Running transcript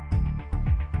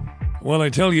Well, I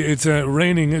tell you, it's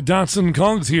raining Datsun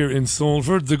cogs here in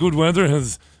Salford. The good weather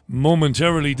has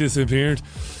momentarily disappeared,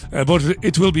 but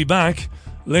it will be back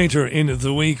later in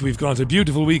the week. We've got a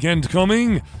beautiful weekend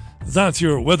coming. That's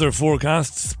your weather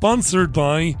forecast, sponsored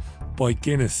by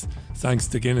Guinness. Thanks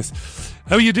to Guinness.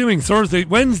 How are you doing?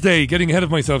 Wednesday, getting ahead of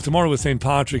myself. Tomorrow is St.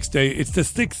 Patrick's Day. It's the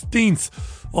 16th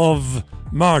of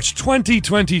March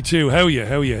 2022. How are you?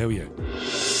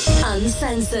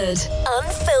 Uncensored,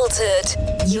 unfiltered.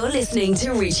 You're listening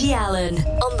to Richie Allen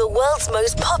on the world's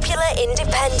most popular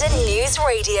independent news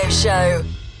radio show.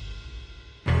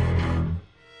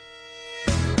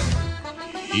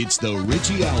 It's the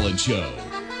Richie Allen Show.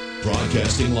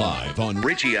 Broadcasting live on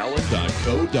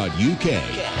richieallen.co.uk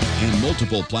and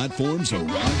multiple platforms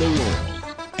around the world.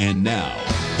 And now,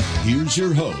 here's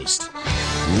your host,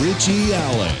 Richie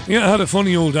Allen. Yeah, I had a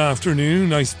funny old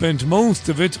afternoon. I spent most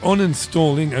of it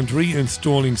uninstalling and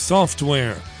reinstalling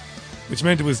software, which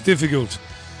meant it was difficult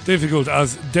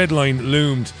as deadline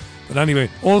loomed. But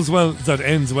anyway, all's well that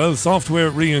ends well.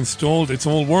 Software reinstalled, it's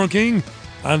all working,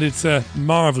 and it's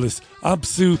marvellous.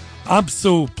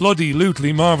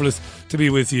 Abso-bloody-lutely marvellous to be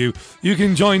with you. You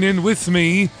can join in with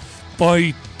me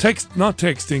by not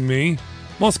texting me.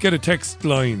 Must get a text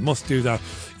line, must do that.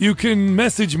 You can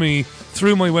message me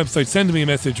through my website. Send me a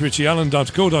message,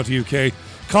 richieallen.co.uk.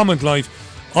 Comment live.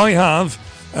 I have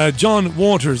John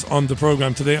Waters on the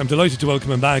programme today. I'm delighted to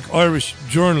welcome him back. Irish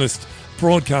journalist,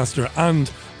 broadcaster and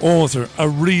author. A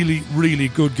really, really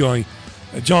good guy.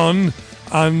 John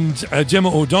and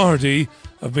Gemma O'Doherty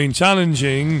have been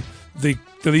challenging the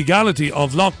legality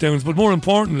of lockdowns, but more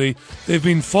importantly, they've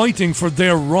been fighting for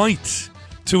their right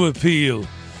to appeal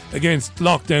against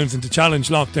lockdowns and to challenge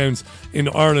lockdowns in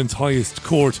Ireland's highest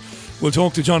court. We'll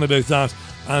talk to John about that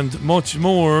and much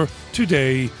more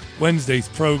today, Wednesday's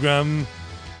programme.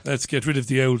 Let's get rid of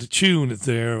the old tune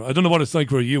there. I don't know what it's like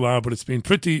where you are, but it's been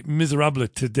pretty miserable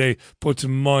today, but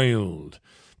mild.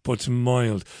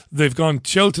 They've gone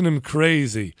Cheltenham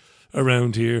crazy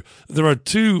around here. There are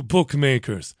two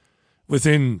bookmakers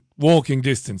within walking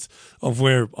distance of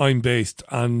where I'm based,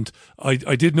 and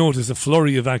I did notice a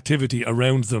flurry of activity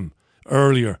around them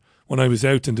earlier when I was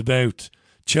out and about.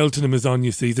 Cheltenham is on,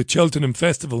 you see, the Cheltenham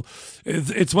Festival.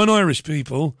 It's when Irish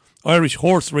people, Irish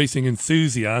horse racing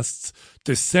enthusiasts,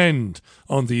 descend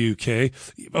on the UK.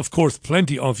 Of course,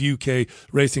 plenty of UK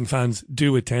racing fans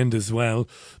do attend as well,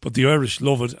 but the Irish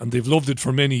love it, and they've loved it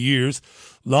for many years.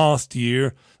 Last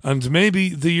year, and maybe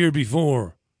the year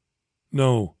before.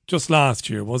 No, just last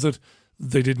year, was it?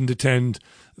 They didn't attend.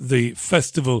 The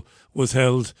festival was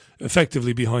held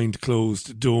effectively behind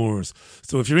closed doors.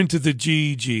 So if you're into the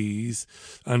GGs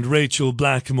and Rachel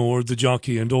Blackmore, the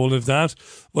jockey, and all of that,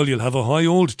 well, you'll have a high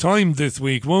old time this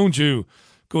week, won't you?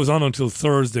 Goes on until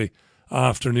Thursday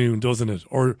afternoon, doesn't it?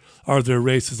 Or are there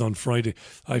races on Friday?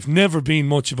 I've never been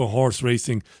much of a horse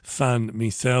racing fan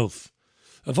myself.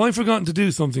 Have I forgotten to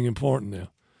do something important now?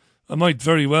 I might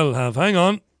very well have. Hang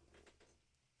on.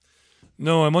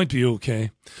 No, I might be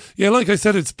okay. Yeah, like I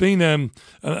said, it's been a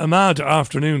mad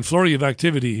afternoon, flurry of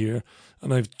activity here,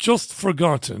 and I've just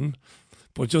forgotten,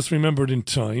 but just remembered in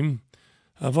time.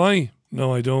 Have I?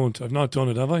 No, I don't. I've not done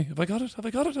it, have I? Have I got it?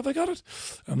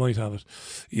 I might have it.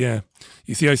 Yeah.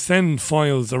 You see, I send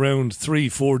files around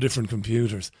 3-4 different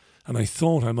computers, and I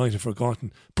thought I might have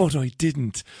forgotten, but I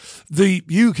didn't. The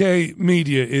UK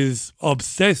media is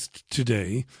obsessed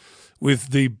today with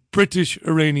the British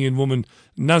Iranian woman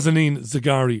Nazanin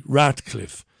Zaghari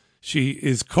Ratcliffe. She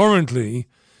is currently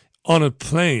on a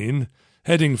plane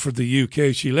heading for the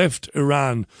UK. She left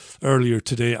Iran earlier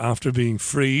today after being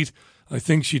freed. I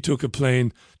think she took a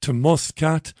plane to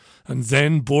Muscat and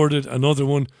then boarded another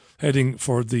one heading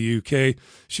for the UK.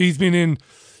 She's been in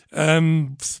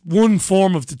one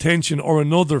form of detention or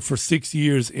another for 6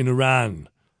 years in Iran.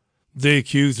 They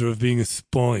accuse her of being a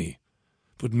spy.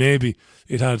 But maybe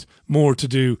it had more to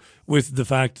do with the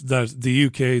fact that the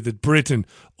UK, that Britain,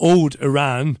 owed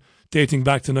Iran, dating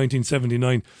back to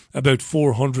 1979, about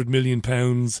 £400 million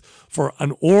for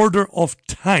an order of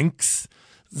tanks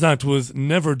that was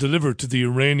never delivered to the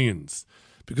Iranians,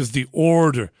 because the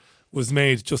order was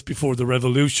made just before the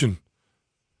revolution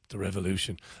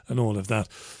and all of that.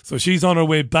 So she's on her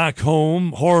way back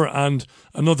home, her and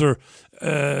another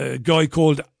guy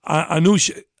called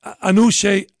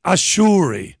Anousheh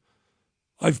Ashuri.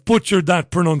 I've butchered that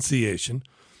pronunciation.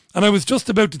 And I was just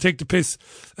about to take the piss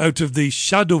out of the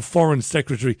shadow Foreign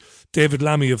Secretary, David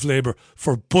Lammy of Labour,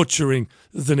 for butchering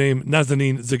the name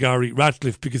Nazanin Zaghari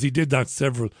Ratcliffe, because he did that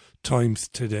several times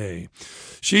today.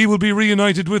 She will be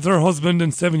reunited with her husband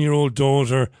and 7-year-old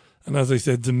daughter, and as I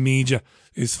said, the media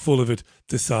is full of it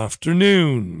this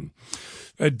afternoon.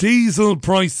 Diesel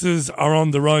prices are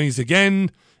on the rise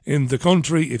again in the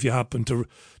country. If you happen to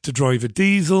drive a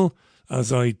diesel,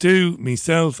 as I do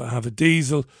myself, I have a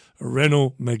diesel, a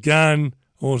Renault Megane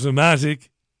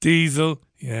automatic diesel.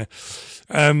 Yeah.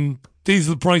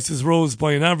 Diesel prices rose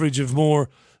by an average of more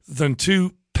than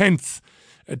 2 pence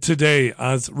today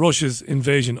as Russia's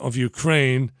invasion of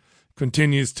Ukraine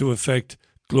continues to affect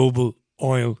global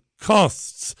oil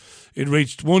costs. It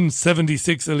reached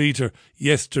 176 a litre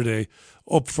yesterday,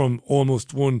 up from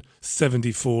almost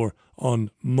 174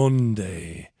 on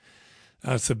Monday.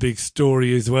 That's a big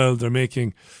story as well. They're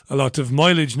making a lot of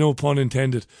mileage, no pun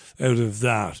intended, out of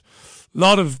that. A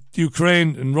lot of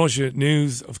Ukraine and Russia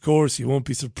news, of course, you won't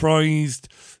be surprised.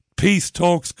 Peace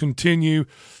talks continue,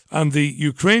 and the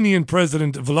Ukrainian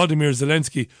President Volodymyr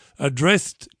Zelensky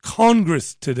addressed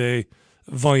Congress today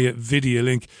via video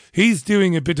link. He's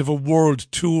doing a bit of a world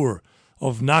tour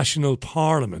of national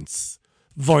parliaments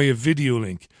via video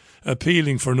link,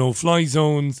 appealing for no-fly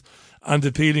zones and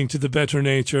appealing to the better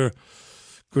nature,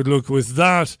 good luck with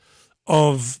that,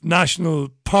 of national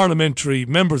parliamentary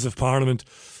members of parliament.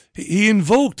 He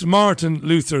invoked Martin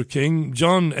Luther King,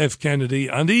 John F. Kennedy,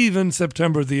 and even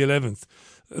September the 11th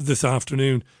this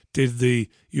afternoon did the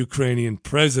Ukrainian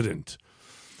president.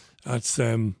 That's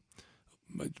enough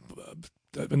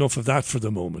of that for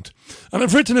the moment. And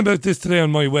I've written about this today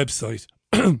on my website.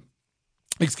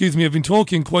 Excuse me, I've been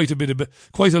talking quite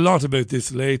a lot about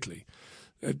this lately.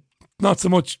 Not so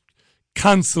much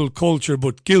cancel culture,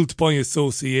 but guilt by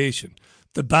association.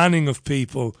 The banning of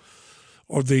people,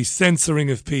 or the censoring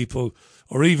of people,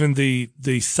 or even the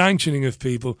sanctioning of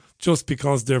people just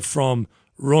because they're from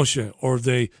Russia or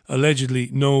they allegedly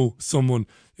know someone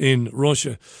in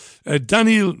Russia.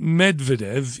 Daniil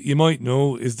Medvedev, you might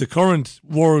know, is the current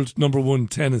world number one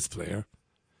tennis player.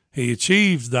 He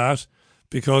achieved that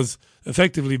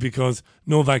effectively because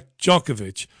Novak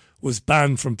Djokovic was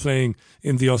banned from playing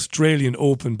in the Australian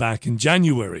Open back in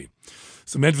January.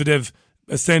 So Medvedev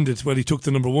ascended, he took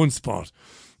the number one spot.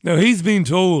 Now, he's been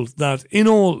told that in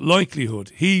all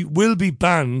likelihood he will be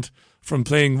banned from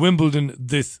playing Wimbledon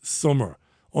this summer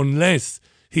unless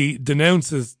he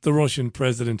denounces the Russian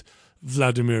President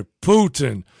Vladimir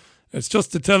Putin. It's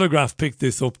just the Telegraph picked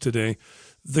this up today.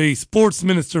 The Sports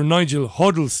Minister Nigel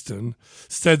Huddleston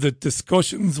said that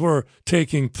discussions were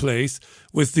taking place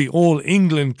with the All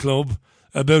England club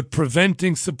about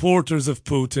preventing supporters of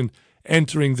Putin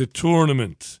entering the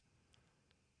tournament.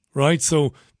 Right,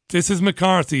 so this is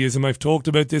McCarthyism. I've talked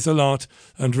about this a lot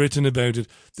and written about it.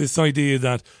 This idea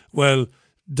that,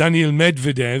 Daniil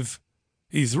Medvedev,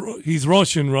 he's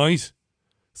Russian, right?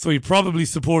 So he probably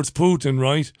supports Putin,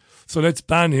 right? So let's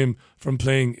ban him from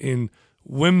playing in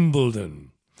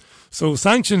Wimbledon. So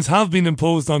sanctions have been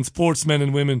imposed on sportsmen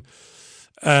and women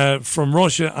from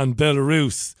Russia and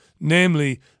Belarus.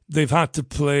 Namely, they've had to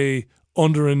play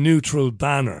under a neutral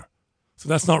banner. So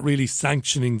that's not really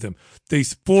sanctioning them. The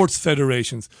sports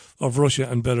federations of Russia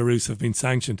and Belarus have been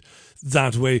sanctioned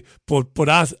that way. But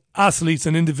as athletes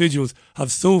and individuals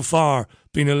have so far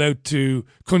been allowed to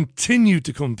continue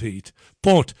to compete,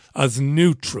 but as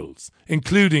neutrals,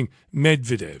 including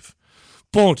Medvedev.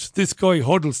 But this guy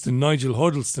Huddleston, Nigel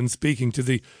Huddleston, speaking to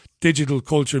the Digital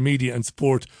Culture, Media and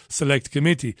Sport Select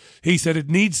Committee, he said it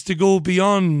needs to go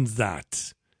beyond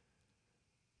that.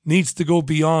 Needs to go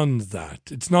beyond that.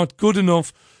 It's not good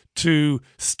enough to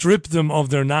strip them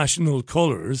of their national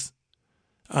colours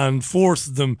and force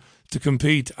them to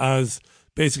compete as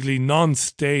basically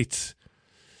non-state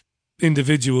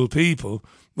individual people.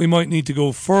 We might need to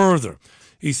go further.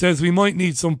 He says we might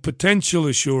need some potential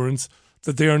assurance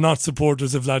that they are not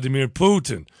supporters of Vladimir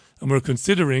Putin, and we're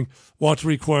considering what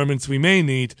requirements we may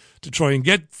need to try and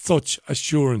get such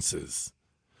assurances.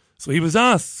 So he was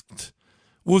asked,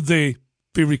 would they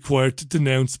be required to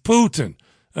denounce Putin?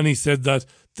 And he said that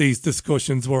these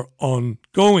discussions were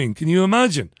ongoing. Can you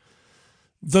imagine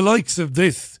the likes of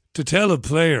this to tell a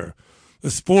player,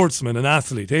 a sportsman, an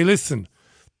athlete, hey, listen,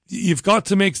 you've got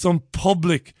to make some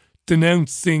public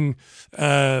denouncing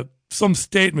some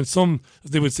statement,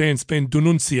 as they would say in Spain,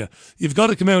 denuncia. You've got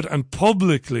to come out and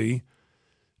publicly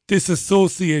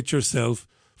disassociate yourself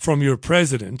from your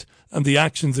president and the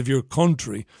actions of your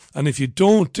country. And if you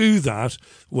don't do that,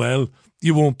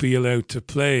 you won't be allowed to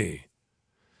play.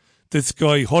 This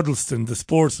guy Huddleston, the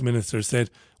sports minister, said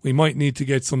we might need to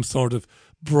get some sort of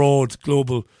broad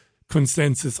global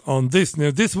consensus on this. Now,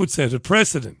 this would set a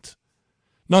precedent,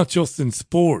 not just in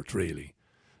sport, really.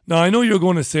 Now, I know you're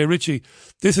going to say, Richie,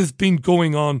 this has been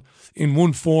going on in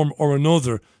one form or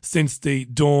another since the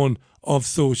dawn of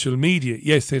social media.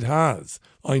 Yes, it has.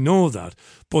 I know that.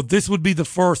 But this would be the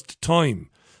first time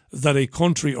that a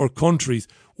country or countries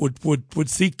would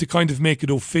seek to kind of make it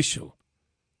official,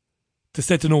 to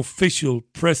set an official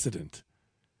precedent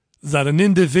that an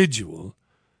individual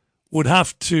would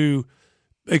have to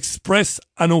express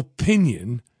an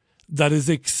opinion that is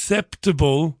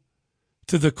acceptable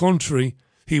to the country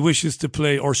he wishes to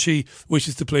play or she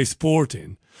wishes to play sport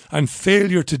in, and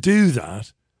failure to do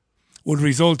that would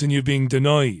result in you being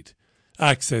denied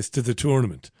access to the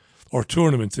tournament or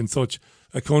tournaments in such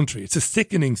a country. It's a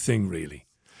sickening thing, really.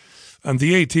 And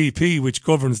the ATP, which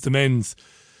governs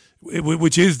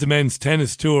which is the men's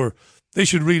tennis tour, they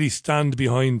should really stand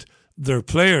behind their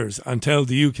players and tell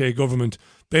the UK government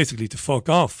basically to fuck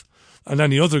off, and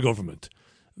any other government,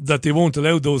 that they won't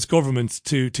allow those governments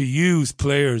to use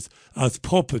players as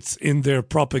puppets in their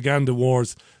propaganda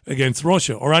wars against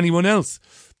Russia or anyone else,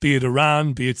 be it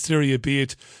Iran, be it Syria, be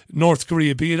it North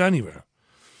Korea, be it anywhere.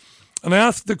 And I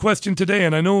asked the question today,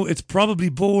 and I know it's probably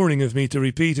boring of me to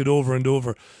repeat it over and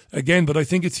over again, but I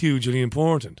think it's hugely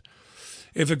important.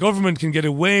 If a government can get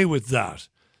away with that,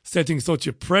 setting such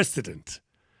a precedent,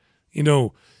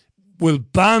 will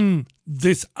ban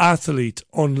this athlete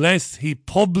unless he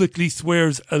publicly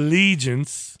swears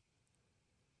allegiance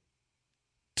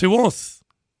to us,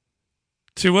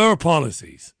 to our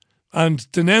policies,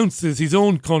 and denounces his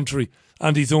own country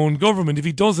and his own government. If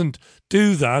he doesn't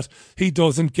do that, he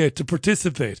doesn't get to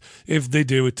participate. If they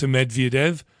do it to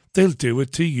Medvedev, they'll do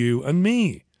it to you and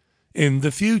me in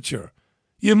the future.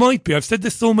 You might be, I've said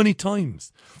this so many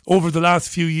times over the last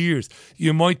few years,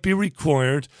 you might be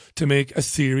required to make a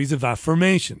series of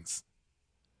affirmations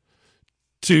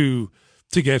to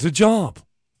get a job.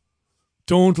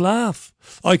 Don't laugh.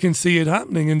 I can see it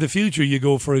happening in the future. You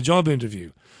go for a job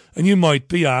interview and you might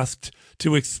be asked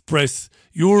to express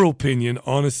your opinion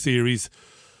on a series,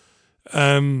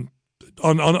 on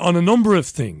a number of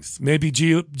things, maybe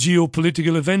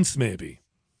geopolitical events, maybe.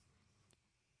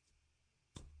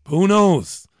 Who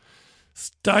knows?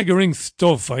 Staggering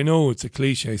stuff. I know it's a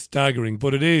cliche, staggering,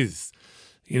 but it is.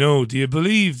 Do you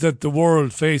believe that the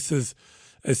world faces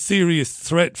a serious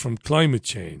threat from climate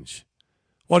change?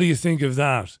 What do you think of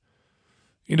that?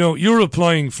 You're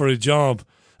applying for a job,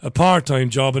 a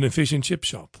part-time job in a fish and chip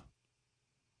shop.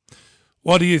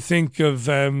 What do you think of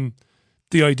the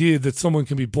idea that someone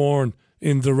can be born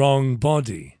in the wrong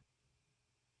body?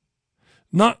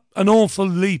 Not an awful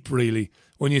leap, really,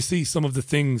 when you see some of the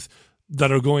things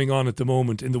that are going on at the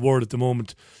moment, in the world at the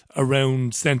moment,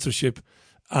 around censorship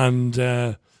and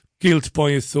guilt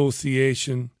by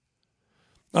association.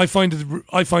 I find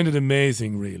it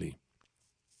amazing, really.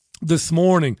 This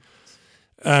morning,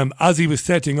 as he was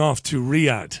setting off to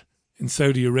Riyadh in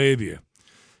Saudi Arabia,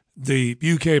 the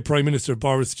UK Prime Minister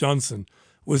Boris Johnson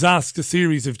was asked a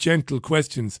series of gentle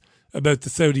questions about the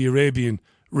Saudi Arabian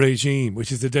regime,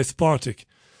 which is a despotic,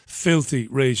 filthy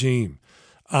regime.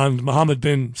 And Mohammed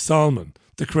bin Salman,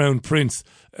 the Crown Prince,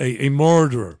 a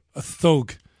murderer, a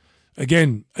thug,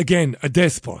 again, a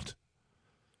despot.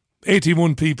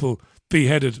 81 people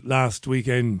beheaded last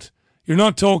weekend. You're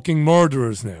not talking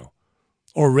murderers now,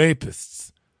 or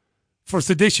rapists, for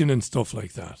sedition and stuff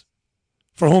like that,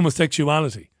 for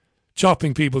homosexuality,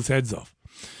 chopping people's heads off.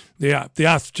 They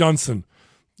asked Johnson,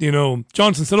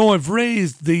 Johnson said, I've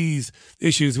raised these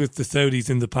issues with the Saudis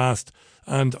in the past,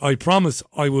 and I promise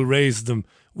I will raise them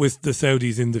with the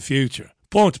Saudis in the future.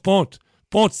 But,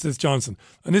 says Johnson,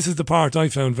 and this is the part I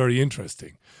found very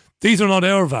interesting, these are not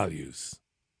our values.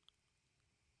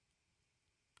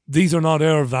 These are not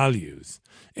our values.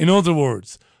 In other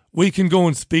words, we can go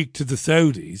and speak to the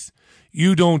Saudis.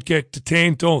 You don't get to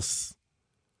taint us.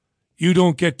 You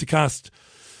don't get to cast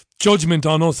judgment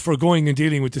on us for going and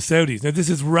dealing with the Saudis. Now, this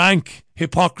is rank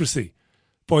hypocrisy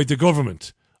by the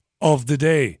government of the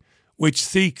day, which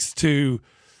seeks to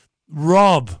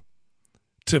rob,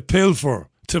 to pilfer,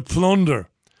 to plunder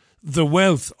the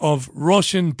wealth of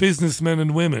Russian businessmen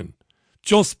and women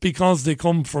just because they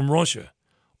come from Russia,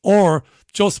 or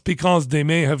just because they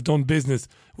may have done business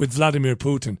with Vladimir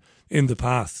Putin in the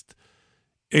past.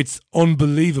 It's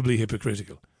unbelievably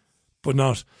hypocritical, but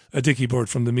not a dicky bird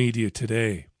from the media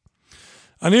today.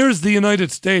 And here's the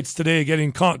United States today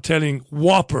getting caught telling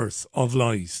whoppers of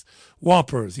lies.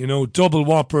 Whoppers, double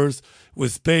whoppers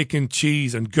with bacon,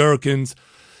 cheese and gherkins,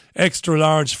 extra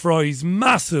large fries,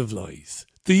 massive lies.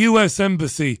 The US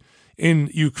Embassy in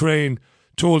Ukraine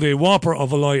told a whopper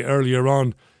of a lie earlier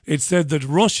on. It said that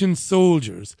Russian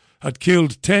soldiers had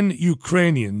killed 10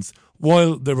 Ukrainians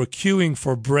while they were queuing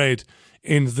for bread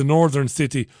in the northern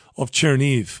city of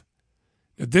Chernihiv.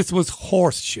 Now, this was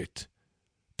horse shit,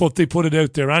 but they put it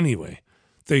out there anyway.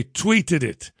 They tweeted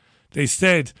it. They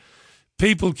said,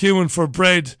 people queuing for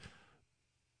bread,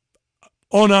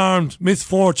 unarmed,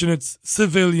 misfortunates,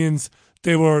 civilians,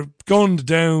 They were gunned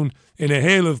down in a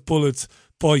hail of bullets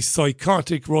by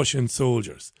psychotic Russian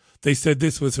soldiers. They said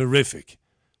this was horrific,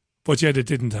 but yet it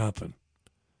didn't happen.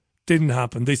 Didn't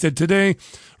happen. They said today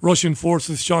Russian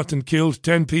forces shot and killed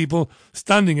 10 people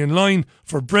standing in line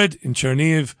for bread in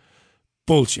Chernihiv.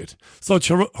 Bullshit. Such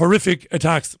horrific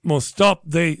attacks must stop.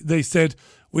 They said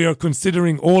we are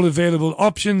considering all available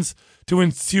options to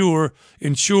ensure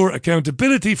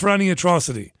accountability for any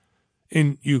atrocity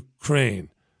in Ukraine.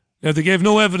 Now, they gave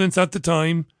no evidence at the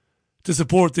time to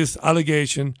support this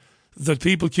allegation that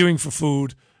people queuing for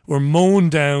food were mown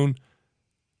down,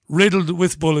 riddled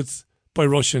with bullets by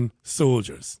Russian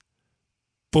soldiers.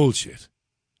 Bullshit.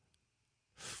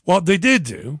 What they did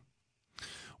do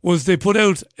was they put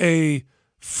out a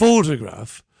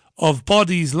photograph of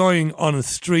bodies lying on a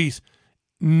street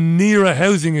near a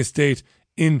housing estate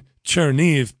in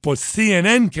Chernihiv, but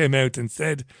CNN came out and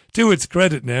said, to its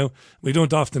credit now, we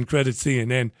don't often credit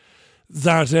CNN,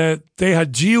 that they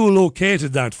had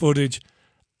geolocated that footage,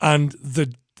 and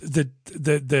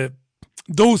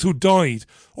those who died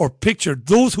or pictured,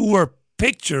 those who were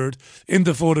pictured in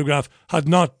the photograph had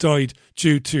not died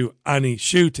due to any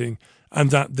shooting, and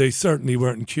that they certainly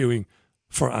weren't queuing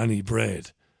for any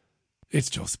bread. It's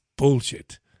just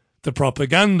bullshit. The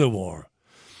propaganda war.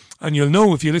 And you'll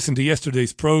know if you listen to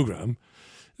yesterday's programme,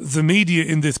 the media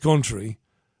in this country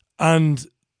and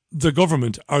the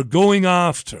government are going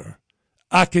after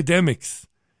academics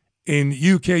in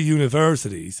UK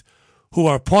universities who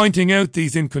are pointing out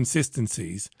these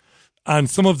inconsistencies and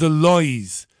some of the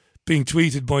lies being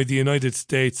tweeted by the United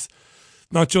States,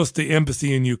 not just the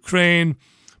embassy in Ukraine,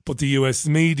 but the US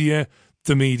media,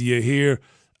 the media here,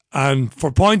 and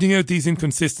for pointing out these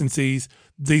inconsistencies,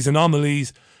 these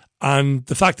anomalies, and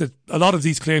the fact that a lot of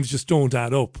these claims just don't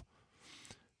add up.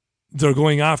 They're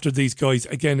going after these guys.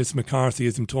 Again, it's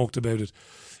McCarthyism, talked about it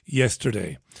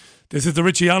yesterday. This is the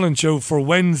Richie Allen Show for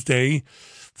Wednesday.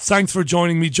 Thanks for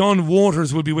joining me. John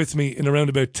Waters will be with me in around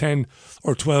about 10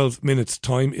 or 12 minutes'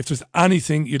 time. If there's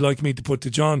anything you'd like me to put to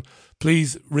John,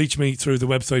 please reach me through the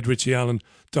website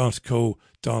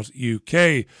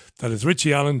richieallen.co.uk. That is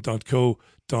richieallen.co.uk.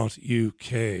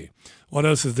 What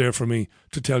else is there for me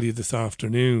to tell you this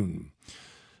afternoon?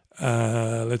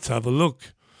 Let's have a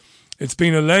look. It's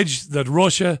been alleged that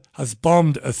Russia has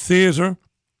bombed a theatre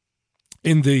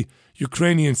in the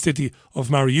Ukrainian city of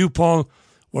Mariupol,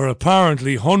 where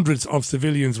apparently hundreds of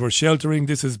civilians were sheltering.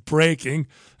 This is breaking,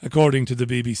 according to the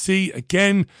BBC.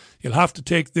 Again, you'll have to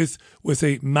take this with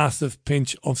a massive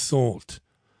pinch of salt,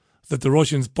 that the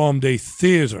Russians bombed a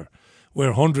theatre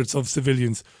where hundreds of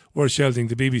civilians were sheltering.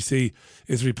 The BBC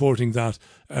is reporting that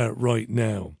right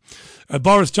now.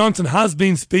 Boris Johnson has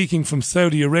been speaking from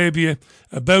Saudi Arabia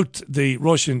about the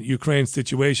Russian-Ukraine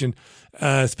situation,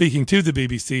 speaking to the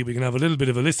BBC. We can have a little bit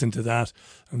of a listen to that,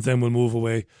 and then we'll move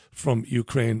away from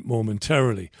Ukraine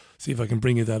momentarily. See if I can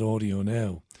bring you that audio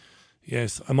now.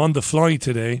 Yes, I'm on the fly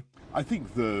today. I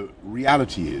think the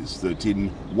reality is that in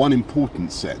one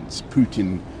important sense,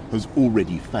 Putin has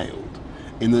already failed.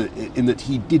 In that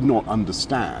he did not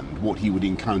understand what he would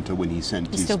encounter when he sent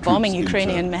his still troops bombing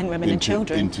Ukrainian men, women and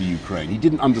children into Ukraine. He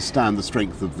didn't understand the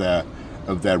strength of their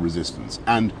resistance.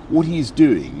 And what he's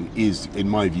doing is, in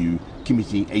my view,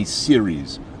 committing a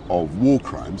series of war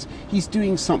crimes. He's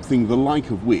doing something the like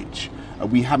of which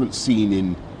we haven't seen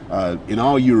in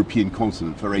our European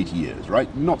continent for 80 years,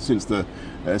 right? Not since the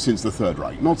Third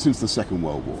Reich, not since the Second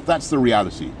World War. That's the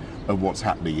reality of what's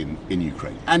happening in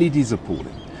Ukraine. And it is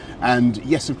appalling. And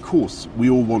yes, of course,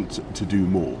 we all want to do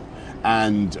more,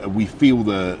 and we feel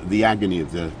the agony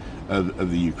of the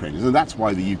Ukrainians, and that's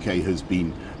why the UK has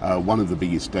been one of the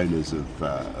biggest donors of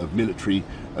military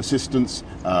assistance,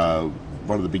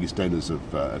 one of the biggest donors of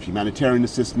humanitarian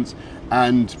assistance,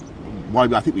 and why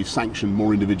I think we've sanctioned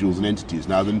more individuals and entities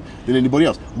now than anybody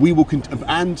else. We will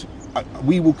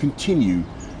we will continue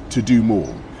to do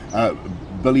more,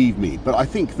 believe me. But I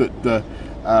think that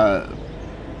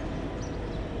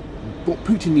what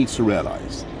Putin needs to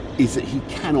realise is that he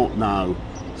cannot now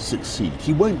succeed.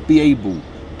 He won't be able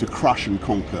to crush and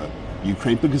conquer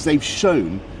Ukraine because they've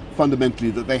shown fundamentally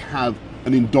that they have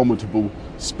an indomitable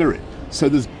spirit.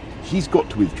 So he's got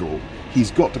to withdraw.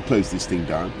 He's got to close this thing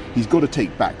down. He's got to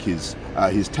take back his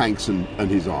tanks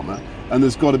and his armour. And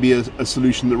there's got to be a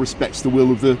solution that respects the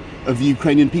will of the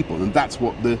Ukrainian people. And that's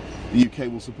what the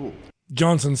UK will support.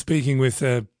 Johnson speaking with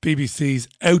BBC's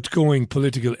outgoing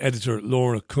political editor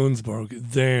Laura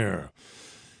Kunsberg there.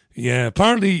 Yeah,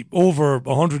 apparently over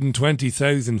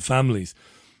 120,000 families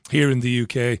here in the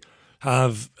UK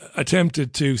have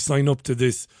attempted to sign up to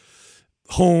this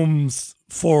Homes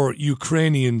for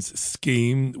Ukrainians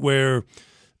scheme, where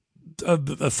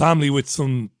a family with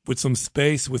some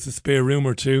space, with a spare room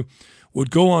or two,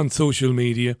 would go on social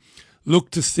media,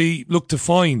 look to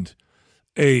find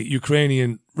a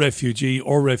Ukrainian refugee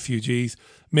or refugees,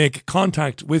 make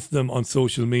contact with them on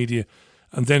social media,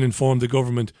 and then inform the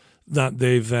government that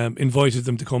they've invited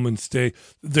them to come and stay.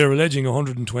 They're alleging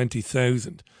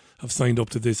 120,000 have signed up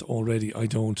to this already. I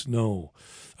don't know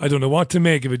what to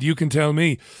make of it. You can tell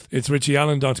me. It's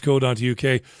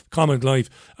richieallen.co.uk. Comment live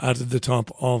at the top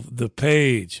of the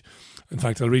page. In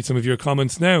fact, I'll read some of your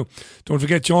comments now. Don't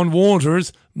forget, John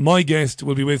Walters, my guest,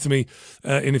 will be with me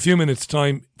in a few minutes'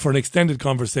 time for an extended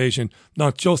conversation,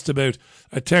 not just about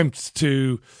attempts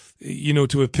to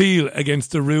appeal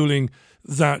against the ruling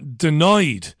that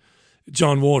denied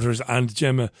John Waters and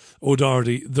Gemma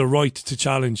O'Doherty the right to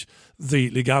challenge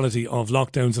the legality of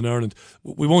lockdowns in Ireland.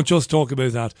 We won't just talk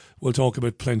about that, we'll talk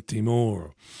about plenty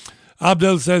more.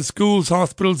 Abdel says schools,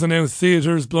 hospitals and now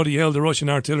theatres, bloody hell, the Russian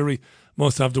artillery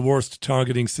must have the worst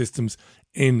targeting systems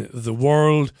in the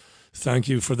world. Thank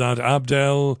you for that,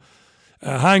 Abdel.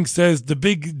 Hank says the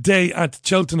big day at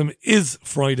Cheltenham is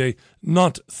Friday,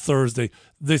 not Thursday.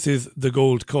 This is the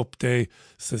Gold Cup day,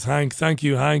 says Hank. Thank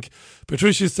you, Hank.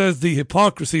 Patricia says the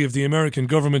hypocrisy of the American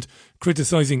government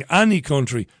criticising any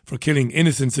country for killing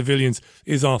innocent civilians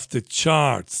is off the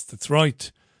charts. That's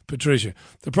right, Patricia.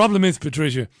 The problem is,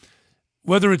 Patricia,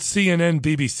 whether it's CNN,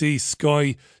 BBC,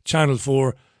 Sky, Channel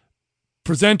 4,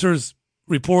 presenters,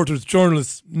 reporters,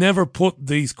 journalists never put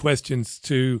these questions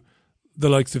to the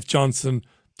likes of Johnson,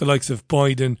 the likes of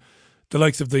Biden, the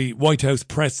likes of the White House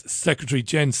Press Secretary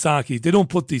Jen Psaki. They don't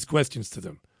put these questions to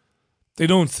them. They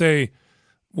don't say,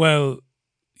 well,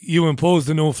 you imposed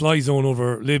a no-fly zone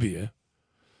over Libya.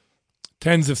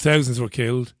 Tens of thousands were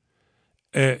killed.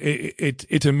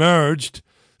 It emerged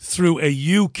through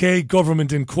a UK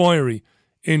government inquiry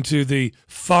into the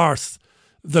farce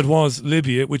that was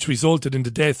Libya, which resulted in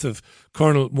the death of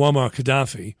Colonel Muammar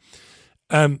Gaddafi.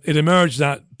 It emerged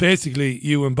that basically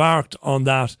you embarked on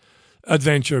that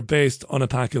adventure based on a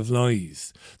pack of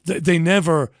lies. They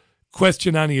never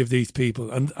question any of these people,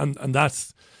 and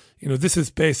that's, this is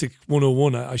basic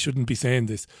 101. I shouldn't be saying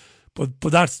this, but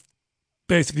that's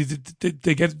basically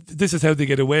this is how they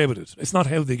get away with it. It's not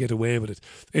how they get away with it.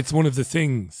 It's one of the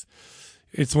things.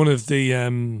 It's one of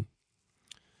the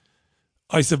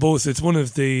I suppose it's one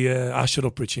of the... shut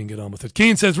up, Richie, and get on with it.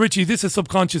 Keane says, Richie, this is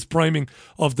subconscious priming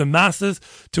of the masses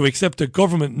to accept a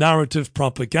government narrative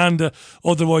propaganda.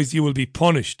 Otherwise, you will be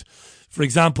punished. For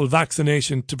example,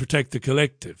 vaccination to protect the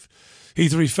collective.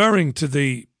 He's referring to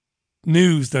the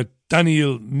news that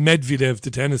Daniil Medvedev,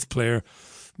 the tennis player,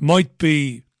 might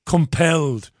be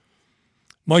compelled,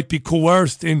 might be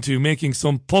coerced into making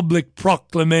some public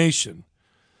proclamation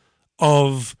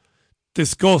of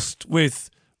disgust with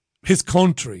his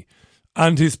country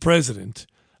and his president,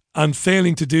 and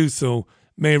failing to do so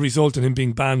may result in him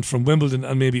being banned from Wimbledon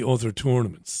and maybe other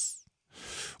tournaments.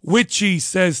 Richie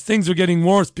says things are getting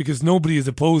worse because nobody is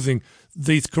opposing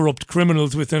these corrupt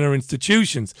criminals within our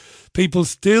institutions. People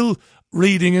still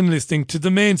reading and listening to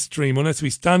the mainstream. Unless we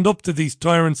stand up to these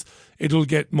tyrants, it'll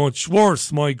get much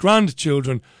worse. My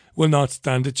grandchildren will not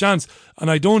stand a chance. And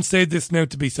I don't say this now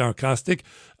to be sarcastic.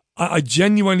 I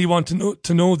genuinely want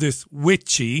to know this,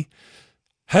 Witchy.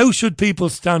 How should people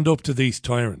stand up to these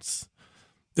tyrants?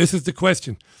 This is the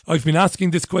question. I've been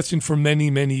asking this question for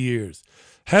many, many years.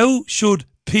 How should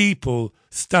people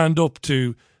stand up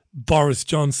to Boris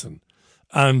Johnson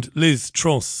and Liz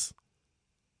Truss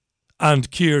and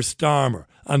Keir Starmer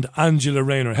and Angela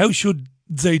Rayner? How should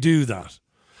they do that?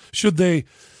 Should they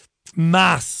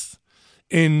mass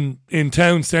in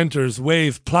town centres,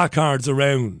 wave placards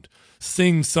around,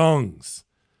 sing songs,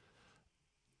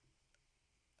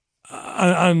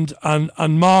 and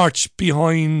march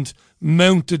behind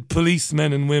mounted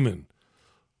policemen and women?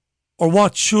 Or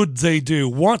what should they do?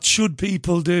 What should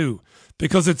people do?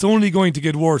 Because it's only going to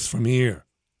get worse from here.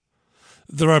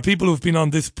 There are people who've been on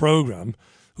this programme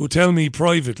who tell me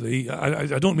privately,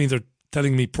 I don't mean they're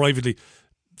telling me privately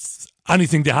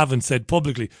anything they haven't said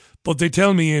publicly, but they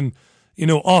tell me in,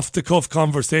 off-the-cuff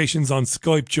conversations on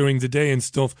Skype during the day and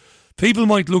stuff, people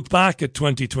might look back at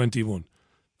 2021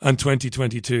 and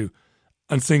 2022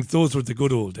 and think those were the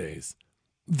good old days,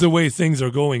 the way things are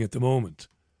going at the moment.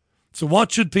 So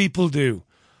what should people do?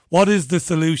 What is the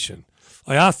solution?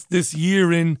 I ask this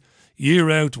year in, year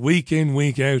out, week in,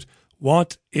 week out,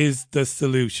 what is the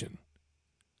solution?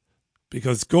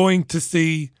 Because going to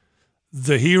see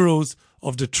the heroes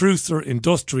of the Truther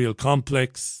industrial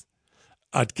complex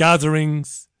at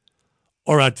gatherings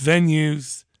or at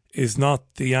venues is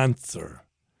not the answer.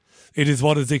 It is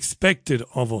what is expected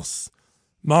of us.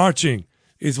 Marching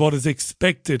is what is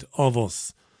expected of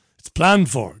us. It's planned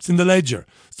for. It's in the ledger.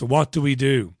 So what do we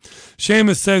do?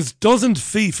 Seamus says, doesn't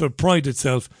FIFA pride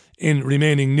itself in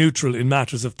remaining neutral in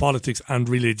matters of politics and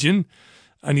religion?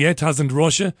 And yet hasn't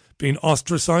Russia been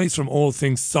ostracised from all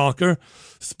things soccer?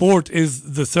 Sport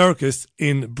is the circus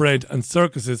in bread and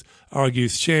circuses,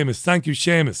 argues Seamus. Thank you,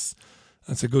 Seamus.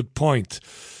 That's a good point.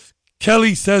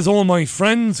 Kelly says, all my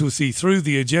friends who see through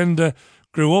the agenda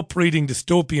grew up reading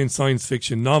dystopian science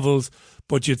fiction novels,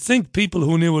 but you'd think people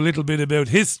who knew a little bit about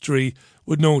history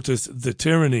would notice the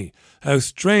tyranny. How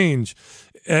strange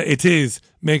it is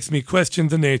makes me question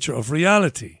the nature of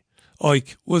reality.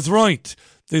 Ike was right.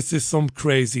 This is some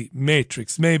crazy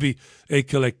matrix, maybe a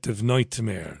collective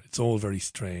nightmare. It's all very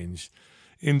strange.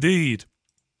 Indeed.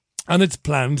 And it's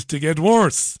planned to get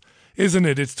worse, isn't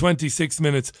it? It's 26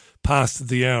 minutes past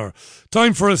the hour.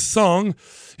 Time for a song.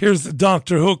 Here's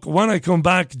Dr. Hook. When I come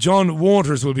back, John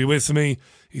Waters will be with me.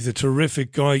 He's a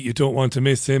terrific guy. You don't want to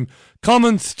miss him.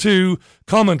 Comments too.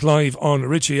 Comment live on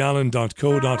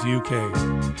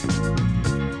richieallen.co.uk.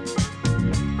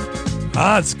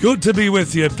 It's good to be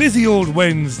with you. Busy old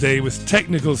Wednesday with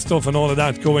technical stuff and all of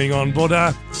that going on,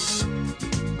 but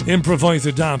improvise,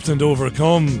 adapt and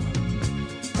overcome.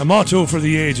 A motto for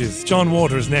the ages. John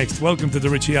Waters next. Welcome to the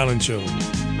Richie Allen Show.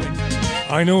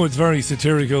 I know it's very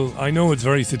satirical. But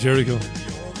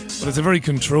it's a very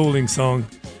controlling song.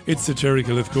 It's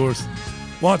satirical, of course.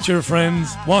 Watch your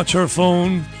friends. Watch her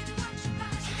phone.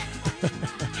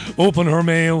 Open her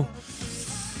mail.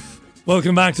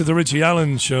 Welcome back to the Richie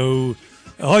Allen Show.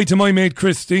 Hi to my mate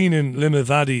Christine in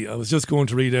Limavady. I was just going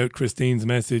to read out Christine's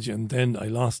message and then I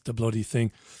lost the bloody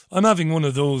thing. I'm having one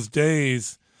of those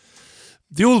days.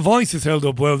 The old voice has held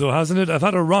up well though, hasn't it? I've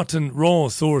had a rotten, raw,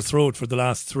 sore throat for the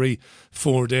last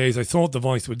 3-4 days. I thought the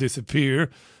voice would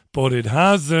disappear, but it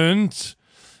hasn't.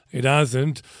 It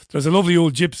hasn't. There's a lovely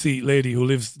old gypsy lady who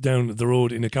lives down the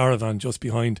road in a caravan just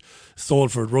behind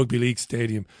Salford Rugby League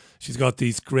Stadium. She's got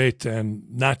these great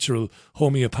natural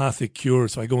homeopathic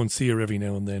cures, so I go and see her every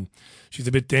now and then. She's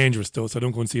a bit dangerous though, so I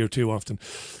don't go and see her too often.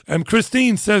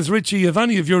 Christine says, Richie, have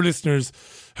any of your listeners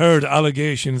heard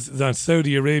allegations that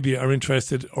Saudi Arabia are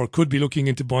interested or could be looking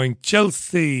into buying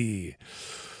Chelsea?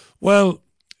 Well,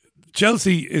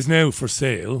 Chelsea is now for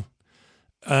sale.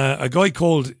 A guy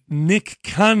called Nick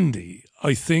Candy,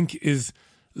 I think, is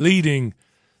leading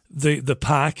the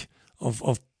pack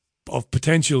of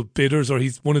potential bidders, or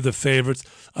he's one of the favourites.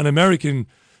 An American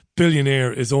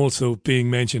billionaire is also being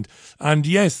mentioned. And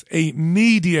yes, a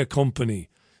media company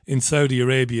in Saudi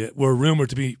Arabia were rumoured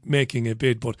to be making a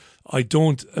bid, but I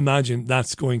don't imagine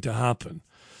that's going to happen.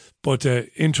 But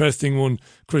interesting one,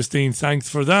 Christine. Thanks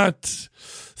for that.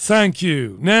 Thank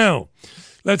you. Now,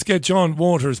 let's get John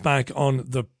Waters back on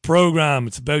the programme.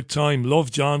 It's about time.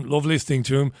 Love John. Love listening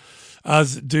to him,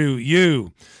 as do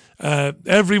you.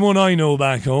 Everyone I know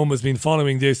back home has been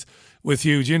following this with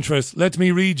huge interest. Let me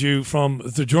read you from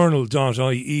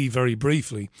thejournal.ie very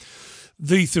briefly.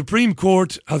 The Supreme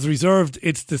Court has reserved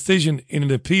its decision in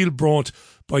an appeal brought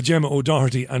by Gemma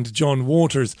O'Doherty and John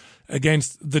Waters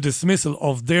against the dismissal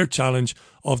of their challenge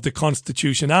of the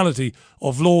constitutionality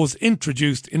of laws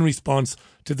introduced in response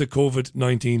to the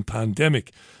COVID-19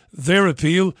 pandemic. Their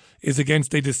appeal is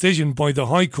against a decision by the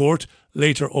High Court,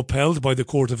 later upheld by the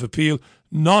Court of Appeal,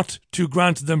 not to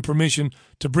grant them permission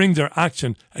to bring their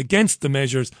action against the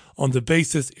measures on the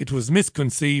basis it was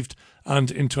misconceived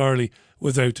and entirely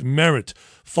without merit.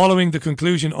 Following the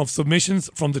conclusion of submissions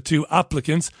from the two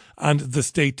applicants and the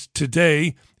State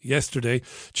Today yesterday,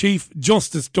 Chief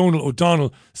Justice Donal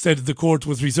O'Donnell said the court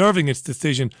was reserving its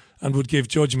decision and would give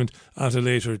judgment at a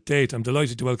later date. I'm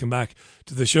delighted to welcome back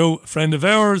to the show a friend of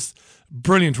ours,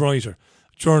 brilliant writer,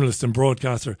 journalist and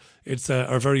broadcaster. It's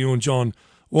our very own John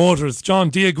Waters. John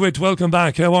Diagwit, welcome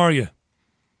back. How are you?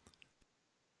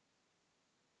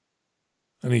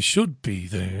 And he should be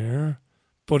there,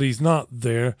 but he's not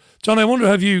there. John, I wonder,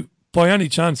 have you, by any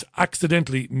chance,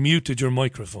 accidentally muted your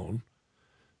microphone?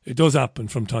 It does happen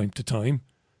from time to time.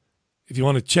 If you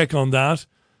want to check on that,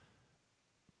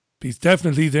 he's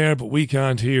definitely there, but we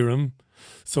can't hear him.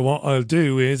 So what I'll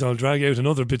do is I'll drag out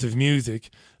another bit of music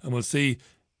and we'll see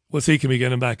can we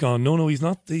get him back on. No, he's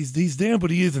not. He's there,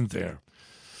 but he isn't there.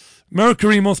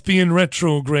 Mercury must be in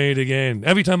retrograde again.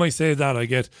 Every time I say that, I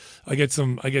get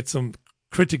some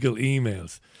critical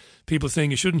emails. People saying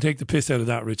you shouldn't take the piss out of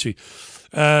that, Richie.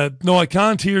 No, I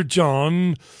can't hear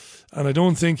John, and I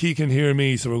don't think he can hear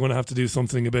me, so we're going to have to do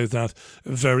something about that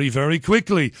very, very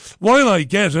quickly. While I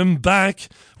get him back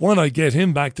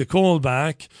to call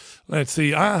back, let's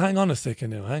see. Hang on a second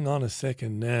now.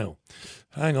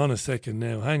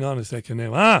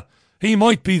 He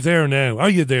might be there now. Are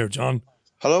you there, John?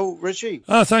 Hello, Richie.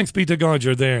 Thanks be to God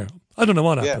you're there. I don't know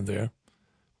what Yeah. happened there,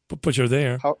 but you're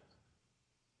there.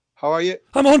 How are you?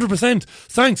 I'm 100%.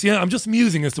 Thanks. Yeah, I'm just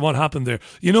musing as to what happened there.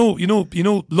 You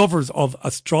know, lovers of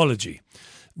astrology.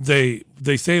 They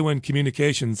say when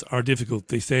communications are difficult,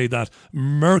 they say that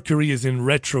Mercury is in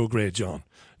retrograde, John.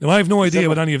 Now I have no idea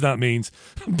what any of that means,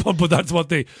 but that's what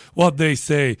they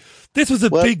say. This was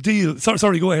a big deal.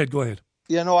 Sorry, go ahead.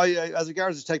 Yeah, no, I as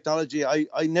regards to technology, I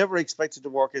never expect it to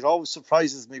work. It always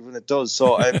surprises me when it does.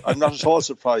 So I'm not at all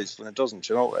surprised when it doesn't.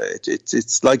 You know,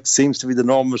 it's like seems to be the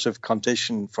normative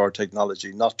condition for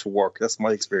technology not to work. That's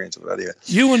my experience of it anyway.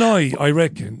 You and I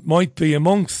reckon, might be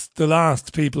amongst the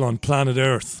last people on planet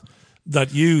Earth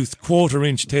that used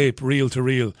quarter-inch tape,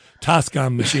 reel-to-reel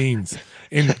Tascam machines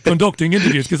in conducting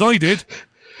interviews, because I did.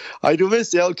 I do miss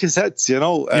the old cassettes, you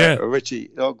know, Richie,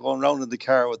 going around in the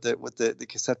car with the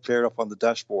cassette player up on the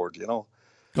dashboard, you know.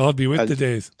 God be with the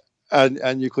days.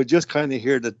 And you could just kind of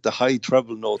hear the high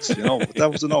treble notes, you know, but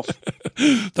that was enough.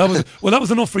 that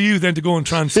was enough for you then to go and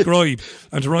transcribe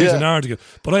and to write an article.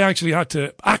 But I actually had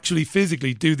to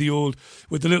physically do the old,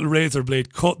 with the little razor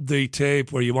blade, cut the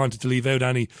tape where you wanted to leave out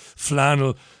any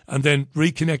flannel and then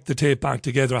reconnect the tape back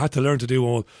together. I had to learn to do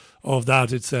all of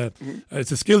that. It's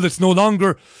a skill that's no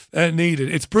longer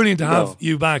needed. It's brilliant to have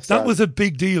you back. That was a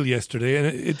big deal yesterday,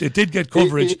 and it did get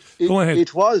coverage. Go ahead.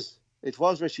 It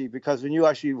was, Richie, because when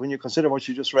you consider what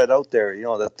you just read out there, you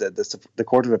know that the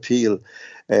Court of Appeal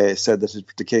said that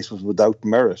the case was without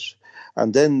merit,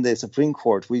 and then the Supreme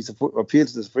Court, we appealed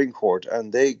to the Supreme Court,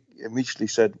 and they immediately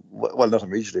said, well, not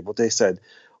immediately, but they said,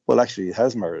 well, actually, it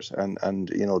has merit, and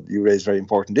you know, you raise very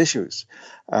important issues,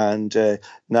 and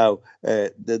now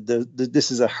this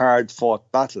is a hard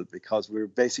fought battle because we're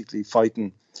basically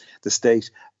fighting the state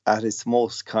at its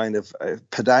most kind of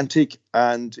pedantic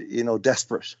and, you know,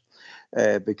 desperate.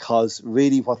 Because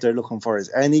really what they're looking for is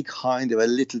any kind of a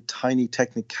little tiny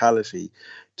technicality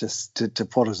to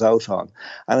put us out on.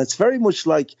 And it's very much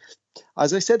like,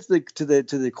 as I said to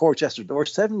the court yesterday, there were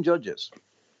 7 judges.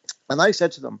 And I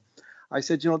said to them,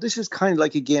 you know, this is kind of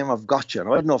like a game of gotcha. And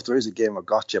I don't know if there is a game of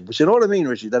gotcha, but you know what I mean,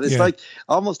 Richie? That it's like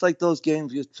almost like those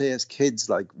games we used to play as kids,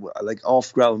 like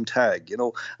off-ground tag, you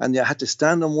know, and you had to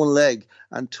stand on one leg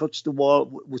and touch the wall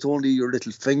with only your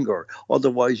little finger.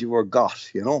 Otherwise, you were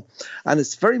got, you know. And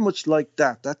it's very much like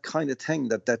that kind of thing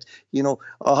that you know,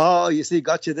 you see,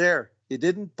 gotcha there. You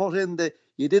didn't put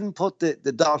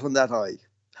the dot on that I.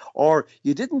 Or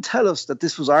you didn't tell us that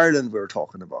this was Ireland we were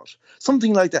talking about.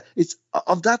 Something like that. It's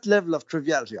of that level of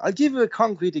triviality. I'll give you a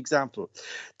concrete example.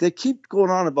 They keep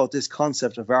going on about this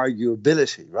concept of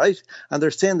arguability, right? And they're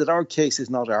saying that our case is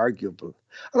not arguable.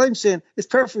 And I'm saying it's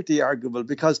perfectly arguable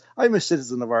because I'm a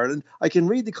citizen of Ireland. I can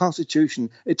read the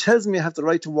Constitution. It tells me I have the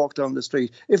right to walk down the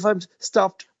street. If I'm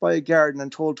stopped by a guard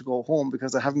and told to go home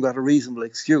because I haven't got a reasonable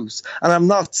excuse and I'm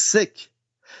not sick,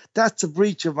 that's a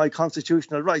breach of my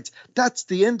constitutional rights. That's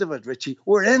the end of it, Richie.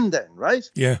 We're in then, right?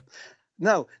 Yeah.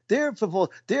 Now, their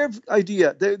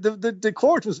idea, the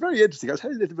court was very interesting. I'll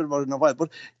tell you a little bit about it in a while, but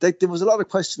there was a lot of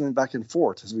questioning back and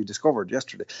forth, as we discovered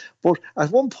yesterday. But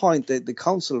at one point, the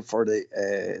counsel for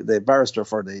the barrister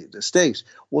for the state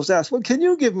was asked, well, can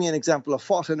you give me an example of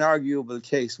what an arguable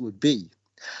case would be?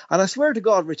 And I swear to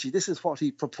God, Richie, this is what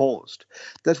he proposed,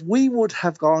 that we would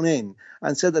have gone in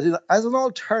and said that as an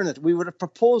alternative, we would have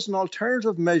proposed an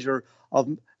alternative measure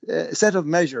of set of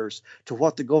measures to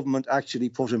what the government actually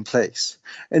put in place.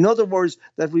 In other words,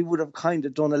 that we would have kind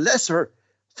of done a lesser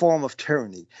form of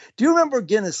tyranny. Do you remember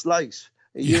Guinness Light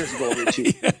years ago,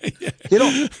 Richie? You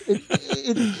know,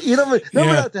 remember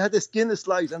that they had this Guinness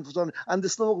Light and it was done, and the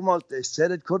slogan was, they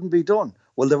said it couldn't be done.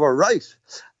 Well, they were right.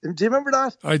 Do you remember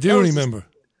that? I do remember.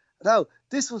 Now,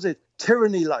 this was a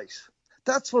tyranny light.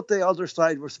 That's what the other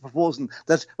side was proposing.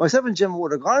 That myself and Jim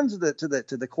would have gone to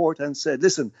the court and said,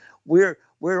 listen, we're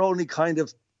only kind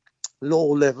of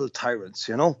low-level tyrants,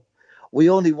 you know. We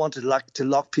only want to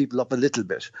lock people up a little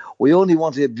bit. We only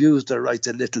want to abuse their rights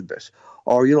a little bit.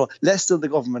 Or, you know, less than the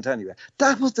government anyway.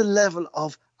 That was the level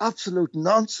of absolute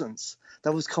nonsense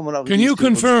that was coming out. Can you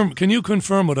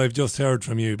confirm what I've just heard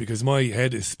from you? Because my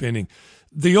head is spinning.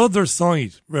 The other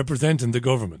side representing the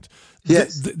government,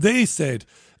 yes, they said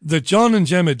that John and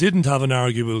Gemma didn't have an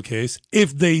arguable case.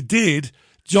 If they did,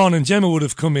 John and Gemma would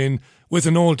have come in with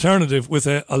an alternative, with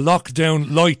a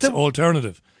lockdown light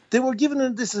alternative. They were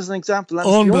given this as an example, and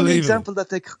Unbelievable. it's the only example that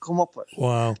they could come up with.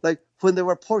 Wow. Like when they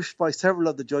were pushed by several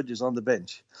of the judges on the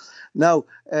bench. Now,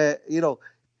 you know,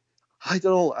 I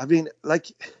don't know. I mean, like,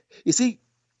 you see,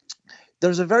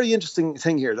 there's a very interesting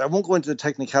thing here. I won't go into the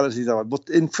technicalities of it, but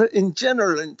in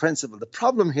general, in principle, the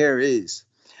problem here is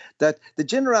that the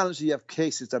generality of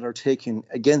cases that are taken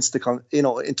against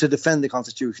to defend the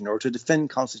Constitution or to defend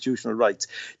constitutional rights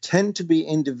tend to be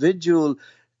individual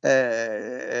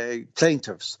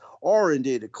plaintiffs, or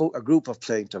indeed a group of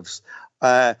plaintiffs,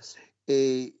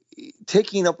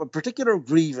 taking up a particular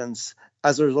grievance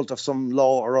as a result of some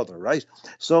law or other, right?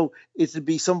 So it would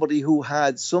be somebody who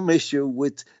had some issue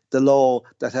with the law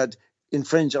that had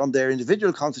infringed on their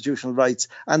individual constitutional rights,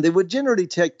 and they would generally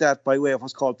take that by way of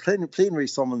what's called plenary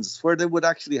summons, where they would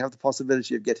actually have the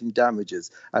possibility of getting damages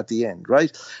at the end,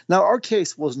 right? Now, our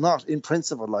case was not in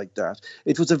principle like that.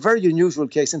 It was a very unusual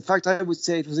case. In fact, I would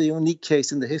say it was a unique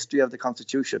case in the history of the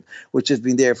Constitution, which has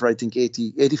been there for, I think,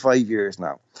 85 years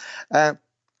now.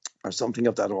 Or something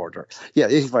of that order. Yeah,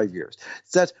 85 years.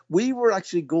 That we were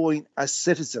actually going as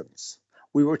citizens.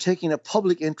 We were taking a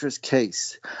public interest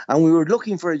case, and we were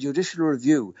looking for a judicial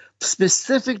review,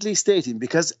 specifically stating,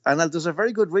 and there's a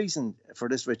very good reason for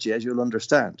this, Richie, as you'll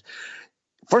understand.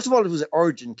 First of all, it was an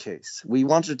urgent case. We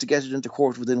wanted to get it into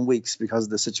court within weeks because of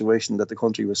the situation that the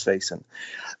country was facing.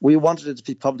 We wanted it to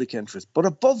be public interest. But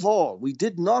above all, we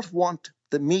did not want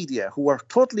the media, who were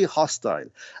totally hostile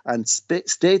and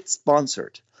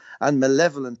state-sponsored and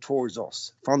malevolent towards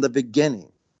us from the beginning,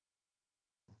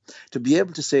 to be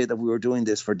able to say that we were doing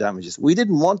this for damages. We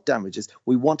didn't want damages.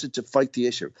 We wanted to fight the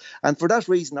issue. And for that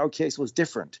reason, our case was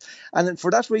different. And then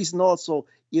for that reason also,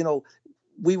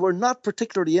 we were not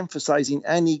particularly emphasizing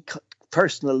any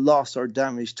personal loss or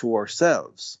damage to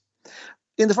ourselves.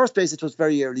 In the first place, it was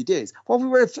very early days. What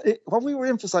we were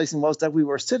emphasizing was that we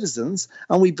were citizens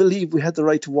and we believed we had the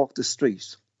right to walk the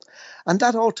street. And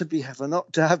that ought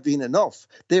to have been enough.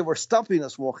 They were stopping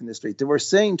us walking the street. They were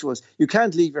saying to us, you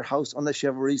can't leave your house unless you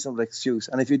have a reasonable excuse.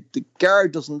 And if the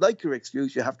guard doesn't like your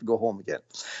excuse, you have to go home again.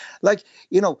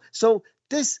 So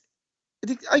this,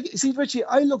 see, Richie,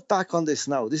 I look back on this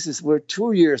now. We're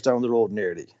 2 years down the road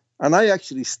nearly. And I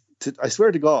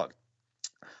swear to God,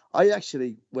 I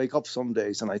actually wake up some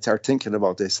days and I start thinking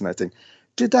about this and I think,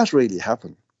 did that really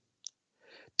happen?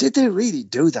 Did they really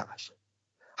do that?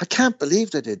 I can't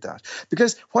believe they did that.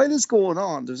 Because while it's going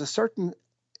on, there's a certain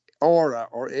aura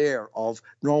or air of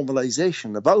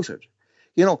normalization about it.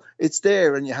 It's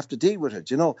there and you have to deal with it,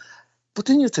 But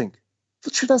then you think,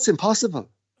 but sure, that's impossible.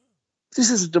 This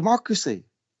is a democracy.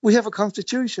 We have a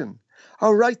constitution.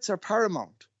 Our rights are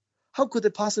paramount. How could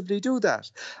they possibly do that?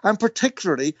 And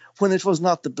particularly when it was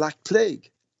not the Black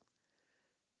Plague.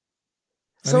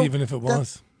 And even if it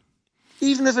was.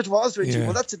 Even if it was, Richie,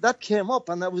 well, that came up,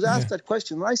 and I was asked that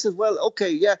question, and I said, well,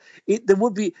 okay, there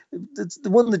would be.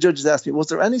 One of the judges asked me, was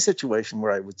there any situation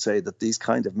where I would say that these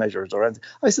kind of measures or anything?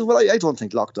 I said, well, I don't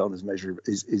think lockdown is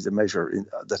a measure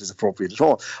that is appropriate at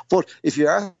all. But if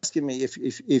you're asking me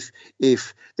if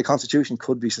the Constitution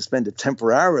could be suspended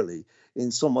temporarily in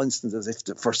some instances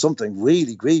for something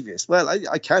really grievous, well,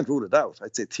 I can't rule it out.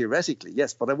 I'd say theoretically,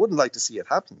 yes, but I wouldn't like to see it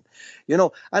happen,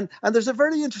 And there's a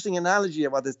very interesting analogy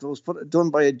about this that was done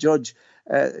by a judge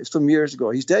some years ago.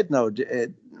 He's dead now,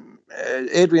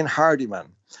 Adrian Hardiman.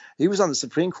 He was on the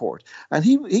Supreme Court, and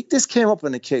this came up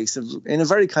in a case in a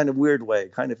very kind of weird way,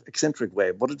 kind of eccentric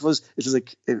way. But it was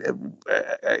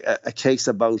a case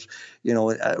about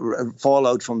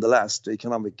fallout from the last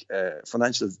economic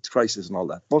financial crisis and all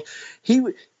that. But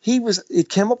it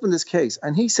came up in this case,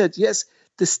 and he said, yes,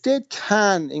 the state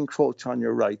can encroach on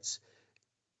your rights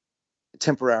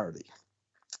temporarily.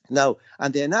 Now,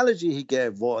 and the analogy he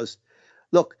gave was,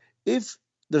 look, if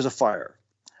there's a fire,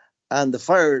 and the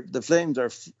flames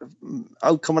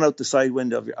are coming out the side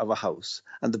window of a house,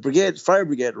 and the fire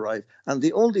brigade arrive, and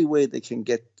the only way they can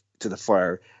get to the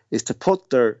fire is to put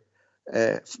their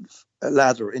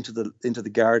ladder into the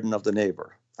garden of the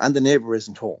neighbour, and the neighbour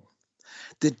isn't home.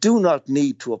 They do not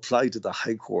need to apply to the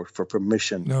High Court for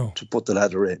permission to put the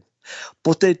ladder in.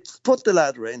 But they put the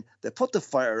ladder in, they put the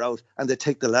fire out, and they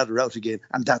take the ladder out again,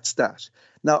 and that's that.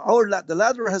 Now, the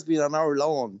ladder has been on our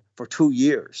lawn for 2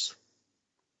 years.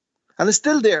 And it's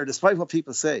still there, despite what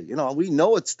people say. We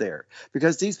know it's there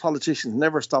because these politicians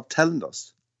never stop telling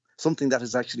us something that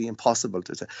is actually impossible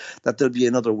to say, that there'll be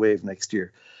another wave next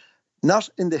year. Not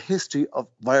in the history of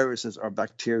viruses or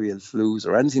bacterial flus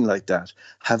or anything like that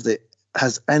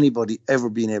has anybody ever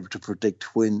been able to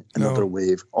predict when another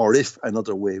wave or if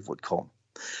another wave would come.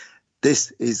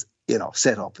 This is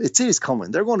set up. It is coming.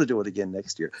 They're going to do it again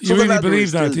next year. You really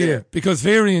believe that, yeah? Because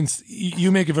variants,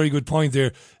 you make a very good point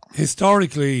there.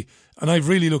 Historically, and I've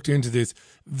really looked into this,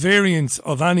 variants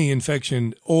of any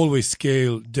infection always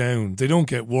scale down. They don't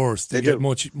get worse. They get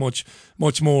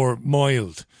much more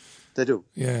mild. They do.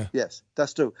 Yeah. Yes,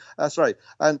 that's true. That's right.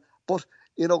 But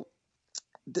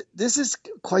this is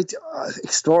quite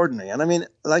extraordinary. And I mean,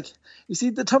 like, you see,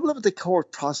 the trouble with the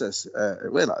court process,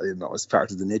 it's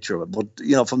part of the nature of it.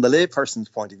 But, from the layperson's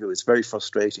point of view, it's very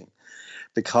frustrating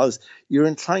because you're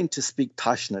inclined to speak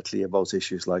passionately about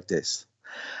issues like this.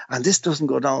 And this doesn't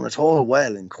go down at all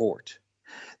well in court.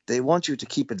 They want you to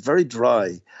keep it very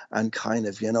dry and kind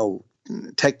of,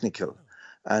 technical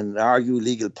and argue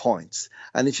legal points.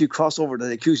 And if you cross over,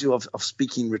 they accuse you of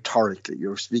speaking rhetorically.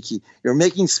 You're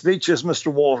making speeches,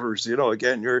 Mr. Waters,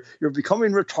 again, you're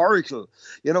becoming rhetorical,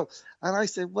 And I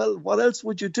said, well, what else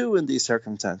would you do in these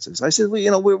circumstances? I said,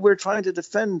 well, we're trying to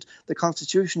defend the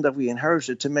Constitution that we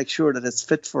inherited to make sure that it's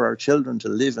fit for our children to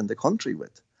live in the country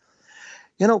with.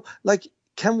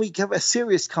 Can we have a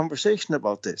serious conversation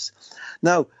about this?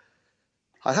 Now,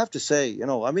 I have to say,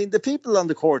 the people on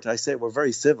the court, I say, were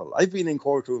very civil. I've been in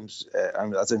courtrooms,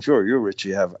 and as I'm sure you,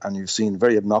 Richie, have, and you've seen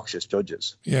very obnoxious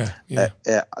judges. Yeah.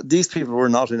 These people were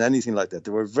not in anything like that.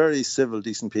 They were very civil,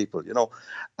 decent people,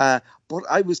 But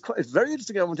I was very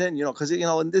interested I went in, because,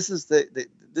 and this is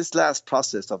this last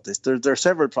process of this. There are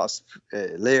several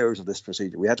layers of this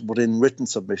procedure. We had to put in written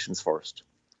submissions first.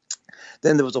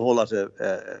 Then there was a whole lot of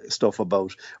stuff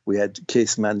about, we had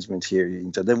case management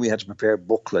hearings, and then we had to prepare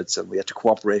booklets, and we had to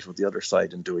cooperate with the other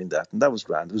side in doing that. And that was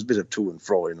grand. There was a bit of to and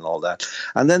fro and all that.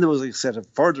 And then there was a set of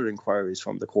further inquiries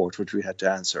from the court, which we had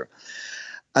to answer.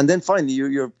 And then finally,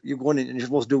 you're going in and you're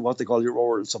supposed to do what they call your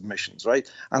oral submissions,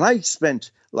 right? And I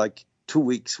spent like 2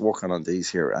 weeks working on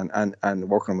these here and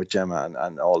working with Gemma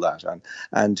and all that.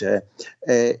 And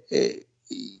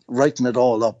writing it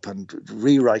all up and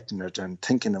rewriting it and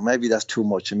thinking that maybe that's too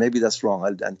much and maybe that's wrong,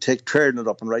 and tearing it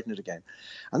up and writing it again.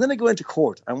 And then I go into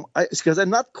court, and it's because I'm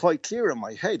not quite clear in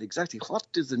my head exactly what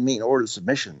does it mean, oral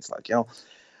submissions, And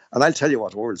I'll tell you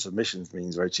what oral submissions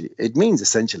means, Richie. It means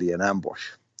essentially an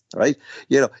ambush, right?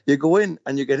 You go in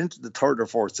and you get into the third or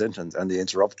fourth sentence and they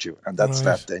interrupt you, and that's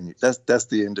right. Then that's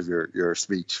the end of your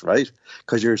speech, right?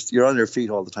 Because you're on your feet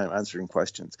all the time answering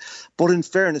questions. But in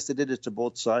fairness, they did it to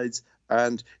both sides.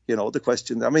 And, the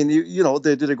question, I mean,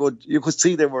 they did you could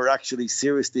see they were actually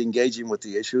seriously engaging with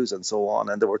the issues and so on.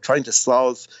 And they were trying to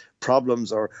solve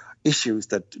problems or issues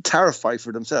that clarify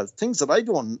for themselves, things that I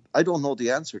don't know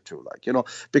the answer to,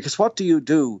 because what do you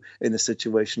do in a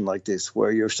situation like this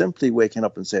where you're simply waking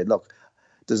up and saying, look,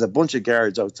 there's a bunch of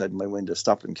guards outside my window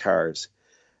stopping cars.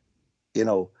 I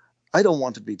don't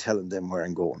want to be telling them where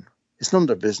I'm going. It's none of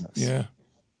their business. Yeah.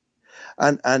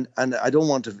 And I don't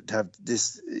want to have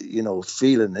this,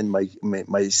 feeling in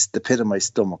the pit of my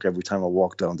stomach every time I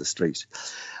walk down the street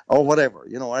or whatever.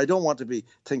 I don't want to be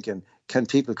thinking, can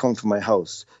people come to my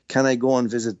house? Can I go and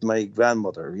visit my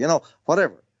grandmother?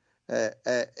 Whatever.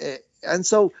 And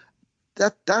so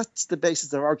that's the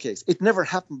basis of our case. It never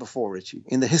happened before, Richie,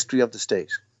 in the history of the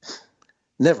state.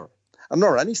 Never.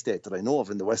 Nor any state that I know of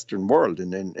in the Western world,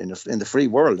 in the free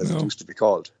world, as it used to be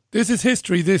called. This is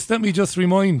history. Let me just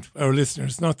remind our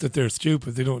listeners, not that they're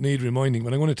stupid, they don't need reminding,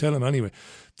 but I'm going to tell them anyway.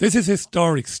 This is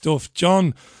historic stuff.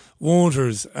 John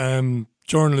Waters,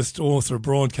 journalist, author,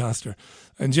 broadcaster,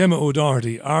 and Gemma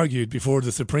O'Doherty argued before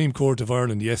the Supreme Court of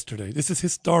Ireland yesterday. This is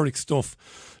historic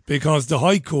stuff because the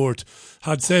High Court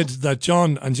had said that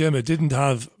John and Gemma didn't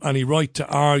have any right to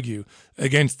argue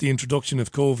against the introduction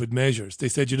of COVID measures. They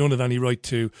said you don't have any right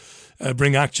to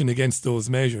bring action against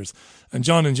those measures. And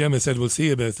John and Gemma said, we'll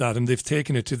see about that. And they've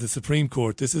taken it to the Supreme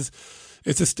Court. It's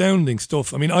astounding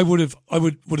stuff. I mean, I would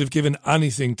have given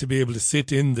anything to be able to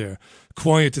sit in there,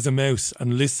 quiet as a mouse,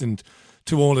 and listened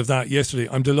to all of that yesterday.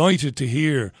 I'm delighted to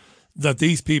hear that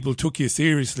these people took you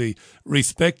seriously,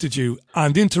 respected you,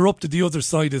 and interrupted the other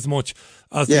side as much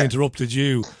as they interrupted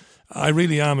you. I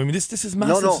really am. I mean, this is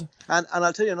massive. No. And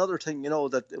I'll tell you another thing,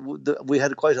 that we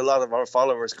had quite a lot of our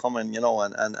followers coming,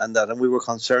 and we were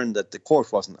concerned that the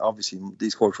court wasn't, obviously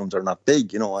these courtrooms are not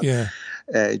big,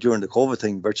 and during the COVID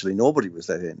thing, virtually nobody was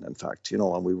let in fact,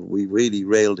 and we really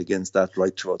railed against that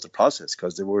right throughout the process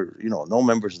because there were, no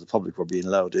members of the public were being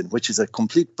allowed in, which is a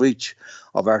complete breach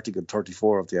of Article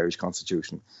 34 of the Irish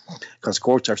Constitution, because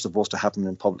courts are supposed to happen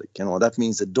in public, that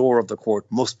means the door of the court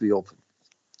must be open.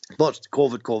 But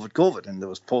COVID, and there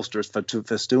was posters to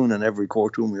festoon in every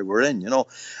courtroom we were in,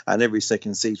 and every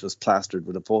second seat was plastered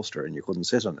with a poster and you couldn't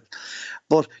sit on it.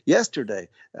 But yesterday,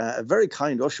 a very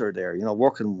kind usher there,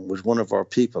 working with one of our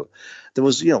people, there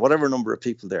was, whatever number of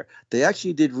people there, they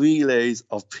actually did relays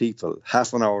of people,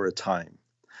 half an hour at a time,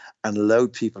 and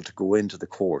allowed people to go into the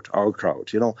court, our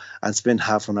crowd, and spend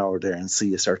half an hour there and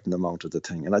see a certain amount of the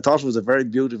thing. And I thought it was a very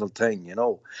beautiful thing,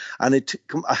 And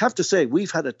I have to say,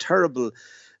 we've had a terrible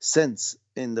sense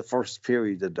in the first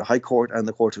period at the High Court and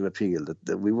the Court of Appeal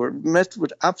that we were met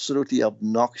with absolutely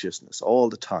obnoxiousness all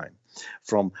the time,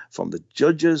 from the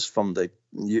judges, from the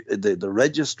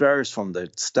registrars, from the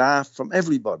staff, from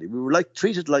everybody. We were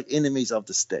treated like enemies of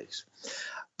the state.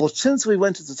 But since we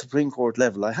went to the Supreme Court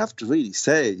level, I have to really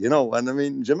say, and I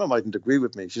mean, Gemma mightn't agree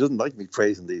with me. She doesn't like me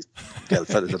praising these girl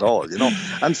fellas at all,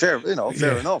 and fair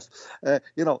enough.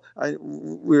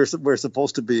 We're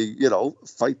supposed to be,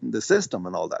 fighting the system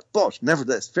and all that. But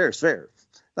nevertheless, fair's fair.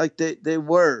 They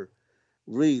were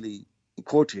really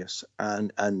courteous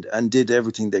and did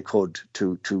everything they could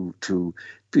to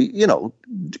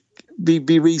be,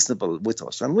 be reasonable with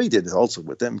us, and we did it also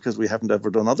with them because we haven't ever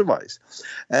done otherwise.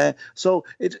 So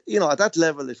it, at that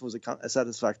level, it was a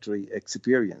satisfactory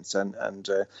experience.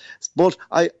 But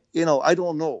I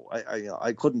don't know.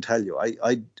 I couldn't tell you.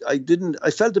 I didn't.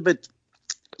 I felt a bit,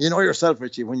 yourself,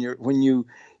 Richie, when you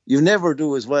never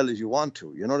do as well as you want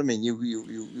to. You know what I mean?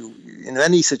 You in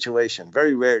any situation,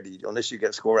 very rarely, unless you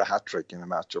score a hat trick in a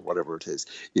match or whatever it is,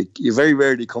 you very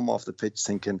rarely come off the pitch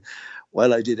thinking,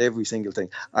 well, I did every single thing.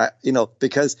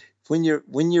 Because when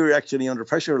you're actually under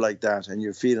pressure like that and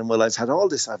you're feeling, well, I have all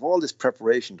this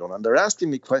preparation done, and they're asking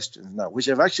me questions now, which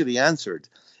I've actually answered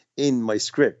in my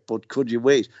script, but could you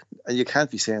wait? And you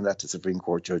can't be saying that to Supreme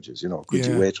Court judges, could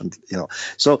you wait until,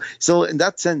 so in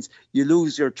that sense, you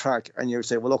lose your track and you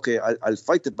say, well, okay, I'll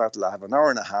fight the battle. I have an hour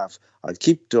and a half. I'll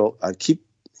keep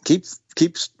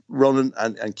running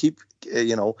and keep,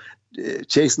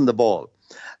 chasing the ball.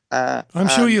 I'm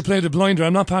sure you played a blinder.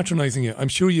 I'm not patronising you. I'm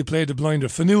sure you played a blinder.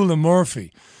 Fionnuala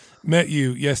Murphy met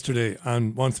you yesterday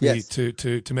and wants me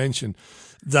to mention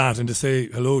that and to say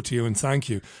hello to you and thank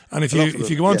you. And if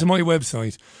you go onto my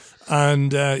website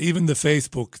and even the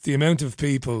Facebook, the amount of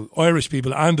people, Irish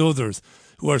people and others,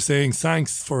 who are saying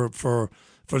thanks for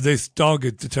this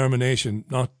dogged determination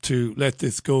not to let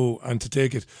this go and to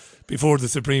take it before the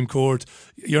Supreme Court.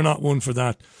 You're not one for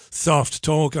that soft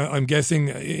talk. I'm guessing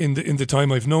in the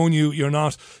time I've known you, you're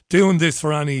not doing this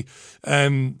for any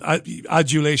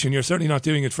adulation. You're certainly not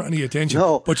doing it for any attention.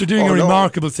 No. But you're doing a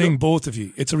remarkable thing, both of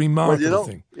you. It's a remarkable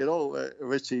thing.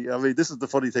 Richie, I mean, this is the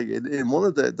funny thing. In one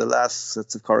of the last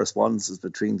sets of correspondences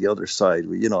between the other side,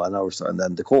 and our side, and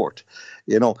then the court,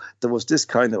 there was this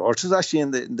kind of, or it was actually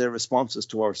in the responses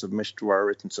to our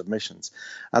written submissions,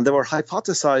 and they were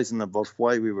hypothesizing about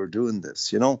why we were doing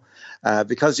this,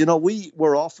 because, we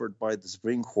were offered by the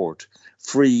Supreme Court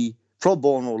free pro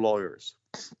bono lawyers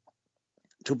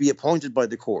to be appointed by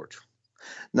the court.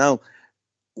 Now,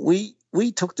 we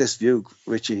took this view,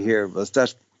 Richie, here, was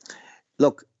that,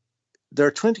 look, there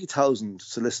are 20,000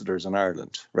 solicitors in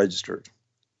Ireland registered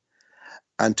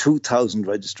and 2,000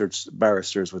 registered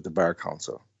barristers with the Bar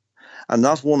Council. And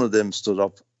not one of them stood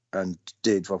up and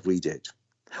did what we did.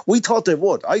 We thought they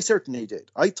would. I certainly did.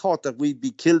 I thought that we'd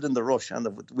be killed in the rush and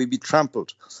that we'd be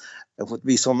trampled. There would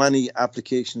be so many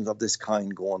applications of this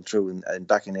kind going through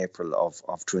back in April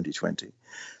of 2020.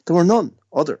 There were none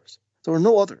others. There were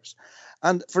no others.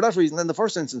 And for that reason, in the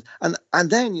first instance, and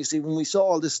then, you see, when we saw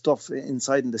all this stuff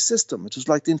inside in the system, it was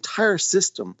like the entire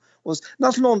system was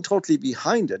not alone totally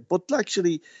behind it, but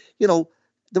actually, they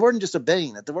weren't just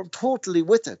obeying it, they were totally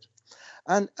with it.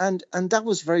 And that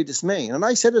was very dismaying. And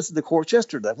I said this to the court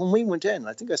yesterday, when we went in,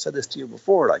 I think I said this to you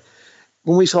before,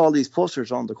 when we saw all these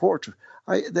posters on the court,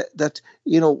 I said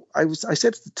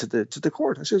to the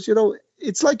court, I said,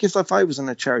 it's like if I was in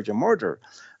a charge of murder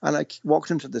and I walked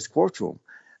into this courtroom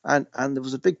and there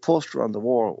was a big poster on the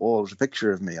wall with a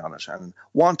picture of me on it and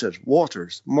wanted,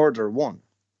 Waters, murder 1.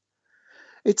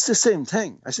 It's the same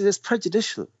thing. I said, it's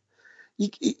prejudicial.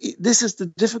 This is the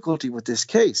difficulty with this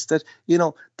case, that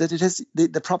that it has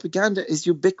the propaganda is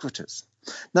ubiquitous.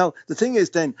 Now the thing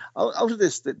is, then out of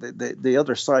this, the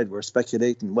other side were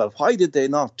speculating. Well, why did they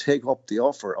not take up the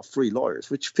offer of free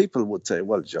lawyers? Which people would say,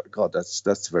 well, God,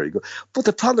 that's very good. But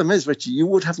the problem is, Richie, you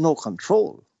would have no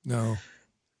control. No.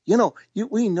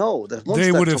 We know that once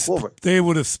they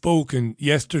would have spoken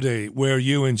yesterday where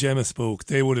you and Gemma spoke.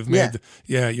 They would have made.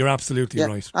 You're absolutely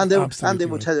right. And they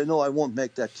would tell you, no, I won't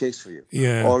make that case for you.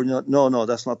 Yeah. Or no,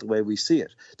 that's not the way we see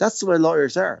it. That's the way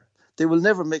lawyers are. They will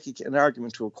never make an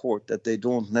argument to a court that they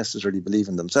don't necessarily believe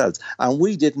in themselves. And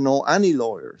we didn't know any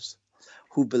lawyers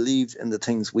who believed in the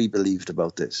things we believed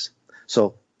about this.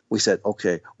 So we said,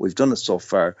 okay, we've done it so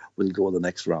far. We'll go the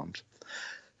next round.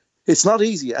 It's not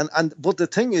easy, but the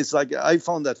thing is, I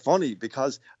found that funny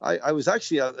because I was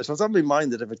actually, it was on my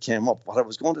mind that if it came up, what I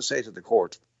was going to say to the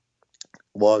court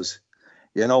was,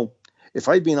 if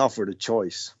I'd been offered a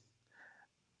choice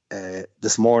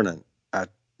this morning at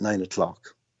 9:00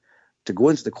 to go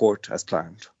into the court as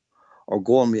planned or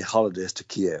go on my holidays to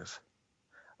Kiev,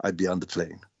 I'd be on the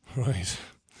plane. Right.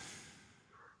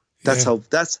 That's Yeah. how.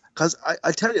 That's because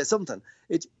I tell you something.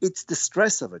 It's the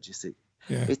stress of it. You see,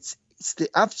 Yeah. it's the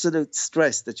absolute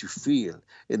stress that you feel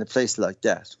in a place like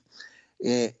that.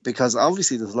 Because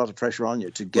obviously there's a lot of pressure on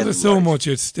you to Well, get it there's so right. much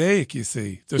at stake, you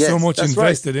see. There's so Yes, much that's right.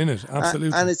 invested in it.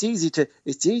 Absolutely. And it's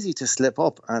easy to slip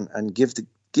up and give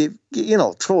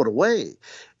throw it away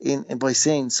in by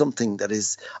saying something that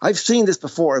is. I've seen this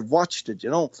before. I've watched it,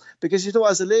 because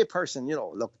as a lay person,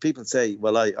 look, people say,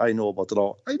 well, I know about the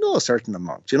law. I know a certain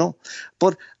amount,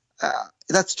 but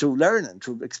that's through learning,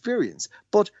 through experience.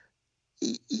 But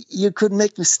you could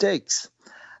make mistakes,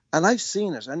 and I've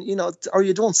seen it, and or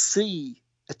you don't see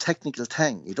a technical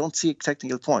thing, you don't see a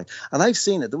technical point, and I've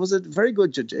seen it. There was a very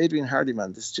good judge, Adrian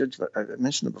Hardyman, this judge, I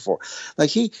mentioned it before.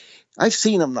 I've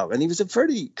seen him now, and he was a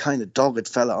very kind of dogged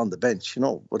fella on the bench,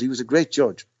 but he was a great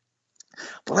judge.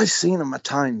 But I've seen him at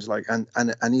times,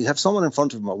 and he'd have someone in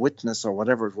front of him, a witness or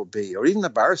whatever it would be, or even a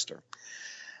barrister,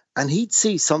 and he'd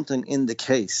see something in the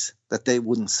case that they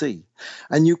wouldn't see,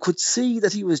 and you could see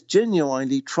that he was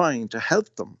genuinely trying to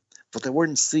help them, but they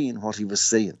weren't seeing what he was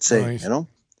saying, Right.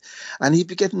 and he'd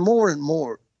be getting more and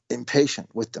more impatient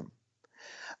with them.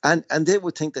 And they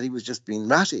would think that he was just being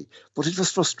ratty, but it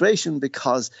was frustration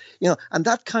because, and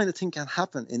that kind of thing can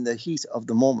happen in the heat of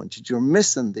the moment. You're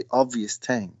missing the obvious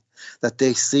thing that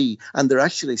they see, and they're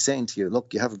actually saying to you,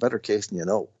 look, you have a better case than you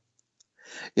know.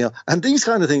 And these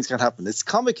kind of things can happen. It's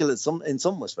comical in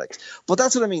some respects, but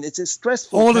that's what I mean. It's a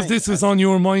stressful All thing. of this was on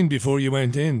your mind before you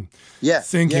went in. Yeah,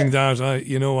 Thinking yeah. that,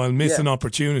 I'll miss an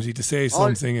opportunity to say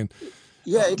something and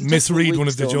it'll misread take me one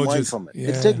of the weeks to unwind judges. from it. Yeah.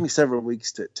 It'll take me several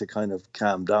weeks to kind of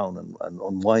calm down and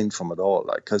unwind from it all.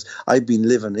 Because I've been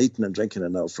living, eating and drinking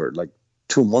it now for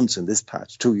 2 months in this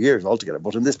patch, 2 years altogether.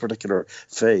 But in this particular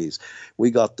phase,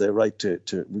 we got the right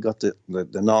we got the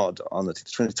nod on the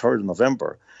 23rd of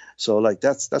November. So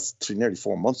that's nearly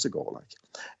 4 months ago.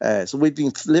 So we've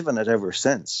been living it ever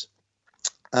since.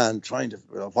 And trying to,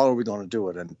 how are we going to do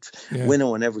it, and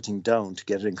winnowing everything down to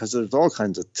get it in, because there's all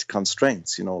kinds of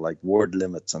constraints, like word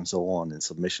limits and so on, and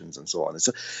submissions and so on.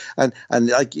 And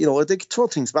they throw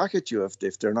things back at you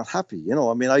if they're not happy.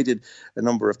 I did a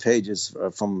number of pages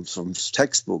from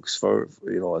textbooks for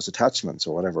as attachments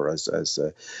or whatever as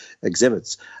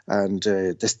exhibits, and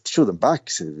they threw them back.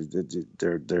 So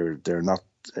they're not.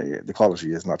 The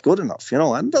quality is not good enough,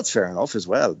 and that's fair enough as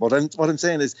well. But what I'm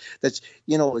saying is that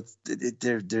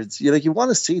there's you want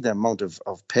to see the amount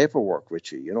of paperwork,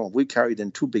 Richie. We carried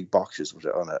in 2 big boxes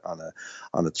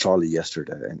on a trolley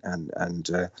yesterday, and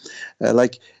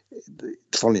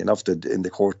funny enough, that in the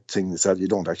court thing they said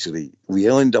we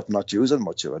end up not using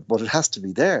much of it, but it has to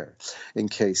be there in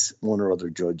case one or other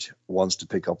judge wants to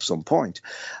pick up some point.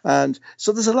 And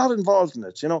so there's a lot involved in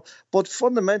it, but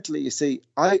fundamentally, you see,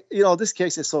 this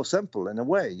case is so simple in a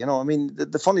way,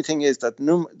 the funny thing is that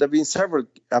there have been several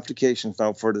applications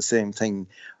now for the same thing,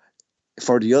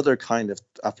 for the other kind of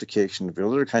application, the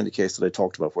other kind of case that I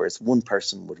talked about, where it's one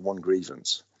person with one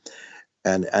grievance.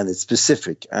 And it's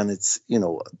specific, and it's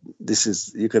you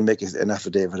can make an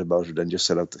affidavit about it and just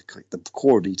set out the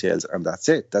core details, and that's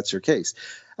it. That's your case.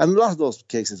 And a lot of those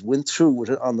cases went through with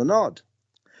it on the nod,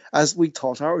 as we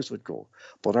thought ours would go,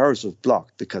 but ours was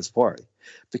blocked because why?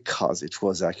 Because it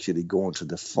was actually going to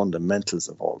the fundamentals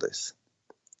of all this.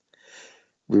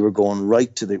 We were going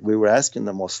right to we were asking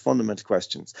the most fundamental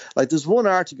questions. Like there's one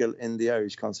article in the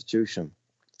Irish Constitution,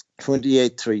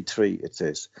 2833, it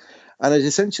says, and it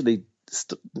essentially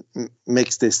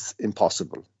makes this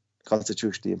impossible,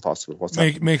 constitutionally impossible.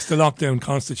 Makes the lockdown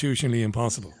constitutionally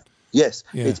impossible. Yes,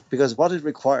 it's because what it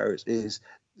requires is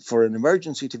for an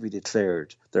emergency to be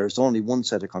declared, there's only one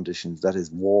set of conditions, that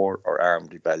is war or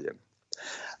armed rebellion.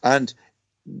 And,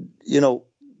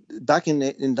 back in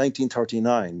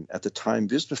 1939, at the time,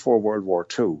 just before World War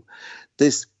II,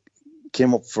 this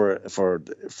came up for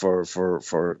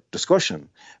discussion,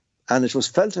 and it was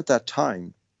felt at that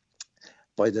time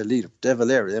by the leader, De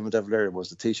Valera. Emma De Valera was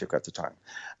the Taoiseach at the time.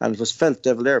 And it was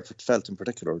De Valera felt in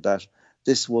particular that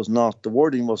the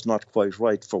wording was not quite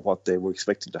right for what they were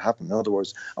expecting to happen. In other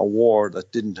words, a war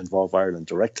that didn't involve Ireland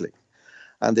directly.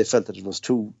 And they felt that it was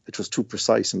too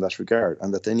precise in that regard,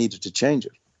 and that they needed to change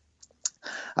it.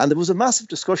 And there was a massive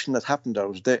discussion that happened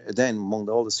out then among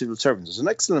all the civil servants. There's an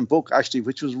excellent book, actually,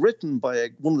 which was written by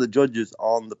one of the judges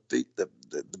on the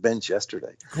bench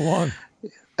yesterday. Go on.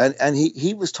 And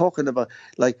he was talking about,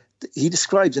 he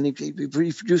describes and he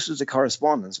produces a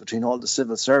correspondence between all the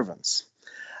civil servants.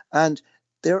 And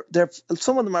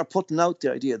some of them are putting out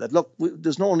the idea that, look,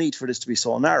 there's no need for this to be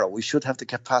so narrow. We should have the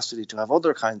capacity to have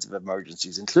other kinds of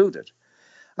emergencies included.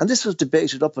 And this was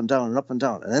debated up and down and up and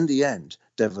down. And in the end,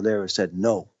 De Valera said,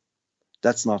 no,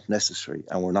 That's not necessary,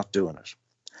 and we're not doing it.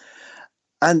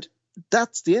 And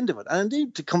that's the end of it. And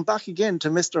indeed, to come back again to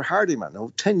Mr.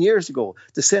 Hardiman, 10 years ago,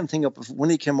 the same thing, when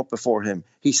he came up before him,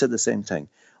 he said the same thing.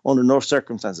 Under no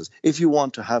circumstances, if you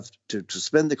want to have to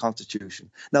suspend the Constitution,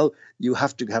 now you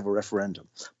have to have a referendum.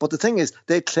 But the thing is,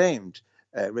 they claimed,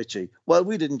 Richie, well,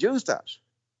 we didn't use that.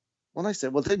 When I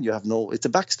said, well, then you have it's a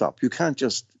backstop. You can't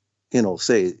just,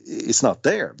 say it's not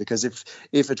there, because if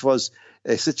it was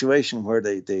a situation where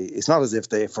it's not as if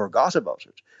they forgot about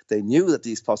it. They knew that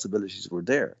these possibilities were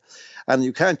there. And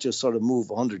you can't just sort of move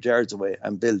 100 yards away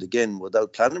and build again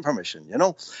without planning permission,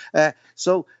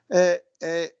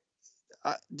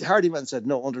 Hardiman said,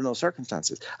 no, under no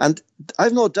circumstances. And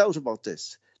I've no doubt about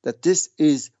this, that this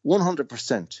is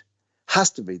 100%,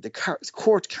 has to be. The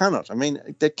court cannot,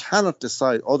 they cannot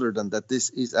decide other than that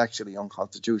this is actually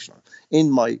unconstitutional,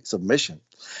 in my submission.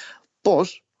 But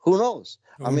who knows?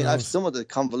 I've some of the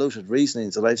convoluted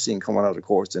reasonings that I've seen coming out of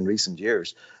courts in recent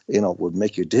years, would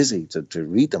make you dizzy to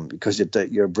read them, because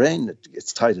your brain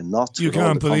gets tied in knots. You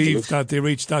can't believe that they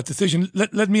reached that decision.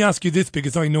 Let me ask you this,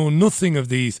 because I know nothing of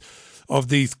these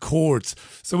courts.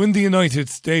 So in the United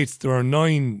States, there are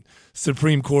 9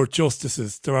 Supreme Court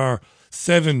justices. There are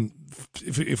 7,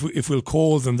 if we'll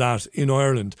call them that, in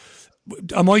Ireland.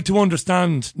 Am I to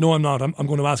understand? No, I'm not. I'm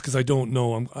going to ask because I don't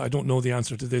know. I don't know the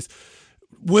answer to this.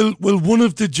 Will one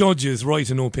of the judges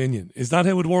write an opinion? Is that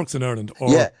how it works in Ireland? Or?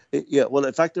 Yeah. Well,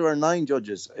 in fact, there are 9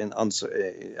 judges in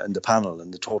the panel,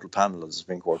 in the total panel of the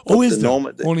Supreme Court. But is there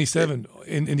only 7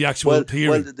 in the actual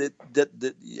hearing? Well,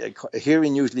 a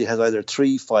hearing usually has either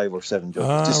 3, 5, or 7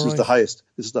 judges. This is the highest.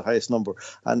 This is the highest number,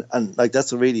 and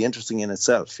that's really interesting in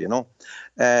itself,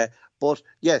 But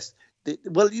yes,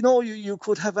 you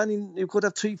could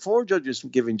have 3, 4 judges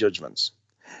giving judgments.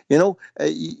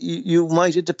 You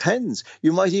might, it depends.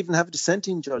 You might even have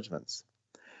dissenting judgments,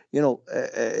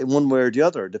 one way or the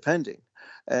other, depending.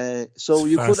 So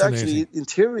you could actually, in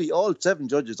theory, all 7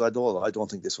 judges, I don't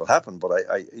think this will happen, but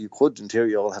you could, in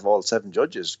theory, have all 7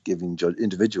 judges giving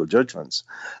individual judgments.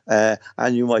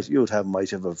 And you could have a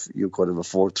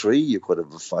 4-3, you could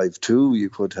have a 5-2, you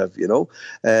could have,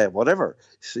 whatever.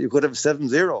 So you could have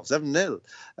 7-0,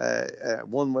 7-0,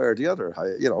 one way or the other,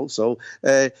 So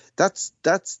that's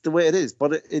the way it is.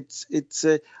 But it's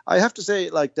I have to say,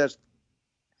 like that,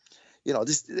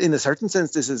 this, in a certain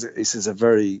sense, this is a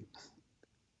very,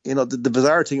 the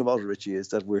bizarre thing about it, Richie, is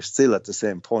that we're still at the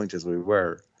same point as we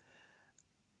were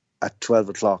at 12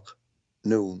 o'clock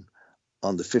noon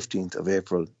on the 15th of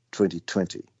April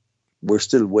 2020. We're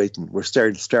still waiting. We're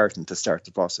starting to start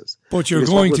the process. But you're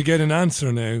going to get an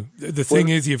answer now. The thing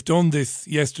is, you've done this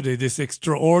yesterday, this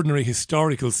extraordinary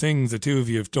historical thing the two of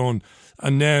you have done,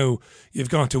 and now you've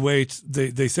got to wait.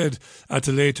 They said at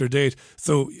a later date.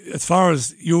 So as far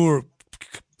as you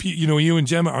and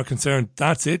Gemma are concerned,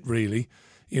 that's it, really.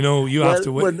 You have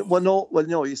to wait.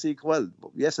 No. You see,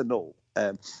 yes and no.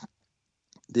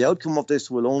 The outcome of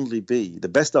this will only be, the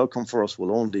best outcome for us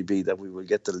will only be that we will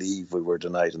get the leave we were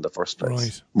denied in the first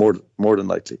place. Right. More than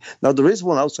likely. Now, there is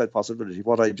one outside possibility,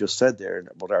 what I just said there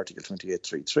about Article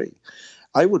 28.3.3.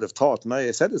 I would have thought, and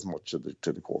I said as much to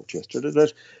the court yesterday,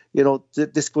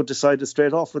 that this could decide it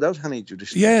straight off without any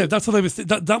judicial. Yeah, that's what I was.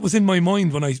 That was in my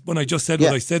mind when I just said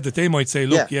what I said. That they might say,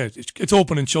 look, it's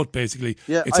open and shut. Basically,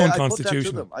 it's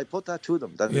unconstitutional. I put that to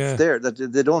them. That it's there. That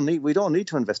we don't need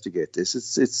to investigate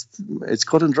this. It's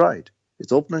cut and dried.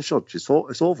 It's open and shut. It's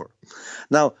over.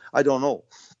 Now, I don't know.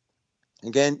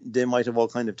 Again, they might have all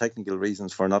kind of technical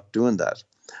reasons for not doing that,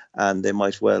 and they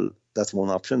might that's one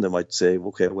option. They might say,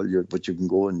 okay, but you can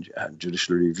go and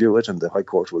judicially review it, and the High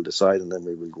Court will decide, and then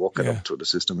we will work it up through the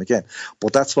system again.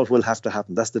 But that's what will have to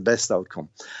happen. That's the best outcome.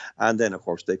 And then, of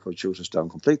course, they could shoot us down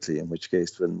completely, in which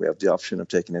case then we have the option of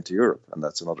taking it to Europe, and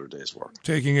that's another day's work.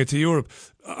 Taking it to Europe.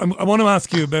 I want to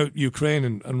ask you about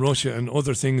Ukraine and Russia and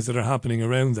other things that are happening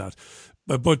around that.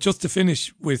 But just to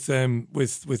finish with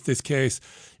this case,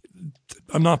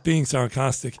 I'm not being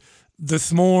sarcastic.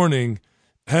 This morning,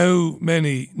 how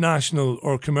many national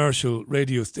or commercial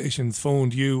radio stations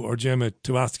phoned you or Gemma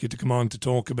to ask you to come on to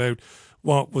talk about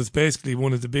what was basically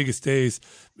one of the biggest days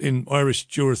in Irish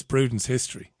jurisprudence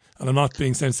history? And I'm not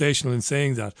being sensational in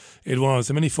saying that. It was.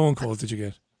 How many phone calls did you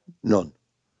get? None.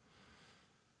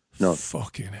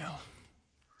 Fucking hell.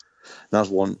 Not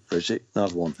one, Richie.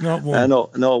 Not one.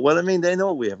 No. Well, they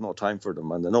know we have no time for them,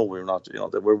 and they know we're not.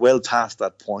 That we're well past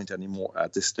that point anymore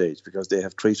at this stage, because they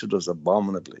have treated us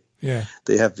abominably. Yeah.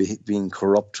 They have been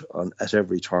corrupt at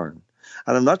every turn,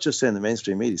 and I'm not just saying the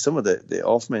mainstream media. Some of the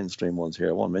off-mainstream ones here,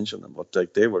 I won't mention them,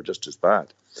 but they were just as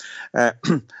bad. There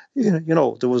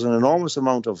was an enormous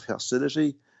amount of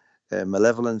hostility,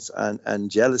 malevolence, and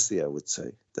jealousy, I would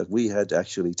say, that we had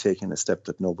actually taken a step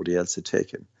that nobody else had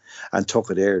taken, and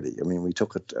took it early. I mean, we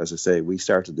took it, as I say, we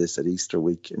started this at Easter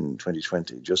week in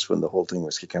 2020, just when the whole thing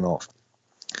was kicking off.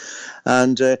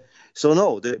 And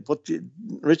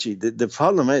Richie, the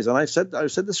problem is, and I've said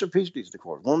this repeatedly to the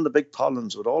court, one of the big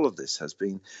problems with all of this has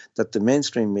been that the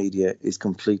mainstream media is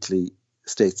completely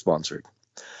state-sponsored.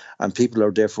 And people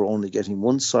are therefore only getting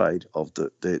one side of the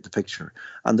picture.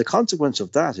 And the consequence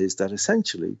of that is that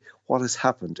essentially what has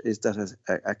happened is that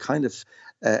a kind of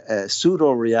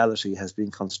pseudo-reality has been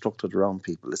constructed around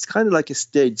people. It's kind of like a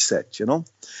stage set,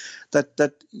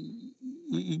 that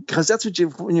because that's what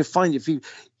when you find if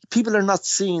people are not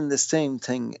seeing the same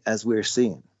thing as we're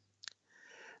seeing.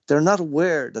 They're not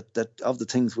aware that of the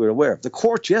things we're aware of. The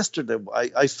court yesterday,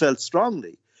 I felt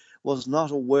strongly, was not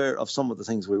aware of some of the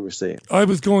things we were saying. I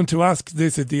was going to ask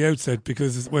this at the outset,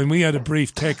 because when we had a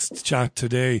brief text chat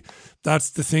today,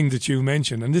 that's the thing that you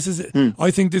mentioned. And this is,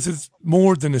 I think this is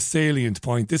more than a salient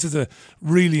point. This is a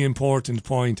really important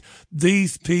point.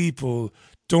 These people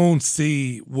don't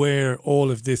see where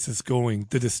all of this is going,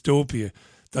 the dystopia.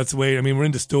 That's the way, I mean, we're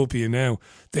in dystopia now.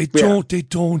 They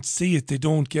don't see it, they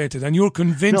don't get it. And you're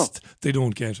convinced they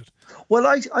don't get it. Well,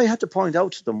 I had to point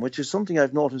out to them, which is something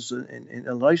I've noticed in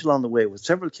right along the way with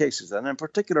several cases, and in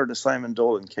particular the Simon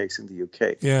Dolan case in the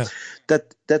UK,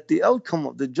 that the outcome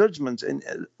of the judgments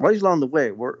right along the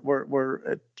way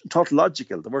were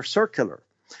tautological, they were circular.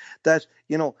 That,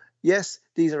 yes,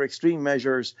 these are extreme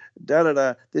measures,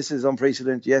 this is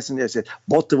unprecedented, yes and yes,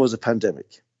 but there was a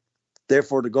pandemic.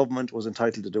 Therefore, the government was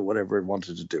entitled to do whatever it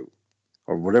wanted to do,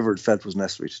 or whatever it felt was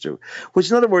necessary to do. Which,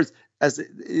 in other words, as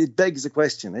it begs the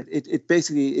question, it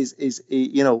basically is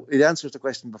it answers the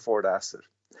question before it asks it.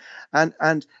 And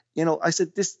I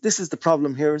said this is the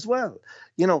problem here as well,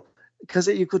 because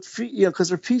you could feel,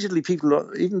 because repeatedly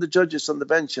people, even the judges on the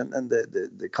bench and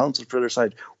the counsel for their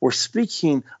side, were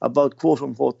speaking about quote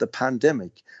unquote the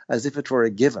pandemic as if it were a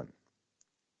given.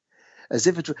 As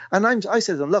if it were, and I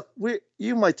said to them, look,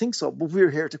 you might think so, but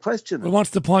we're here to question it. Well,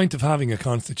 what's the point of having a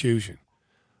constitution?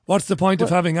 What's the point of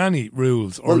having any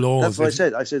rules or laws? That's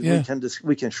what I said.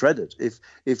 We can shred it.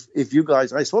 If you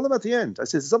guys, I told them at the end, I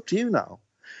said, it's up to you now.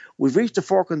 We've reached a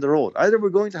fork in the road. Either we're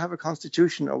going to have a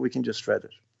constitution or we can just shred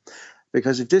it.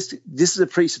 Because if this is a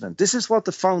precedent, this is what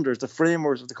the founders, the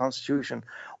framers of the Constitution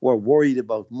were worried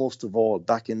about most of all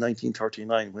back in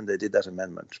 1939 when they did that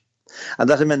amendment. And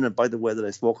that amendment, by the way, that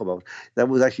I spoke about, that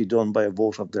was actually done by a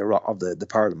vote of the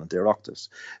Parliament, the Oireachtas,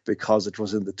 because it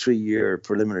was in the 3-year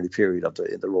preliminary period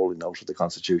in the rolling out of the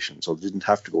Constitution, so they didn't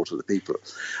have to go to the people.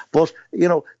 But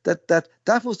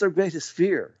that was their greatest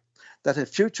fear, that a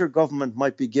future government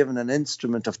might be given an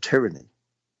instrument of tyranny.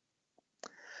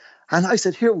 And I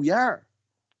said, here we are.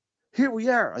 Here we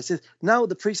are. I said, now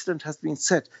the precedent has been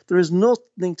set. There is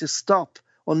nothing to stop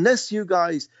unless you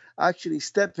guys actually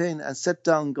step in and set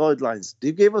down guidelines.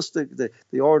 You gave us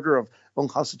the order of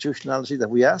unconstitutionality that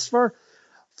we asked for.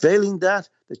 Failing that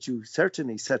you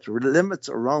certainly set limits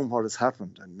around what has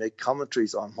happened and make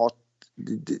commentaries on what,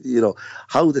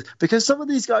 because some of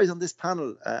these guys on this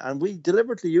panel, and we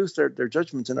deliberately used their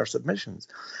judgments in our submissions,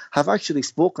 have actually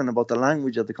spoken about the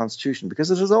language of the Constitution,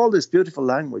 because it has all this beautiful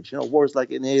language, words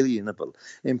like inalienable,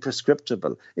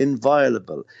 imprescriptible,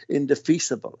 inviolable,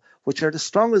 indefeasible, which are the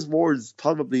strongest words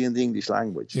probably in the English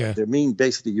language. Yeah. They mean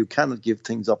basically you cannot give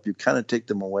things up, you cannot take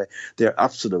them away. They're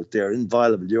absolute, they're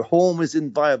inviolable. Your home is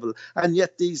inviolable, and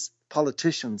yet these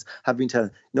politicians have been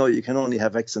telling, no, you can only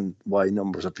have X and Y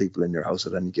numbers of people in your house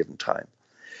at any given time.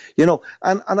 And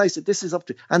I said, this is up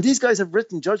to, and these guys have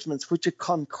written judgments which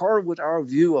concur with our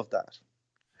view of that.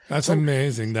 That's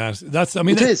amazing.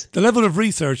 The level of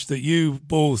research that you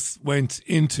both went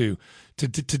into to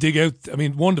dig out. I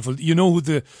mean, wonderful.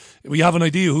 We have an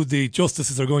idea who the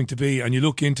justices are going to be, and you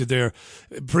look into their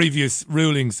previous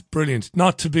rulings. Brilliant.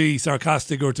 Not to be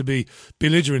sarcastic or to be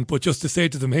belligerent, but just to say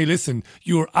to them, hey, listen,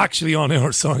 you're actually on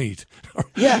our side.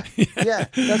 Yeah,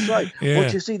 that's right. Yeah.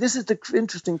 But you see, this is the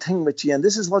interesting thing, Richie, and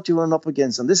this is what you run up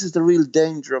against, and this is the real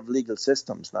danger of legal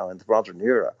systems now in the modern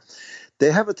era.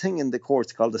 They have a thing in the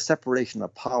courts called the separation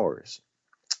of powers,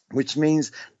 which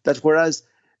means that whereas,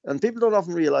 and people don't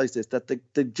often realise this, that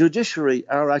the judiciary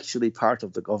are actually part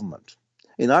of the government.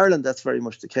 In Ireland, that's very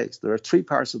much the case. There are 3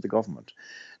 parts of the government.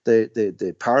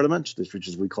 The Parliament, which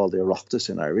is we call the Oireachtas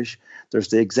in Irish. There's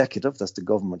the executive, that's the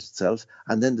government itself,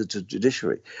 and then the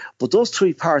judiciary. But those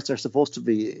 3 parts are supposed to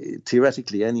be,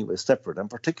 theoretically anyway, separate, and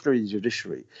particularly the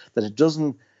judiciary, that it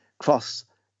doesn't cross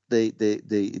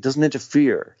it doesn't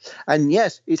interfere, and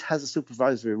yet it has a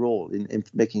supervisory role in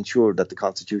making sure that the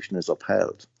Constitution is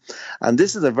upheld. And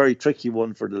this is a very tricky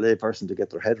one for the layperson to get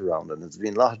their head around, and there's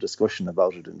been a lot of discussion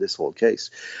about it in this whole case.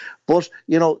 But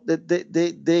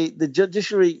the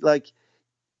judiciary, like,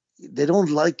 they don't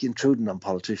like intruding on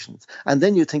politicians, and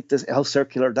then you think this how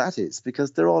circular that is,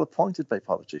 because they're all appointed by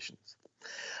politicians.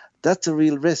 That's a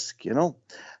real risk,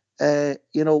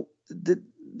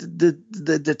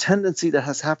 The tendency that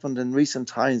has happened in recent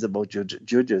times about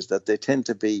judges, that they tend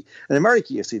to be, in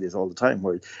America you see this all the time,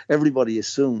 where everybody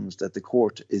assumes that the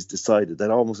court is decided, that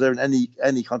almost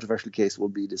any controversial case will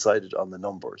be decided on the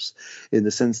numbers, in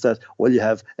the sense that, well, you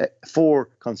have 4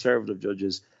 conservative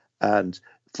judges and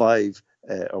 5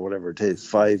 or whatever it is,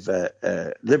 5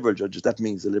 liberal judges. That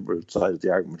means the liberal side of the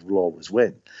argument will always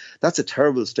win. That's a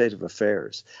terrible state of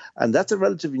affairs, and that's a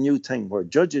relatively new thing, where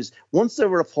judges, once they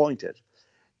were appointed,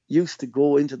 used to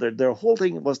go into their whole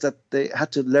thing was that they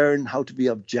had to learn how to be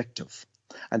objective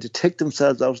and to take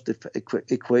themselves out of the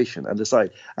equation and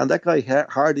decide. And that guy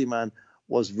Hardyman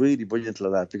was really brilliant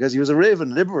at that, because he was a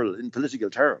raving liberal in political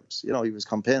terms. He was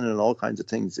campaigning on all kinds of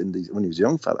things when he was a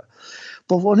young fella.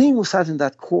 But when he was sat in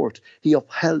that court, he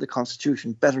upheld the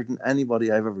Constitution better than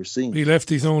anybody I've ever seen. He left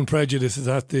his own prejudices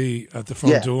at the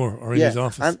front door or in his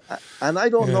office. And I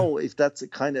don't know if that's a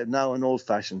kind of now an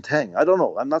old-fashioned thing. I don't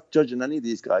know. I'm not judging any of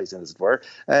these guys, as it were.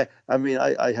 I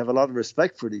have a lot of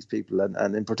respect for these people,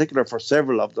 and in particular for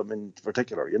several of them in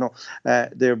particular.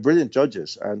 They're brilliant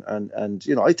judges, and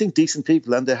I think decent people.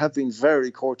 And they have been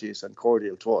very courteous and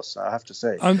cordial to us, I have to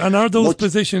say. And are those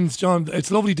positions, John,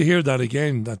 it's lovely to hear that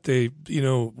again, that they,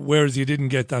 whereas you didn't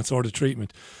get that sort of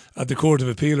treatment at the Court of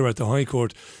Appeal or at the High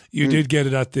Court, you did get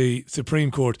it at the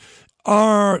Supreme Court.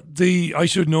 I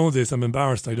should know this, I'm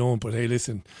embarrassed I don't, but hey,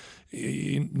 listen,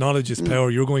 knowledge is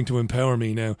power, you're going to empower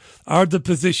me now. Are the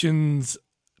positions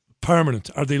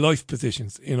permanent? Are they life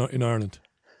positions in Ireland?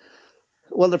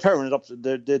 Well, they're permanent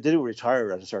they do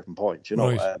retire at a certain point,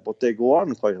 right. But they go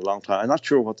on quite a long time. I'm not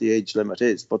sure what the age limit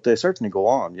is, but they certainly go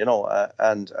on, like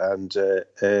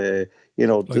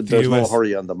there's no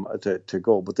hurry on them to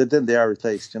go. But then they are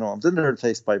replaced, and then they're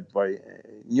replaced by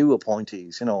new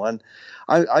appointees, and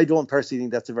I don't personally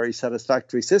think that's a very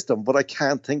satisfactory system, but I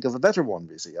can't think of a better one,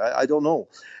 you see. I don't know,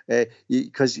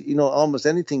 because, almost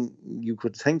anything you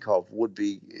could think of would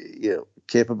be,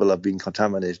 capable of being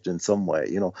contaminated in some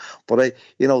way, But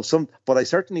I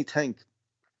certainly think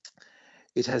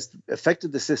it has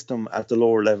affected the system at the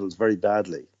lower levels very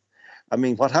badly. I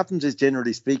mean, what happens is,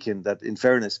 generally speaking, that in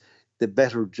fairness, the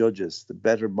better judges, the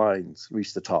better minds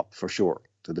reach the top, for sure,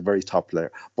 to the very top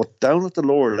layer. But down at the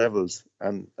lower levels,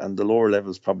 and the lower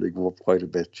levels probably go up quite a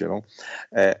bit,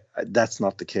 that's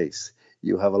not the case.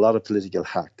 You have a lot of political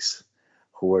hacks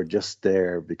who are just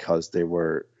there because they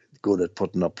were good at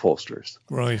putting up posters.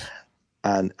 Right.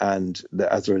 And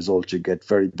as a result, you get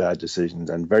very bad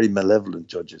decisions and very malevolent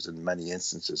judges in many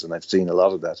instances. And I've seen a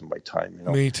lot of that in my time.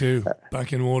 Me too.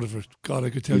 Back in Waterford. God,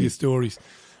 I could tell you stories.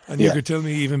 And you could tell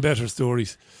me even better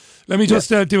stories. Let me just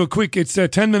do a quick, it's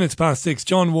 10 minutes past 6.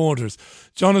 John Waters.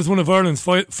 John is one of Ireland's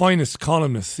finest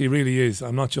columnists. He really is.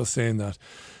 I'm not just saying that.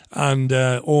 And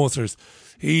authors.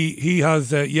 He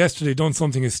has yesterday done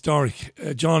something historic.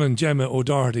 John and Gemma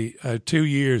O'Doherty, 2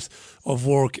 years of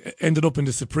work, ended up in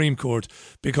the Supreme Court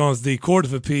because the Court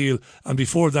of Appeal, and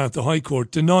before that the High Court,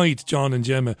 denied John and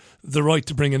Gemma the right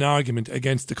to bring an argument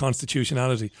against the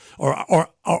constitutionality, or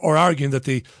arguing that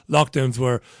the lockdowns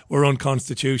were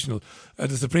unconstitutional.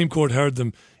 The Supreme Court heard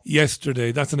them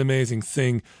yesterday. That's an amazing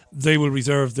thing. They will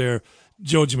reserve their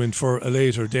judgment for a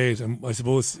later date, and I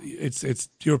suppose it's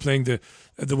you're playing the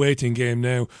waiting game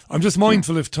now. I'm just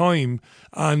mindful of time,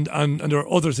 and there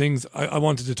are other things I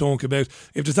wanted to talk about.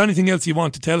 If there's anything else you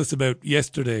want to tell us about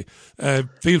yesterday,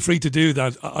 feel free to do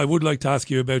that. I would like to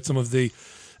ask you about some of the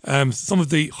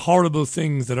horrible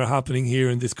things that are happening here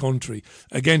in this country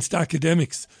against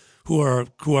academics who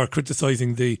are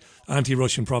criticising the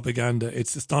anti-Russian propaganda.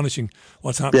 It's astonishing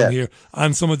what's happening here.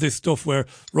 And some of this stuff where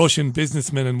Russian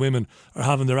businessmen and women are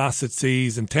having their assets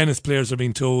seized, and tennis players are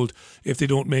being told if they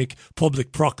don't make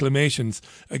public proclamations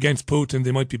against Putin,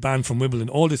 they might be banned from Wimbledon.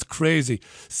 All this crazy,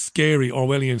 scary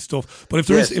Orwellian stuff. But if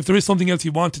there is something else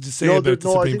you wanted to say about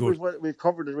the Supreme Court. I think we've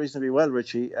covered it reasonably well,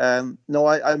 Richie. I'm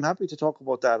happy to talk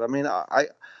about that. I mean,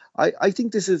 I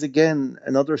think this is, again,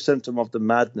 another symptom of the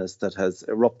madness that has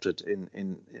erupted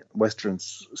in Western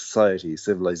society,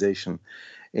 civilization,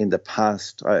 in the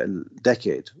past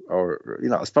decade, or,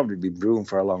 it's probably been brewing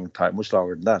for a long time, much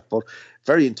longer than that, but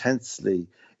very intensely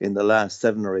in the last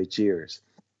 7 or 8 years.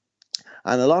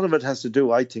 And a lot of it has to do,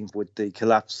 I think, with the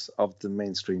collapse of the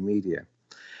mainstream media,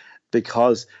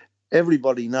 because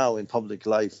everybody now in public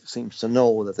life seems to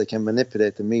know that they can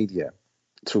manipulate the media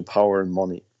through power and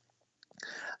money.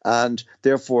 And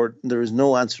therefore, there is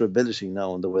no answerability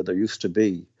now in the way there used to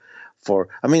be.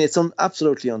 It's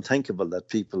absolutely unthinkable that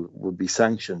people would be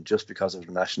sanctioned just because of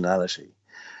their nationality,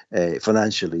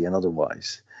 financially and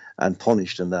otherwise, and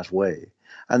punished in that way.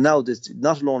 And now, this,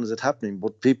 not alone is it happening,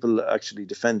 but people actually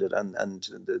defend it, and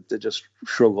they just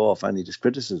shrug off any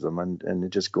criticism, and it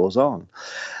just goes on.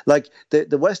 Like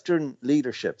the Western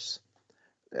leaderships,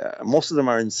 most of them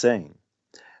are insane,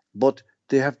 but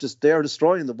they are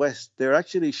destroying the West. They're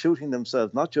actually shooting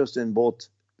themselves, not just in both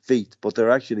feet, but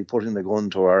they're actually putting the gun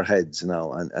to our heads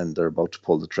now, and they're about to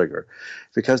pull the trigger.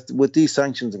 Because with these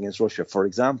sanctions against Russia, for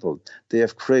example, they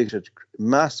have created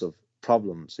massive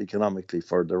problems economically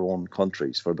for their own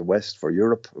countries, for the West, for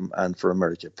Europe, and for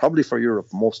America, probably for Europe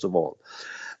most of all.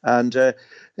 And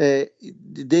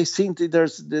they seem to,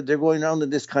 they're going around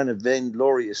in this kind of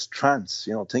vainglorious trance,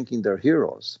 thinking they're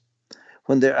heroes,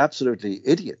 when they're absolutely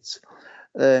idiots.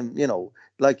 Look,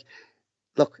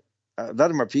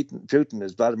 Vladimir Putin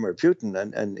is Vladimir Putin,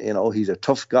 and he's a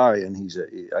tough guy, and he's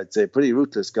I'd say a pretty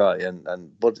ruthless guy,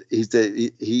 but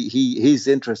his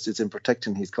interest is in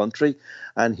protecting his country,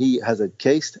 and he has a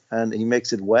case, and he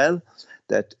makes it well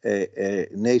that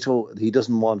NATO, he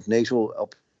doesn't want NATO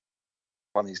up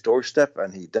on his doorstep,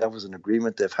 and that was an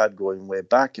agreement they've had going way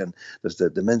back, and there's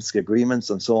the Minsk agreements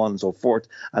and so on and so forth,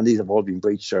 and these have all been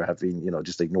breached or have been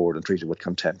just ignored and treated with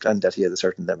contempt, and that he had a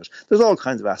certain limit. There's all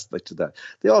kinds of aspects to that.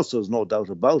 There also is no doubt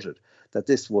about it that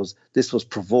this was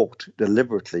provoked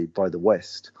deliberately by the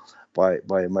West, by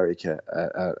America,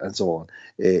 and so on,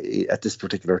 at this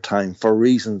particular time for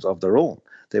reasons of their own.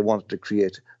 They wanted to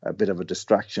create a bit of a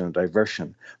distraction and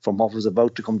diversion from what was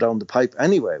about to come down the pipe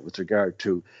anyway with regard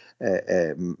to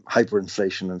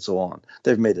hyperinflation and so on.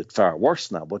 They've made it far worse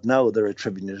now, but now they're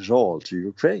attributing it all to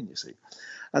Ukraine, you see.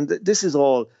 And this is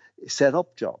all a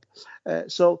set-up job.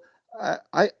 It's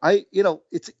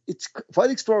quite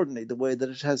extraordinary the way that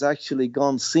it has actually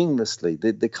gone seamlessly.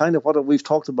 The kind of what we've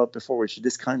talked about before, which is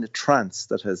this kind of trance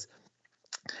that has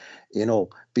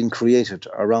been created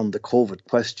around the COVID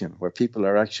question, where people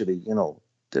are actually,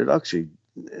 they're actually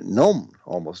numb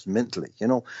almost mentally,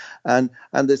 and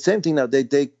the same thing now.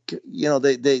 They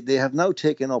have now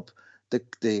taken up the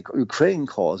Ukraine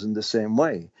cause in the same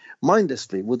way,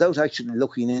 mindlessly, without actually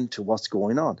looking into what's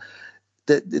going on,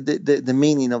 the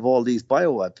meaning of all these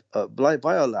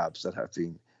biolabs that have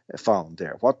been found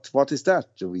there. What is that?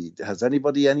 Has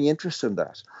anybody any interest in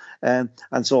that? And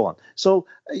so on. So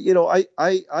I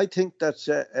think that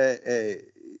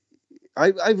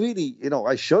I really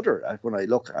I shudder when I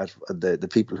look at the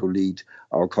people who lead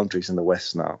our countries in the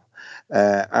West now,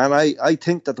 and I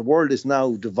think that the world is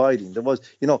now dividing. There was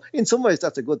in some ways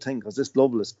that's a good thing, because this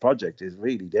globalist project is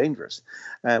really dangerous,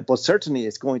 but certainly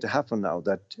it's going to happen now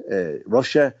that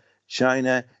Russia,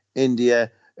 China,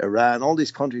 India, Iran, all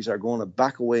these countries are going to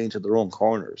back away into their own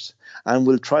corners and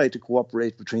will try to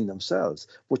cooperate between themselves.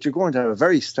 But you're going to have a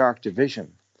very stark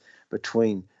division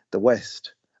between the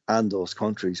West and those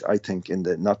countries, I think, in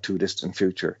the not too distant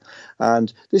future.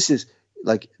 And this is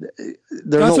like,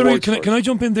 can I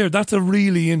jump in there? That's a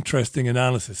really interesting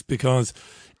analysis, because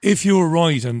if you're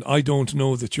right, and I don't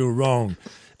know that you're wrong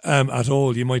at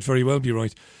all, you might very well be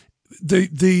right.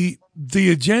 The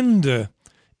agenda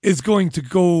is going to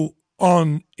go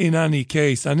on in any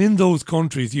case, and in those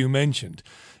countries you mentioned,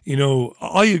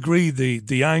 I agree.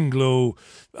 The Anglo,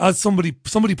 as somebody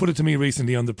put it to me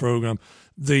recently on the program,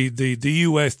 the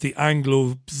US, the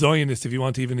Anglo Zionists, if you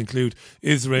want to even include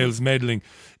Israel's meddling,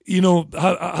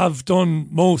 have done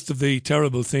most of the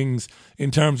terrible things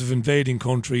in terms of invading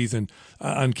countries and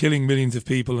killing millions of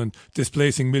people and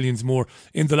displacing millions more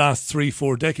in the last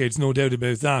 3-4 decades, no doubt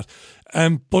about that.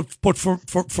 But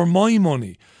for my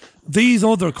money, these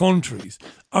other countries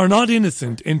are not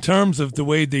innocent in terms of the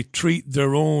way they treat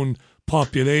their own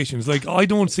populations. Like, I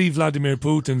don't see Vladimir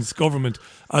Putin's government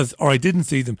I didn't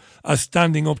see them as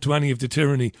standing up to any of the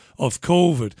tyranny of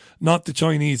COVID. Not the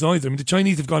Chinese either. I mean, the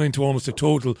Chinese have gone into almost a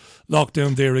total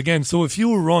lockdown there again. So if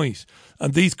you're right,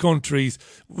 and these countries,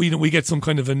 we get some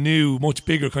kind of a new, much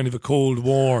bigger kind of a Cold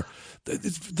War,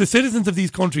 the citizens of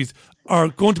these countries are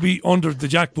going to be under the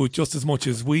jackboot just as much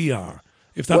as we are.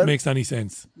 If that makes any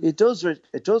sense. It does,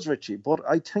 Richie. But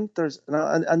I think there's,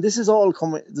 and this is all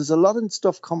coming, there's a lot of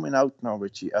stuff coming out now,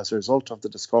 Richie, as a result of the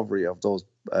discovery of those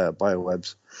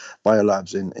biolabs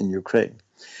in Ukraine.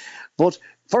 But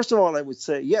first of all, I would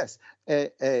say, yes,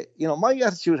 my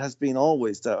attitude has been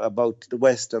always about the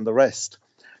West and the rest,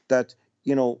 that,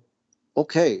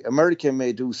 okay, America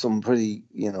may do some pretty,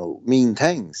 mean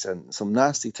things and some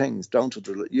nasty things down to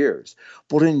the years.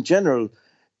 But in general,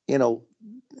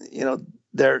 you know,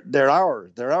 they're our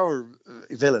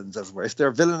villains as well. If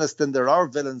they're villainous, then they're our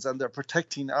villains, and they're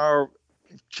protecting our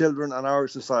children and our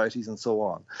societies and so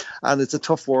on. And it's a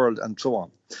tough world and so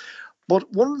on.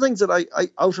 But one of the things that I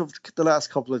out of the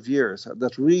last couple of years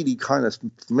that really kind of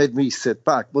made me sit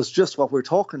back was just what we're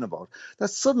talking about. That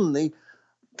suddenly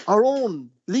our own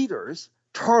leaders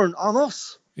turn on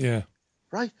us. Yeah.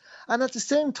 Right. And at the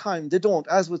same time, they don't,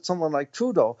 as with someone like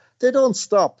Trudeau, they don't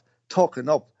stop talking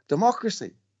up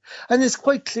democracy. And it's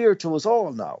quite clear to us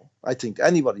all now, I think,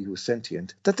 anybody who's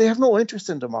sentient, that they have no interest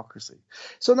in democracy.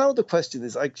 So now the question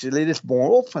is actually a little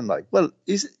more open, like, well,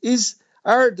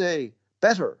 are they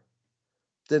better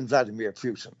than Vladimir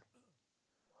Putin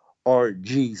or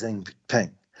Xi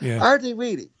Jinping? Yeah. Are they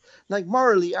really? Like,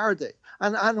 morally, are they?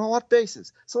 And on what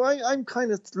basis? So I'm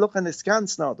kind of looking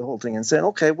askance now at the whole thing and saying,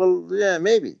 okay, well, yeah,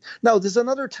 maybe. Now, there's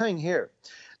another thing here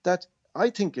that I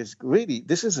think is really,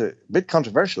 this is a bit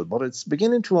controversial, but it's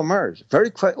beginning to emerge.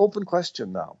 Very open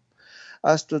question now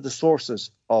as to the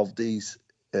sources of these,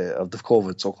 of the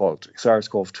COVID, so-called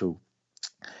SARS-CoV-2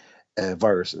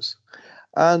 viruses.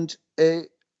 And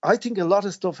I think a lot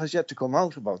of stuff has yet to come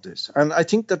out about this. And I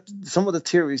think that some of the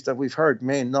theories that we've heard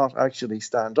may not actually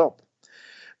stand up,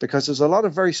 because there's a lot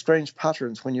of very strange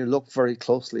patterns when you look very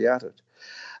closely at it.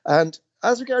 And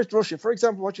as regards to Russia, for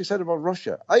example, what you said about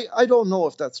Russia, I don't know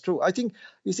if that's true. I think,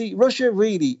 you see, Russia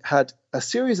really had a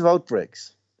series of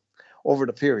outbreaks over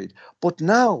the period. But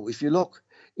now, if you look,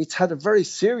 it's had a very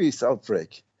serious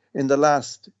outbreak in the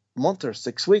last month or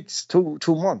 6 weeks, 2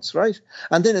 months, right?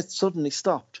 And then it suddenly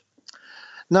stopped.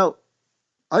 Now,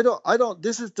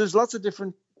 there's lots of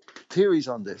different theories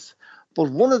on this. But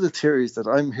one of the theories that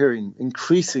I'm hearing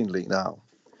increasingly now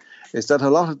is that a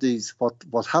lot of these,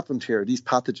 what happened here, these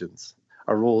pathogens,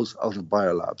 arose out of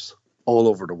biolabs all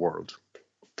over the world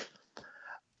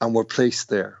and were placed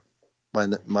there by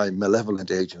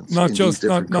malevolent agents. Not just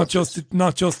in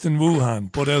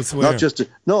Wuhan, but elsewhere.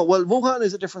 Well, Wuhan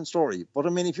is a different story. But I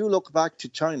mean, if you look back to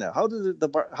China, how did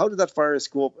that virus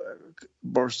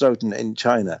burst out in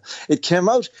China?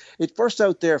 It burst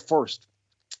out there first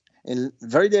in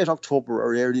very late October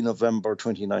or early November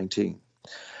 2019,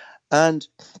 and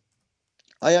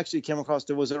I actually came across,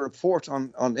 there was a report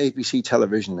on ABC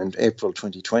television in April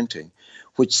 2020,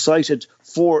 which cited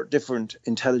 4 different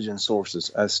intelligence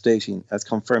sources as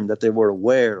confirmed that they were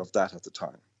aware of that at the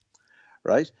time,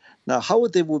 right? Now, how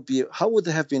would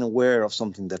they have been aware of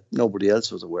something that nobody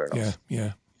else was aware of?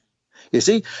 Yeah. You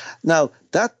see, now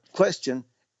that question,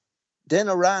 then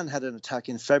Iran had an attack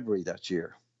in February that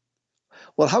year.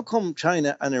 Well, how come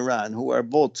China and Iran, who are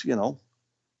both,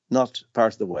 not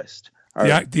part of the West,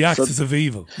 the axis of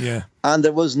evil, yeah. And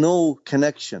there was no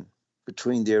connection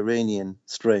between the Iranian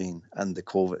strain and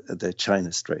the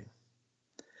China strain.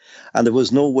 And there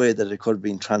was no way that it could have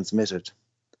been transmitted.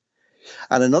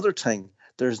 And another thing,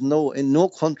 in no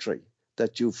country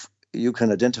that you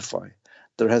can identify,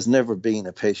 there has never been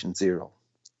a patient zero.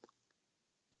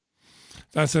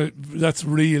 That's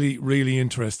really, really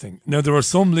interesting. Now, there are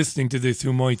some listening to this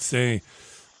who might say,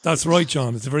 that's right,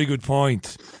 John, it's a very good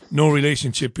point. No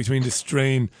relationship between the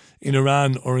strain in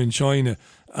Iran or in China,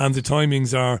 and the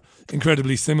timings are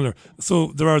incredibly similar.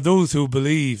 So there are those who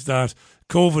believe that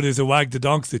COVID is a wag the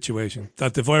dog situation,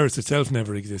 that the virus itself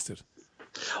never existed.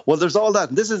 Well, there's all that.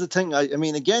 And this is the thing. I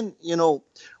mean, again,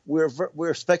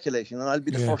 we're speculating, and I'll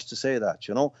be the first to say that,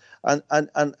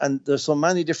 and there's so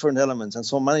many different elements and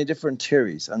so many different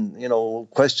theories and,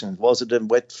 questions. Was it a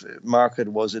wet market?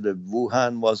 Was it a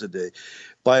Wuhan? Was it a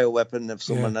bioweapon of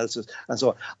someone else's? And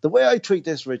so on. The way I treat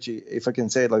this, Richie, if I can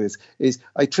say it like this, is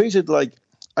I treat it like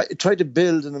I try to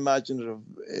build an imaginative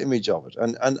image of it,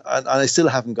 and I still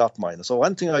haven't got mine. So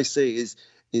one thing I say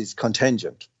is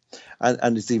contingent.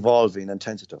 And it's evolving and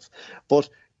tentative. But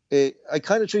I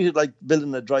kind of treat it like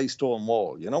building a dry stone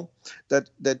wall,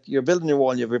 that you're building your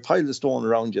wall and you have a pile of stone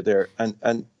around you there,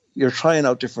 and you're trying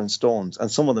out different stones,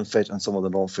 and some of them fit and some of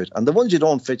them don't fit. And the ones you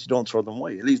don't fit, you don't throw them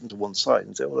away. You leave them to one side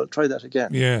and say, well, I'll try that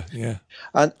again. Yeah.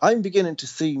 And I'm beginning to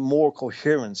see more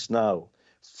coherence now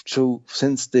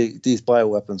since these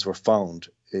bioweapons were found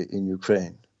in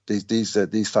Ukraine.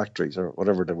 These factories, or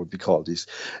whatever they would be called,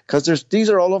 because these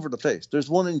are all over the place. There's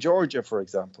one in Georgia, for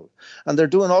example, and they're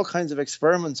doing all kinds of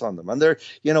experiments on them, and they're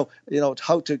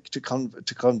how to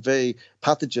convey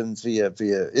pathogens via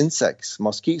insects,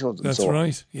 mosquitoes, and so on.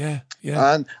 That's right.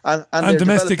 Yeah.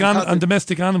 And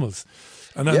domestic animals,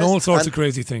 and all sorts of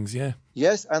crazy things. Yeah.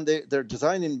 Yes, and they're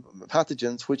designing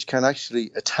pathogens which can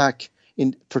actually attack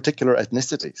in particular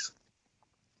ethnicities,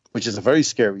 which is a very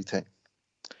scary thing.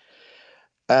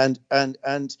 And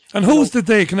who's the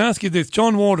they? Can I ask you this?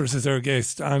 John Waters is our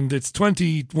guest, and it's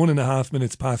 21 and a half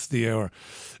minutes past the hour.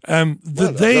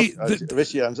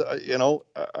 Richie, I'll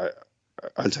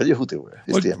tell you who they were.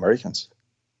 It's the Americans.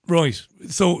 Right.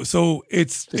 So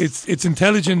it's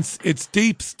intelligence, it's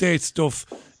deep state stuff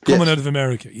coming out of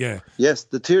America. Yeah. Yes.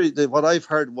 The theory, what I've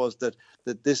heard was that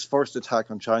this first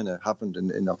attack on China happened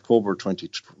in October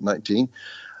 2019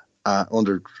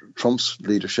 under Trump's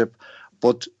leadership.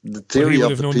 But the theory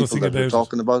of the people that we're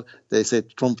talking about, they say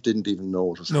Trump didn't even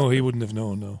know it was happening. He wouldn't have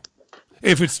known, no.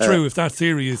 If it's true, if that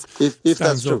theory is if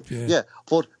that's true, up, yeah.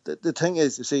 But the thing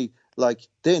is, you see, like,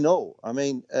 they know. I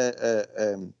mean,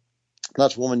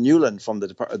 that woman Newland from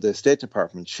the State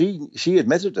Department, she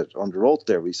admitted it under oath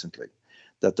there recently,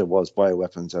 that there was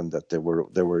bioweapons and that they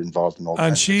were involved in all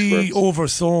kinds of experiments. And she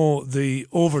oversaw the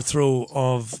overthrow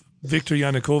of Viktor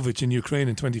Yanukovych in Ukraine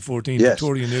in 2014, yes.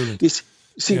 Victoria Newland.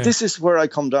 See, this is where I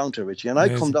come down to, Richie, and I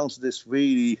come down to this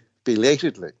really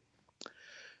belatedly,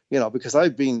 because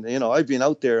I've been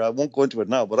out there. I won't go into it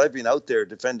now, but I've been out there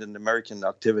defending American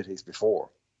activities before.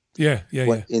 Yeah.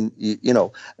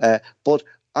 But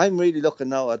I'm really looking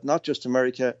now at not just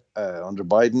America under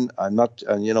Biden. I'm not,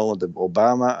 and the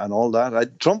Obama and all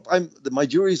that. Trump. My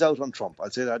jury's out on Trump. I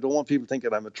say I don't want people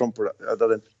thinking I'm a Trumper,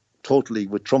 that I'm totally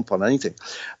with Trump on anything.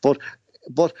 But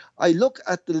I look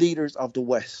at the leaders of the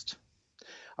West.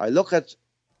 I look at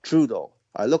Trudeau.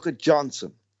 I look at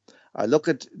Johnson. I look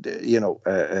at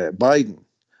Biden.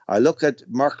 I look at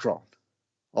Macron.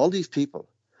 All these people,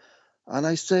 and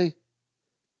I say,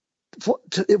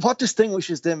 what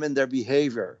distinguishes them in their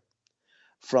behaviour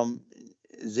from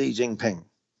Xi Jinping?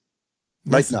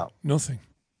 Right now, nothing.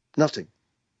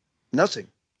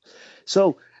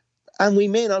 So, and we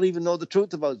may not even know the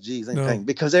truth about Xi Jinping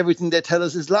because everything they tell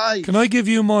us is lies. Can I give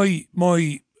you my?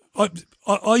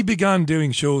 I began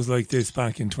doing shows like this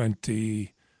back in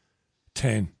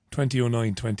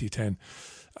 2009, 2010.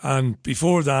 And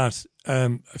before that,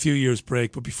 a few years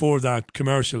break, but before that,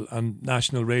 commercial and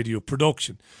national radio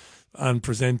production and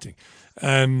presenting.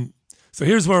 So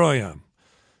here's where I am.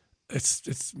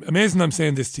 It's amazing I'm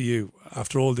saying this to you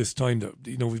after all this time that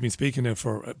we've been speaking now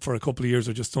for a couple of years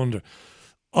or just under.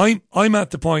 I'm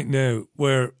at the point now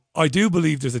where I do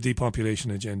believe there's a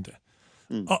depopulation agenda.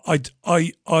 I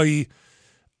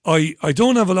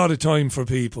don't have a lot of time for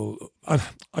people, and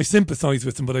I sympathise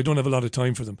with them, but I don't have a lot of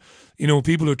time for them.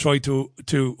 People who try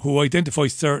who identify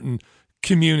certain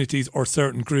communities or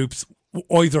certain groups,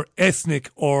 either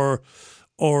ethnic or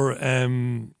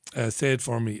say it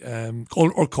for me,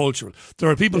 or cultural. There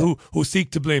are people who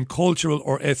seek to blame cultural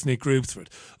or ethnic groups for it.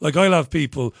 Like, I'll have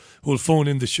people who'll phone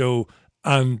in the show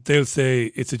and they'll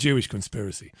say it's a Jewish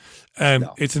conspiracy.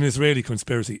 It's an Israeli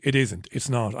conspiracy. It isn't. It's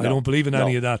not. I don't believe in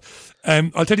any of that.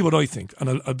 I'll tell you what I think,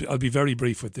 and I'll be very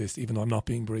brief with this, even though I'm not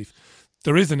being brief.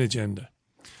 There is an agenda.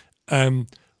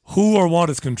 Who or what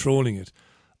is controlling it?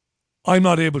 I'm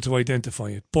not able to identify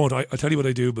it, but I'll tell you what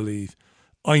I do believe.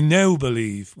 I now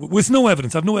believe, with no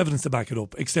evidence, I have no evidence to back it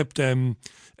up, except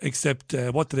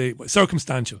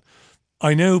circumstantial.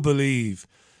 I now believe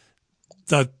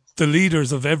that the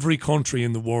leaders of every country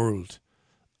in the world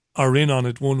are in on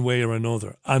it one way or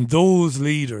another. And those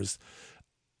leaders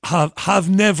have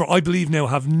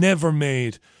never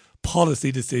made policy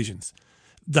decisions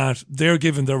that they're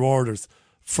given their orders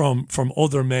from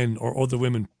other men or other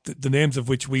women, the names of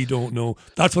which we don't know.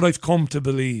 That's what I've come to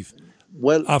believe.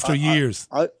 Well, after years.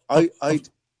 I'd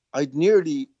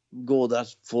nearly go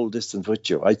that full distance with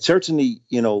you. I certainly,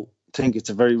 think it's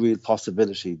a very real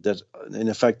possibility that, in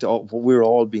effect, we're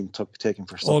all being taken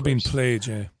for suckers. All being played,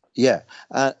 yeah. Yeah,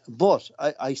 but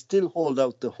I still hold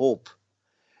out the hope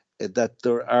that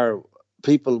there are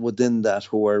people within that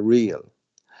who are real,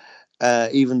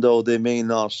 even though they may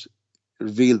not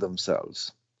reveal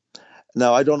themselves.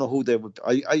 Now, I don't know who they would.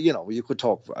 You could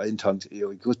talk in terms.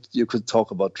 You could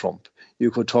talk about Trump. You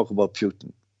could talk about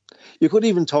Putin. You could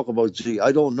even talk about Xi.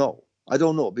 I don't know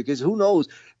because who knows?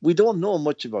 We don't know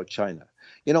much about China.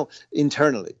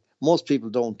 Internally, most people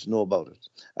don't know about it,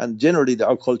 and generally,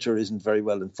 our culture isn't very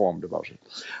well informed about it.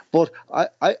 But I'm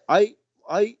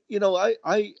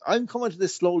coming to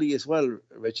this slowly as well,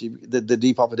 Richie. The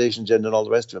depopulation agenda and all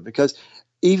the rest of it, because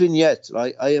even yet,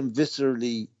 I am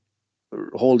viscerally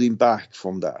holding back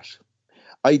from that.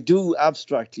 I do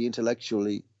abstractly,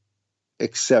 intellectually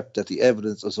accept that the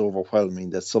evidence is overwhelming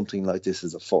that something like this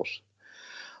is afoot.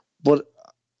 But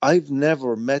I've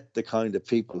never met the kind of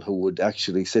people who would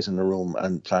actually sit in a room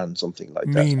and plan something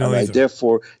like that. And I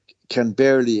therefore can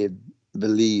barely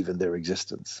believe in their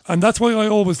existence. And that's why I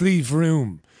always leave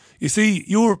room. You see,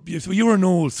 you're an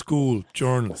old school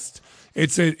journalist.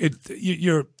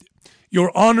 You're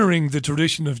you're honouring the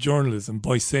tradition of journalism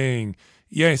by saying,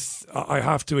 yes, I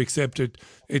have to accept it.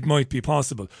 It might be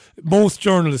possible. Most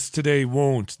journalists today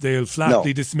won't. They'll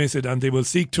flatly dismiss it, and they will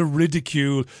seek to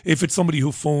ridicule. If it's somebody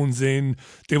who phones in,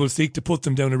 they will seek to put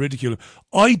them down and ridicule them.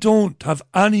 I don't have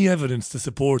any evidence to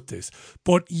support this,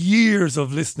 but years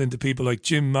of listening to people like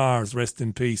Jim Mars, rest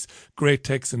in peace, great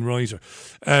Texan writer,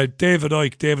 David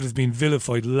Icke. David has been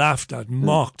vilified, laughed at,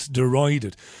 mocked,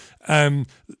 derided.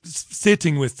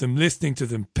 Sitting with them, listening to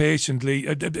them patiently,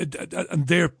 and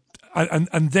they're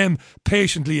and them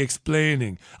patiently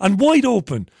explaining and wide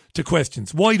open to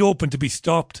questions, wide open to be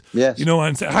stopped. Yes.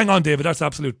 And say, hang on, David, that's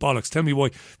absolute bollocks. Tell me why.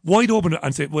 Wide open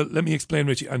and say, well, let me explain,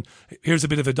 Richie, and here's a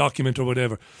bit of a document or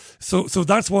whatever. So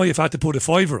that's why if I had to put a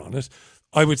fiver on it,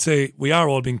 I would say we are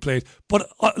all being played. But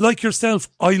like yourself,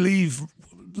 I leave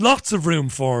lots of room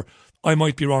for I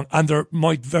might be wrong, and there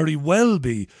might very well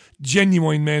be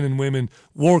genuine men and women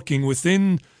working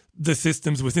within the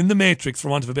systems, within the matrix, for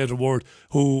want of a better word,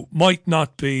 who might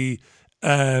not be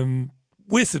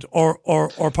with it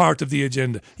or part of the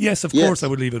agenda. Yes, of course, I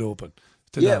would leave it open.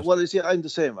 That. Well, I'm the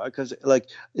same, because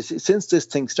since this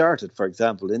thing started, for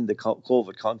example, in the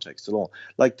COVID context alone,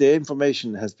 the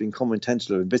information has been coming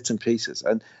intentionally in bits and pieces,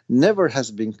 and never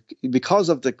has been, because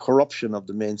of the corruption of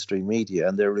the mainstream media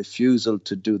and their refusal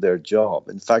to do their job.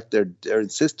 In fact, their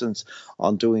insistence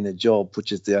on doing a job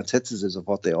which is the antithesis of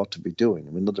what they ought to be doing.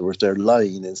 In other words, they're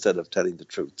lying instead of telling the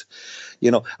truth.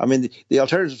 The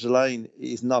alternative to lying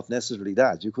is not necessarily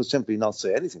that. You could simply not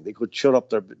say anything. They could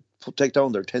take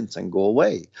down their tents and go away.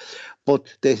 But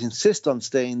they insist on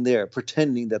staying there,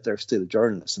 pretending that they're still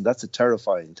journalists, and that's a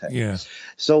terrifying thing. Yeah.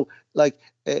 So, I've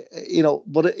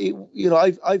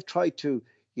tried to,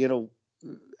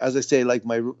 as I say, like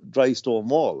my dry stone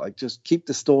wall, just keep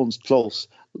the stones close.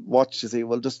 Watch to see,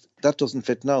 just that doesn't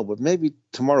fit now, but maybe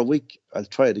tomorrow week I'll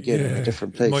try it again in a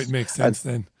different place. It might make sense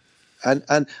then. And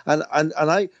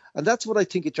that's what I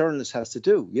think a journalist has to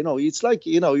do. It's like,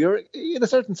 you're, in a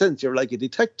certain sense, you're like a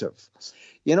detective.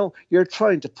 You're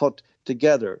trying to put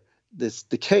together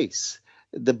the case,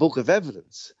 the book of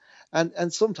evidence.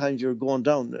 And sometimes you're going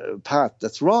down a path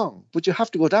that's wrong, but you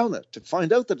have to go down it to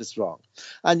find out that it's wrong.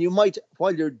 And you might,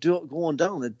 while you're going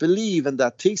down it, believe in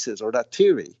that thesis or that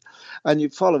theory, and you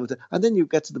follow it. And then you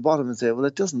get to the bottom and say, well,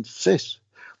 it doesn't fit.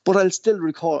 But I'll still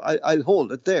I'll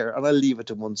hold it there and I'll leave it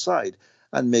to one side,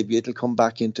 and maybe it'll come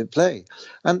back into play.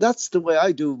 And that's the way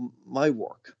I do my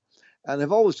work. And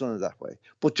I've always done it that way.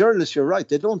 But journalists, you're right,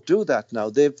 they don't do that now.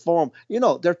 They form,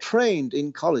 they're trained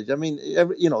in college. I mean,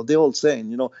 the old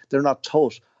saying, they're not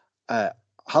taught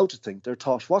how to think, they're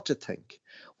taught what to think.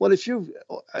 Well, if you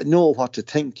know what to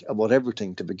think about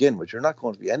everything to begin with, you're not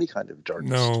going to be any kind of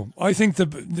journalist. No, I think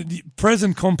the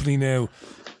present company now,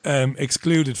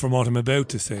 excluded from what I'm about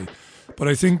to say, but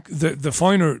I think the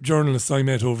finer journalists I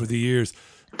met over the years,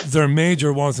 their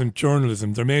major wasn't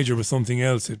journalism. Their major was something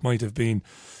else. It might have been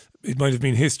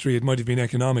history, it might have been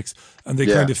economics, and they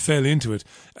kind of fell into it.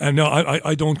 And no,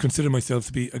 I don't consider myself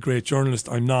to be a great journalist.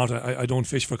 I'm not. I don't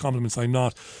fish for compliments. I'm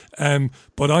not.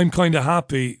 But I'm kind of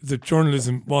happy that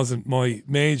journalism wasn't my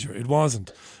major. It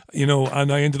wasn't.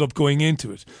 And I ended up going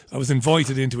into it. I was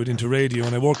invited into radio,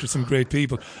 and I worked with some great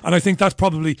people. And I think that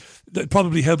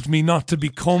probably helped me not to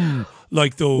become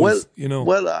like those.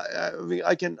 Well, I mean,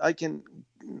 I can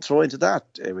throw into that,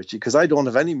 Richie, because I don't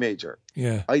have any major.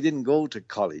 Yeah. I didn't go to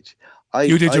college.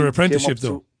 You did your apprenticeship,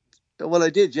 though. Well,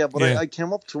 I did, yeah, but I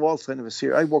came up through all kind of a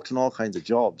series. I worked in all kinds of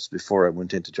jobs before I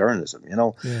went into journalism.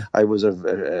 I was a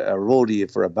roadie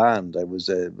for a band. I was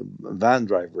a van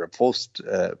driver, a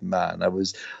postman. I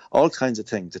was all kinds of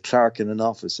things. A clerk in an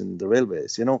office in the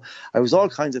railways. I was all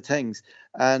kinds of things,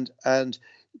 and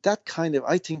that kind of,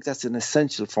 I think that's an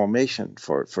essential formation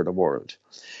for the world,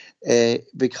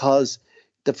 because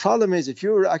the problem is if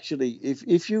you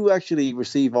actually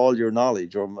receive all your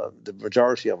knowledge, or the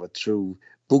majority of it, through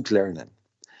book learning,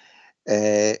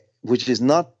 which is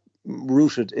not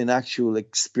rooted in actual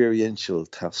experiential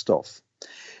stuff,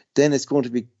 then it's going to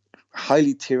be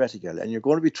highly theoretical, and you're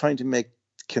going to be trying to make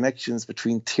connections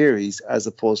between theories as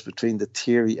opposed between the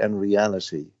theory and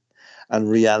reality and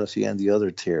the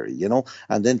other theory,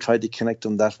 and then try to connect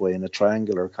them that way in a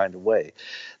triangular kind of way.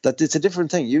 That it's a different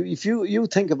thing. If you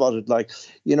think about it,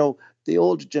 the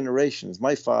older generations,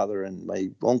 my father and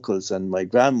my uncles and my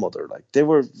grandmother, they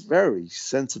were very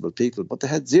sensible people, but they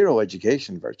had zero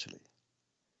education virtually.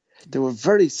 They were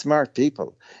very smart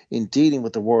people in dealing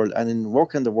with the world and in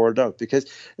working the world out, because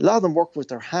a lot of them worked with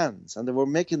their hands and they were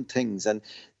making things and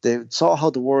they saw how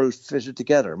the world fitted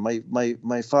together.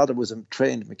 My father was a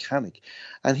trained mechanic,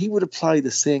 and he would apply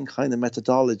the same kind of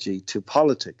methodology to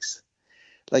politics.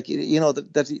 like,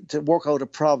 that to work out a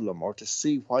problem or to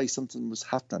see why something was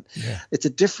happening. Yeah. It's a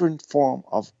different form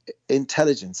of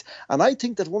intelligence. And I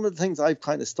think that one of the things I've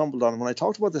kind of stumbled on when I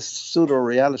talked about this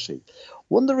pseudo-reality,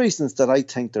 one of the reasons that I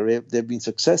think they've been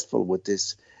successful with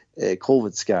this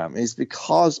COVID scam is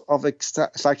because of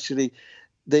actually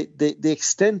the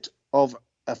extent of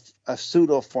a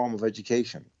pseudo form of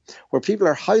education, where people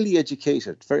are highly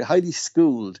educated, very highly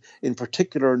schooled in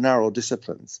particular narrow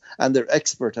disciplines, and they're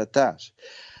expert at that.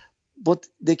 But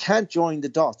they can't join the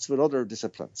dots with other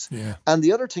disciplines. Yeah. And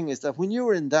the other thing is that when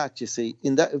you're in that, you see,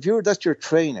 that's your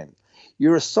training,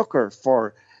 you're a sucker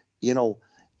for,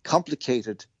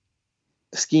 complicated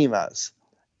schemas,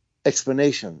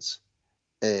 explanations,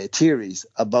 theories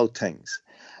about things.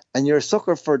 And you're a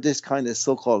sucker for this kind of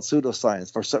so-called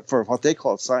pseudoscience, for what they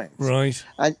call science. Right.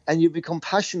 And you become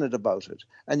passionate about it,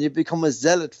 and you become a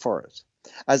zealot for it,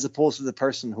 as opposed to the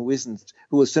person who is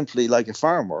simply like a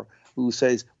farmer who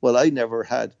says, well,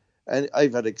 and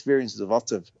I've had experiences of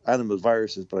lots of animal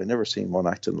viruses, but I've never seen one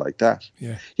acting like that.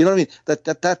 Yeah. You know what I mean?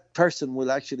 That person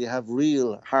will actually have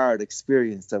real hard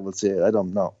experience that will say, I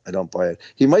don't know, I don't buy it.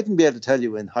 He mightn't be able to tell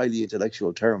you in highly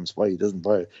intellectual terms why he doesn't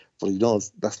buy it, but he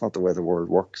knows that's not the way the world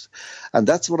works. And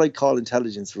that's what I call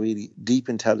intelligence, really, deep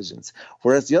intelligence.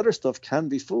 Whereas the other stuff can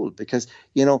be fooled because,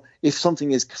 if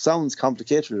something sounds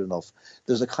complicated enough,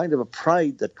 there's a kind of a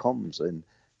pride that comes in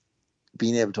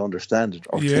being able to understand it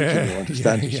or thinking you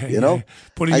understand it,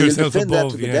 Putting and yourself you'll defend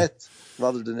above, that to the death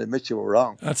rather than admit you were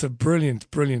wrong. That's a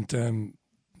brilliant,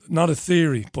 not a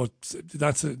theory, but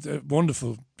that's a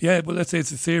wonderful, well, let's say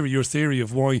it's a theory, your theory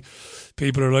of why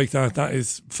people are like that. That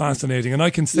is fascinating. And I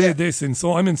can say this,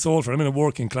 I'm in Salford, I'm in a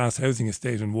working class housing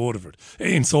estate in Waterford,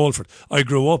 in Salford. I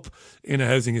grew up in a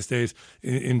housing estate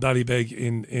in Ballybeg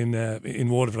in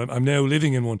Waterford. I'm now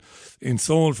living in one in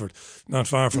Salford, not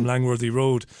far from Langworthy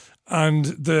Road. And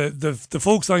the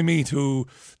folks I meet who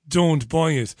don't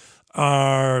buy it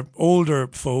are older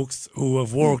folks who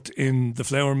have worked in the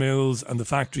flour mills and the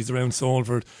factories around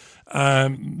Salford.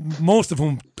 Most of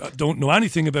whom don't know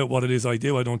anything about what it is I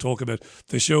do. I don't talk about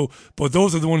the show, but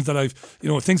those are the ones that I've,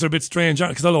 things are a bit strange,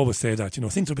 because I'll always say that,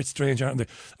 things are a bit strange, aren't they?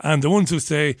 And the ones who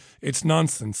say it's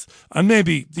nonsense, and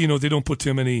maybe, they don't put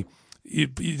too many... They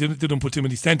don't put too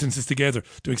many sentences together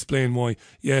to explain why.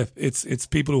 It's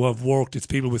people who have worked, it's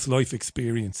people with life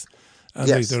experience, and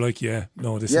they're like,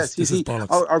 this is bollocks.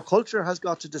 Our culture has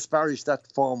got to disparage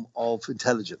that form of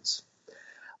intelligence,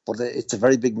 but it's a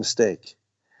very big mistake,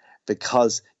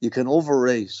 because you can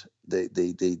overrate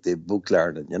the book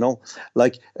learning.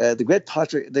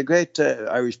 The great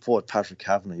Irish poet Patrick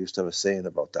Kavanagh used to have a saying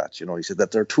about that. He said that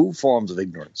there are two forms of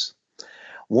ignorance.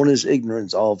 One is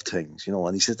ignorance of things,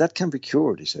 and he says that can be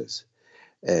cured, he says,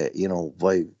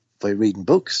 by reading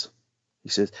books. He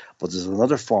says, but there's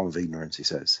another form of ignorance, he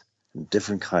says, a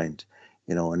different kind,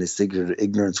 and it's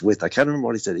ignorance with, I can't remember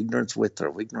what he said, ignorance with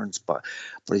or ignorance by,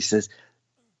 but he says,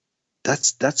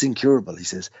 that's incurable, he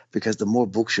says, because the more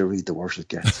books you read, the worse it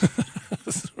gets.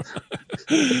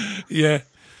 Yeah.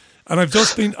 And I've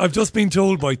just been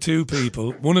told by two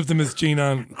people, one of them is Jean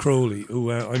Ann Crowley,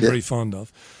 who I'm very fond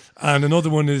of. And another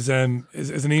one is an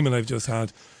email I've just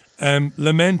had,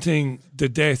 lamenting the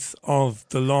death of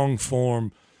the long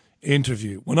form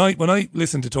interview. When I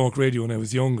listened to talk radio when I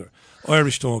was younger,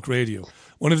 Irish talk radio,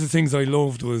 one of the things I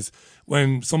loved was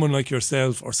when someone like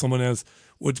yourself or someone else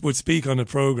would speak on a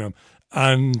programme,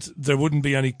 and there wouldn't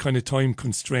be any kind of time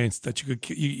constraints, that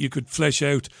you could flesh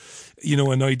out,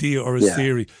 an idea or a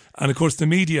theory. And of course, the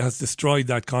media has destroyed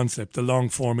that concept. The long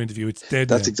form interview, it's dead.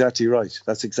 That's exactly right.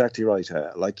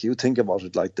 Like, you think about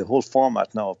it, like the whole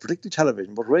format now, particularly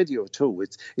television, but radio too,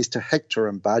 is to hector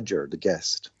and badger the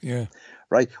guest. Yeah.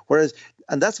 Right.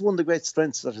 And that's one of the great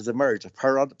strengths that has emerged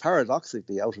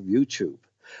paradoxically out of YouTube,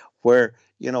 where,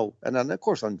 and then of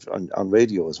course on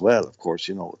radio as well, of course,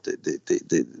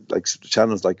 the like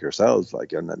channels like yourselves,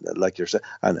 like like yourself,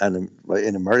 and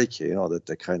in America, that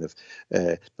the kind of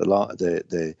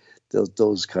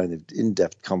those kind of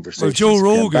in-depth conversations.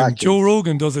 Well, Joe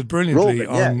Rogan does it brilliantly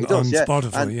on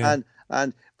Spotify,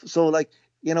 and so like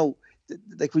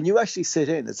when you actually sit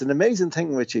in, it's an amazing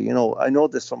thing, Richie. I know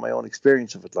this from my own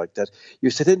experience of it, like that. You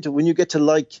sit into, when you get to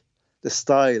like the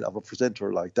style of a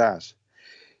presenter like that,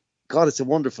 God, it's a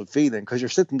wonderful feeling, because you're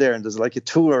sitting there and there's like a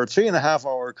 2 or 3.5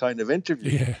 hour kind of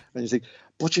interview. Yeah. And you think,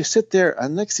 but you sit there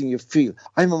and next thing you feel,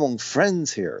 I'm among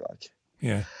friends here. Like,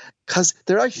 yeah. Because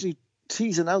they're actually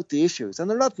teasing out the issues, and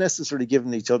they're not necessarily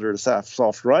giving each other a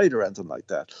soft ride or anything like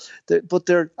that. But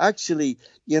they're actually,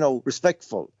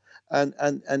 respectful and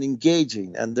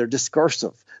engaging, and they're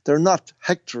discursive. They're not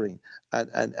hectoring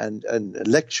and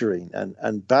lecturing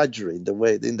and badgering the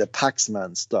way in the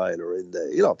Paxman style, or in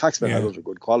the, Paxman had other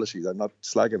good qualities. I'm not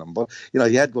slagging him, but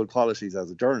he had good qualities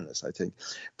as a journalist, I think.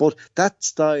 But that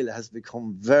style has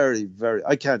become very, very.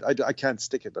 I can't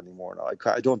stick it anymore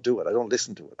now. I don't do it. I don't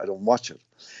listen to it. I don't watch it.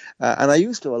 And I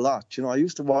used to a lot. I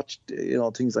used to watch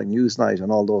things like Newsnight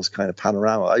and all those kind of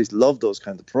Panorama. I used to love those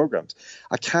kinds of programs.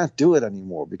 I can't do it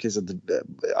anymore because of the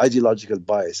ideological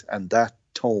bias and that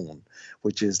tone,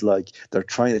 which is like they're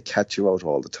trying to catch you out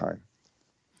all the time.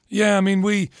 Yeah, I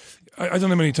mean, I don't know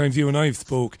how many times you and I have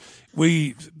spoke.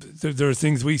 There are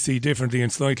things we see differently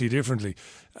and slightly differently.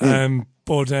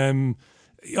 But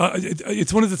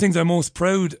it's one of the things I'm most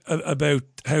proud about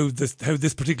how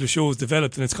this particular show has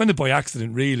developed, and it's kind of by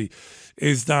accident, really,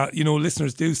 is that,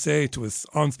 listeners do say to us,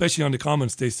 especially on the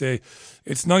comments, they say,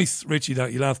 it's nice, Richie,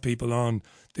 that you'll have people on.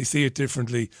 They see it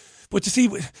differently. But you see,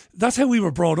 that's how we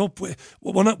were brought up.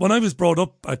 When I was brought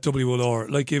up at WLR,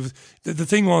 like, if the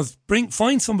thing was,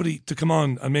 find somebody to come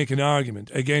on and make an argument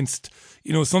against,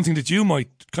 something that you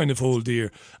might kind of hold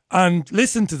dear, and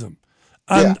listen to them.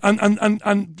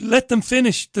 And let them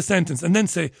finish the sentence, and then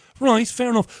say, right, fair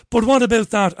enough, but what about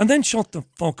that? And then shut the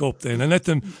fuck up then, and let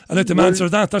them answer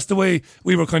that. That's the way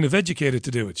we were kind of educated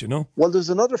to do it, Well, there's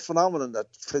another phenomenon that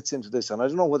fits into this, and I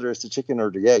don't know whether it's the chicken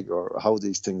or the egg or how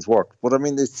these things work, but I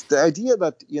mean, it's the idea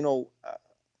that, and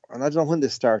I don't know when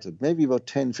this started, maybe about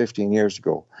 10, 15 years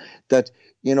ago, that,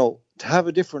 to have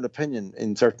a different opinion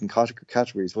in certain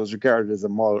categories was regarded as a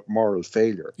moral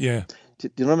failure. Yeah. Do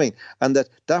you know what I mean? And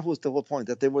that was the whole point,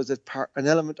 that there was an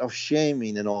element of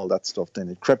shaming and all that stuff. Then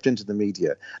it crept into the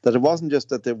media, that it wasn't just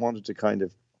that they wanted to kind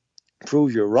of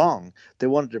prove you're wrong. They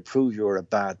wanted to prove you're a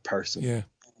bad person. Yeah.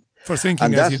 For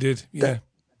thinking as you did. Yeah.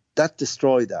 That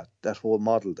destroyed that whole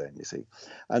model then, you see.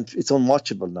 And it's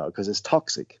unwatchable now because it's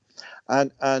toxic.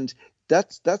 And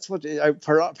that's what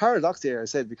paradoxically I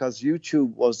said, because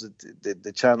YouTube was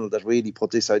the channel that really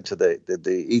put this out to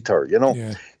the ether,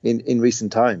 in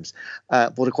recent times.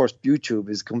 But of course, YouTube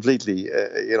is completely,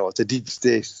 it's a deep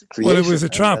state creation. Well, it was a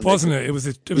trap, wasn't it? It was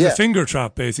a finger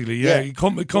trap, basically. Yeah, you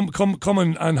come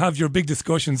and have your big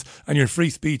discussions and your free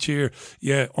speech here.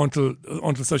 Yeah, until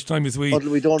such time as we tell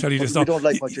you to stop. We don't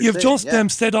like what You've saying,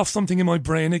 just set off something in my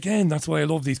brain again. That's why I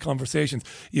love these conversations.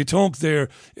 You talk there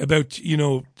about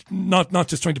not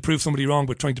just trying to prove somebody wrong,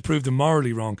 but trying to prove them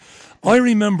morally wrong. I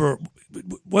remember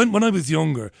when I was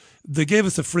younger, they gave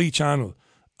us a free channel,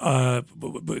 whatever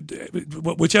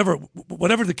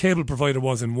the cable provider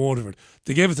was in Waterford,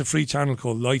 they gave us a free channel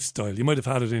called Lifestyle. You might have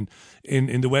had it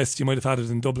in the West, you might have had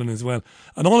it in Dublin as well.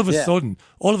 And all of a sudden,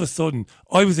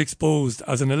 I was exposed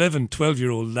as an 11,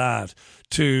 12-year-old lad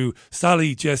to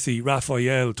Sally, Jesse,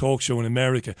 Raphael talk show in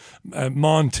America,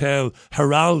 Montel,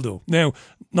 Geraldo. Now,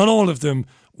 not all of them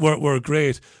were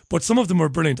great, but some of them were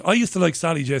brilliant. I used to like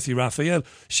Sally, Jesse, Raphael.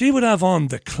 She would have on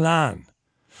the Clan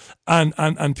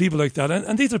and people like that.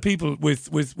 And these are people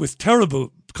with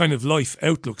terrible kind of life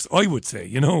outlooks, I would say,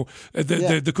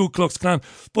 the Ku Klux Klan.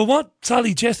 But what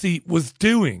Sally Jesse was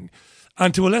doing,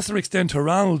 and to a lesser extent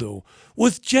Geraldo,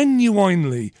 was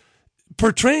genuinely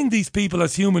portraying these people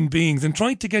as human beings and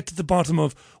trying to get to the bottom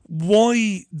of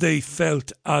why they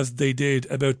felt as they did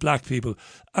about black people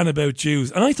and about Jews.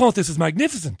 And I thought this was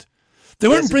magnificent. They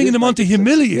weren't bringing them on to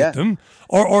humiliate them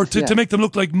or to make them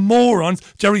look like morons.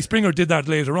 Jerry Springer did that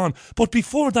later on. But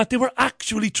before that, they were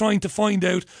actually trying to find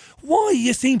out why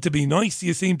you seem to be nice.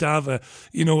 You seem to have a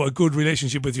good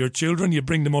relationship with your children. You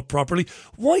bring them up properly.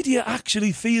 Why do you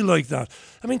actually feel like that?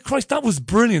 I mean, Christ, that was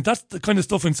brilliant. That's the kind of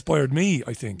stuff inspired me,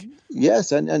 I think.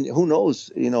 Yes, and who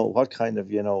knows, what kind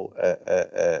of,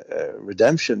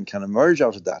 redemption can emerge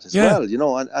out of that as well,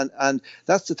 and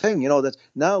that's the thing, that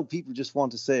now people just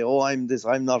want to say, oh, I'm this,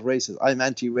 I'm not racist, I'm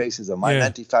anti-racism, I'm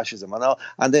anti-fascism,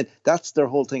 and then that's their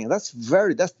whole thing, and that's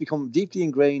become deeply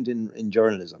ingrained in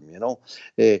journalism, where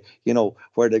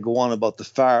they go on about the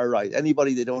far right.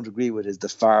 Anybody they don't agree with is the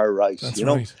far right, that's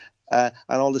right. And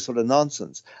all this sort of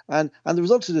nonsense. And the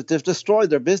result is that they've destroyed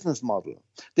their business model.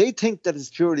 They think that it's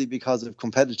purely because of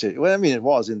competitive. Well, I mean, it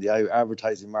was in the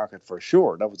advertising market for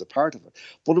sure. That was a part of it.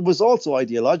 But it was also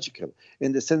ideological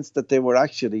in the sense that they were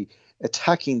actually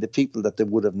attacking the people that they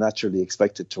would have naturally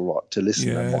expected to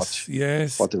listen and watch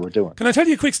what they were doing. Can I tell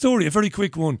you a quick story, a very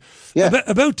quick one? Yeah.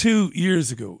 About 2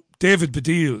 years ago, David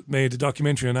Baddiel made a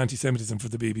documentary on anti-Semitism for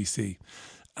the BBC.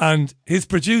 And his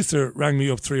producer rang me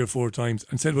up 3 or 4 times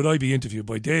and said, would I be interviewed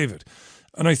by David?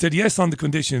 And I said, yes, on the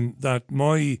condition that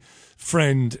my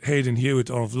friend Hayden Hewitt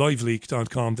of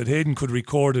liveleak.com, that Hayden could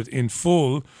record it in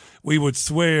full. We would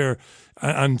swear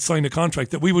and sign a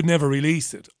contract that we would never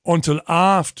release it until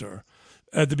after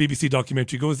the BBC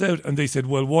documentary goes out, and they said,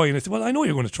 well, why? And I said, well, I know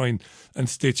you're going to try and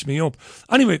stitch me up.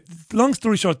 Anyway, long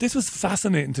story short, this was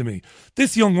fascinating to me.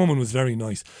 This young woman was very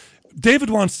nice. David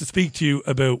wants to speak to you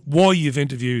about why you've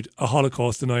interviewed a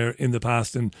Holocaust denier in the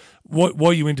past, and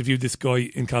why you interviewed this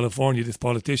guy in California, this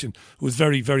politician, who was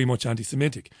very, very much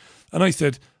anti-Semitic. And I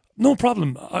said, no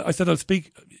problem. I said, I'll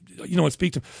speak to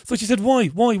him. So she said, why?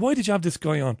 Why did you have this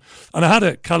guy on? And I had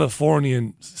a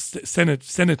Californian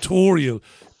senatorial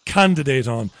candidate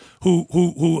on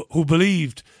who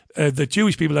believed that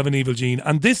Jewish people have an evil gene,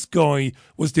 and this guy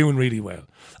was doing really well.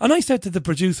 And I said to the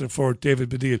producer for David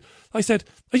Baddiel, I said,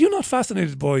 are you not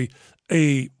fascinated by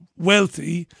a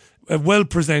wealthy, a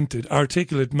well-presented,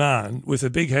 articulate man with a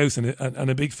big house and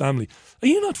a big family? Are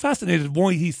you not fascinated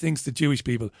why he thinks that Jewish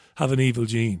people have an evil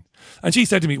gene? And she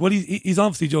said to me, well, he's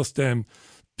obviously just...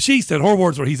 she said, her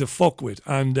words were, he's a fuckwit,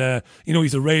 and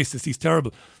he's a racist, he's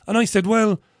terrible. And I said,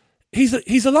 well,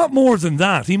 he's a lot more than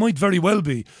that. He might very well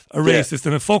be a racist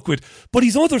and a fuckwit, but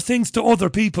he's other things to other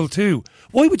people too.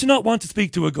 Why would you not want to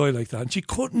speak to a guy like that? And she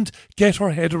couldn't get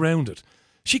her head around it.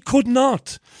 She could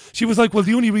not. She was like, well,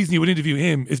 the only reason you would interview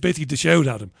him is basically to shout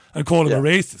at him and call him a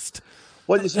racist.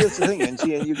 Well, you see, that's the thing, and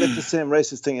you get the same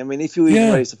racist thing. I mean, if you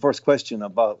even raise the first question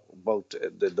about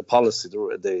the policy,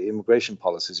 the immigration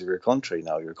policies of your country,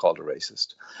 now you're called a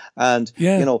racist. And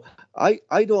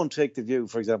I don't take the view,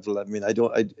 for example. I mean,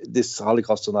 this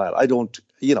Holocaust denial. I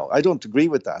don't agree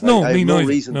with that. No, I have no neither.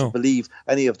 reason to believe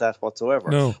any of that whatsoever.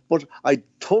 No. But I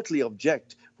totally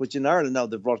object. Which in Ireland now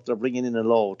they're bringing in a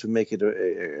law to make it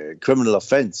a criminal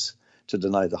offence to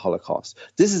deny the Holocaust.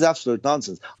 This is absolute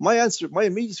nonsense. My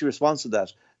immediate response to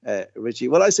that, Richie,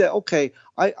 well, I say, okay,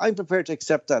 I'm prepared to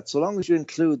accept that so long as you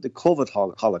include the COVID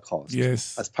Holocaust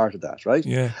as part of that, right?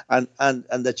 Yeah. And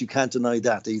that you can't deny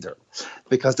that either,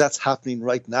 because that's happening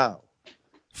right now.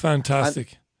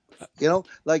 Fantastic. And,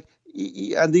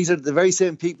 and these are the very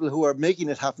same people who are making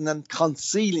it happen and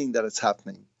concealing that it's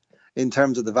happening in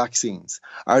terms of the vaccines,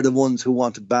 are the ones who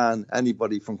want to ban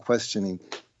anybody from questioning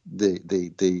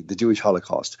the Jewish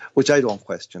Holocaust, which I don't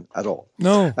question at all.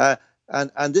 No.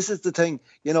 And this is the thing,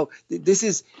 this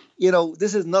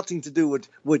is nothing to do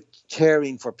with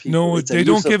caring for people. No, they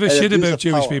don't give a shit about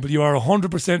Jewish people. You are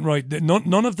 100% right.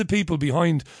 None of the people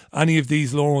behind any of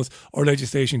these laws or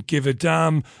legislation give a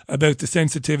damn about the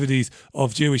sensitivities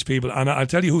of Jewish people. And I'll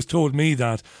tell you who's told me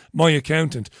that. My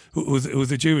accountant,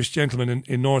 who's a Jewish gentleman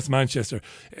in North Manchester,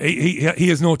 he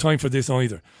has no time for this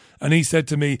either. And he said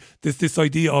to me, this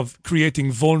idea of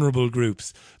creating vulnerable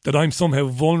groups, that I'm somehow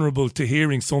vulnerable to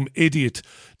hearing some idiot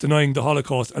denying the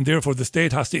Holocaust, and therefore the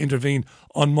state has to intervene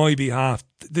on my behalf.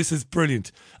 This is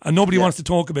brilliant. And nobody wants to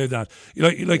talk about that.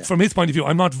 From his point of view,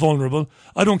 I'm not vulnerable.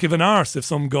 I don't give an arse if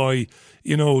some guy,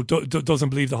 doesn't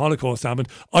believe the Holocaust happened.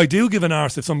 I do give an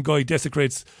arse if some guy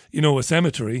desecrates, a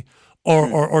cemetery.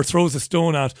 Or throws a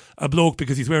stone at a bloke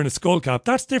because he's wearing a skull cap.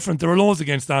 That's different. There are laws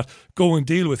against that. Go and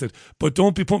deal with it. But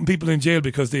don't be putting people in jail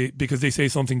because they say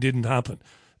something didn't happen.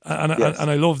 And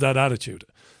I love that attitude.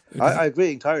 I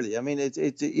agree entirely. I mean, it's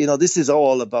this is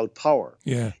all about power.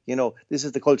 Yeah. This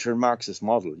is the cultural Marxist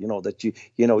model. That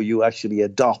you actually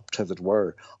adopt, as it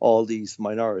were, all these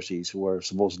minorities who are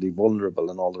supposedly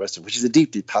vulnerable and all the rest of it, which is a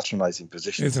deeply patronising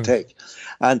position to take,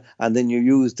 and then you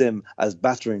use them as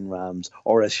battering rams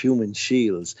or as human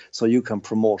shields, so you can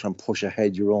promote and push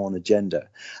ahead your own agenda,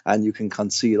 and you can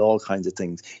conceal all kinds of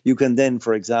things. You can then,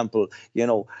 for example,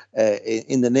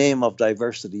 in the name of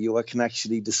diversity, you can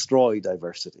actually destroy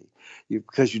diversity.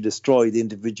 Because you destroy the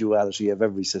individuality of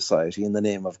every society in the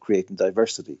name of creating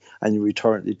diversity, and you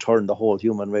turn the whole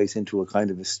human race into a kind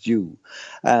of a stew.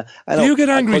 Do you get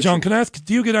angry, John? Can I ask?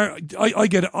 Do you get? I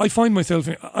get it. I find myself.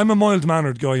 I'm a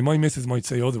mild-mannered guy. My missus might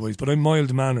say otherwise, but I'm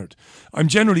mild-mannered. I'm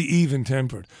generally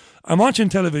even-tempered. I'm watching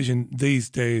television these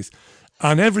days,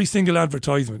 and every single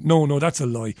advertisement, no, that's a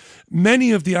lie.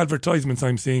 Many of the advertisements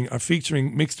I'm seeing are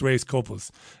featuring mixed-race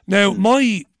couples. Now,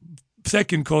 my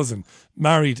second cousin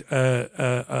married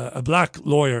a black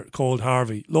lawyer called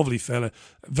Harvey. Lovely fella,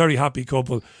 very happy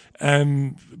couple.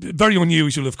 Very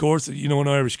unusual, of course, an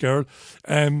Irish girl.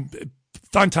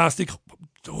 Fantastic.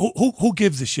 Who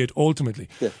gives a shit ultimately?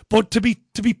 Yeah. But to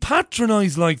be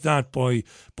patronised like that by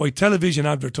television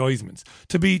advertisements,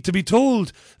 to be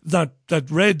told that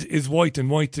red is white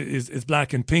and white is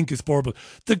black and pink is purple.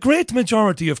 The great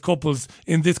majority of couples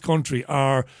in this country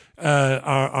are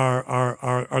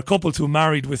couples who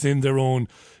married within their own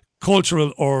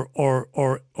cultural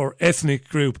or ethnic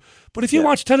group. But if you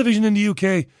watch television in the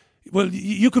UK, well,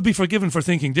 you could be forgiven for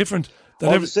thinking different.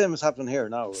 The same is happening here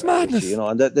now. It's madness.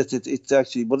 And it's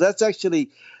actually, well, that's actually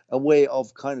a way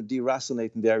of kind of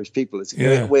deracinating the Irish people. It's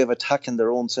Yeah. a way of attacking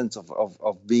their own sense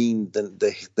of being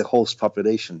the host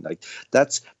population. Like,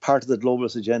 that's part of the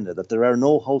globalist agenda, that there are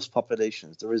no host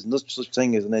populations. There is no such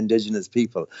thing as an indigenous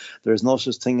people. There is no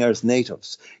such thing as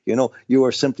natives. You know, you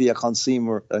are simply a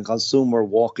consumer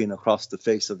walking across the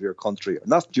face of your country,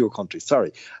 not your country,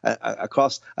 sorry,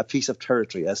 across a piece of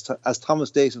territory. As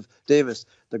Thomas Davis,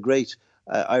 the great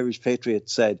Irish patriot,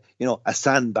 said, you know, a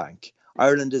sandbank.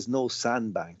 Ireland is no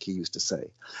sandbank, he used to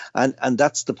say. And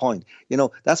that's the point. You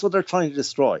know, that's what they're trying to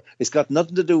destroy. It's got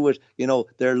nothing to do with, you know,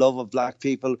 their love of black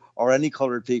people or any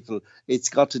coloured people. It's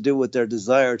got to do with their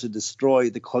desire to destroy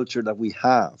the culture that we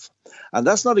have. And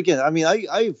that's not, again, I mean,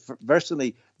 I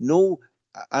personally no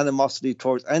animosity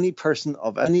towards any person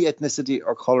of any ethnicity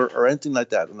or colour or anything like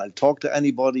that. And I'll talk to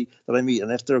anybody that I meet.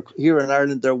 And if they're here in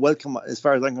Ireland, they're welcome, as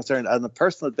far as I'm concerned, on a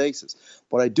personal basis.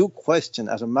 But I do question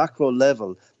at a macro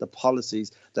level the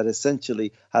policies that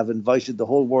essentially have invited the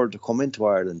whole world to come into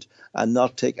Ireland and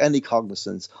not take any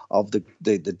cognizance of the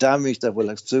damage that will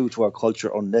ensue to our culture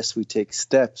unless we take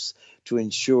steps to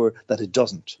ensure that it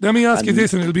doesn't. Let me ask you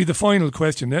this, and it'll be the final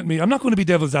question. I'm not going to be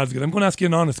devil's advocate. I'm going to ask you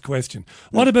an honest question.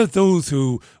 What about those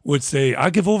who would say,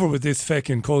 I give over with this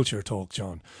feckin' culture talk,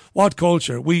 John? What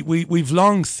culture? We've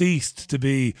long ceased to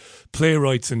be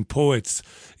playwrights and poets,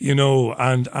 you know,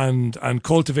 and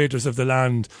cultivators of the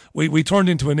land. We turned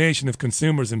into a nation of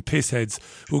consumers and pissheads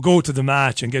who go to the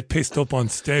match and get pissed up on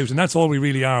stout, and that's all we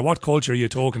really are. What culture are you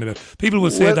talking about? People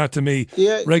will say that to me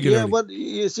regularly. Yeah, well,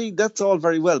 you see, that's all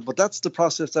very well, but that's the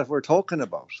process that we're talking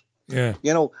about. Yeah.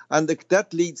 You know, and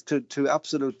that leads to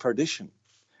absolute perdition.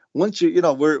 Once you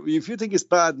know, if you think it's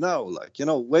bad now, like, you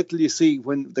know, wait till you see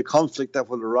when the conflict that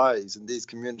will arise in these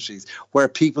communities where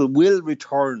people will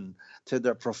return to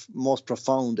their most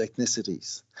profound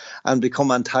ethnicities and become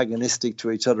antagonistic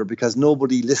to each other because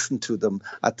nobody listened to them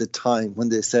at the time when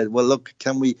they said, well, look,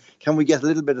 can we get a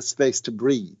little bit of space to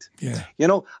breathe? Yeah. You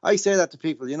know, I say that to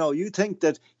people, you know, you think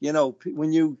that, you know,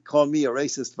 when you call me a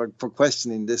racist for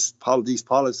questioning these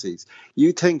policies,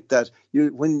 you think that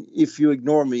if you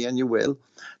ignore me, and you will,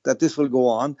 that this will go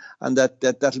on and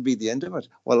that'll be the end of it.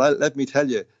 Well, let me tell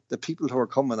you, the people who are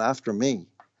coming after me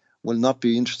will not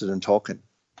be interested in talking.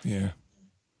 Yeah.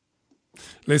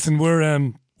 Listen,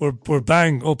 we're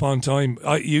bang up on time.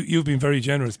 You've been very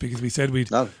generous because we said we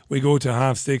go to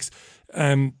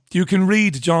 6:30. You can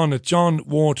read John at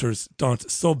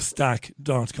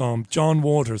johnwaters.substack.com.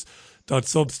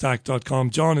 johnwaters.substack.com.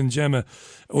 John and Gemma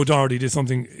O'Doherty did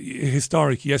something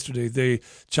historic yesterday. They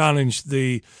challenged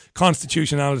the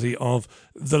constitutionality of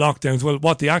the lockdowns. Well,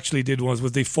 what they actually did was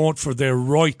they fought for their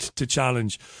right to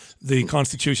challenge the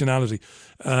constitutionality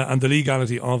and the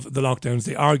legality of the lockdowns.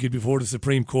 They argued before the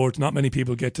Supreme Court. Not many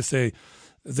people get to say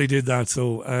they did that.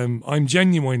 So I'm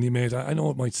genuinely, mate, I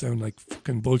know it might sound like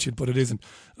fucking bullshit, but it isn't.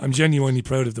 I'm genuinely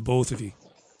proud of the both of you.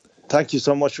 Thank you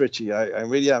so much, Richie. I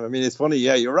really am. I mean, it's funny.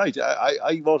 Yeah, you're right.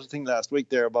 I wrote a thing last week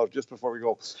there about, just before we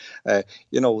go,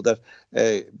 you know, that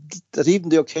even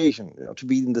the occasion, you know, to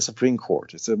be in the Supreme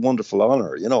Court, it's a wonderful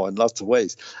honour, you know, in lots of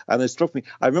ways. And it struck me.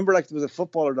 I remember, like, there was a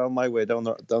footballer down my way, down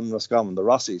Roscommon, the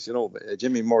Rossies, you know,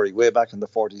 Jimmy Murray, way back in the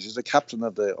 40s. He was the captain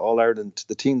of the All-Ireland,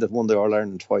 the team that won the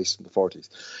All-Ireland twice in the 40s.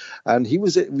 And he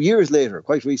was, years later,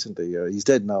 quite recently, he's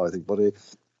dead now, I think, but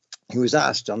he was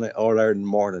asked on the All-Ireland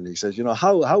morning, he says, you know,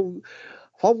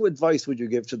 what advice would you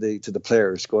give to the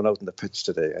players going out on the pitch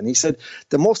today? And he said,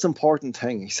 the most important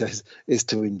thing, he says, is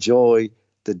to enjoy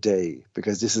the day,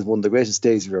 because this is one of the greatest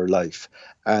days of your life.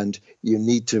 And you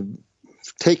need to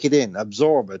take it in,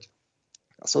 absorb it,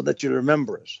 so that you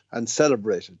remember it and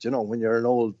celebrate it, you know, when you're an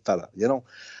old fella, you know.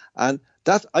 And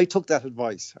that, I took that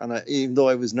advice. And even though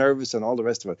I was nervous and all the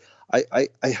rest of it, I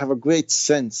have a great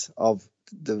sense of,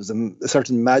 there was a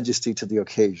certain majesty to the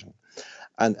occasion,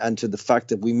 and to the fact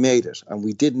that we made it and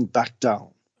we didn't back down,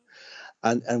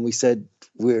 and we said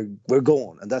we're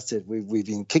going, and that's it. We've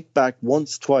been kicked back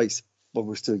once, twice, but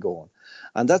we're still going.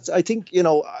 And that's, I think, you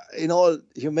know, in all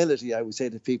humility, I would say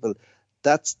to people,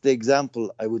 that's the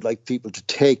example I would like people to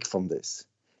take from this.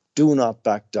 Do not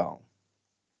back down.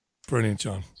 Brilliant,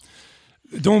 John.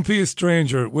 Don't be a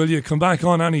stranger. Will you come back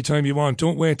on anytime you want?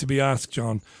 Don't wait to be asked,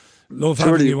 John. Love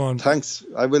having you on. Thanks.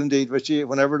 I will indeed, Richie.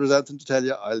 Whenever there's anything to tell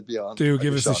you, I'll be on. Do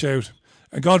give us a shout.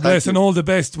 And God bless, and all the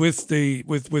best with the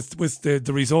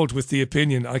result, with the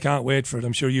opinion. I can't wait for it.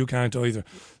 I'm sure you can't either.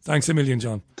 Thanks a million,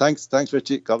 John. Thanks,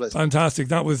 Richie. God bless. Fantastic.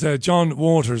 That was John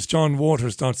Waters,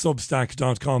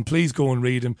 johnwaters.substack.com. Please go and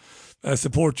read him.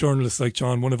 Support journalists like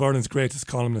John, one of Ireland's greatest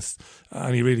columnists,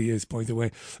 and he really is, by the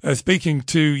way. Speaking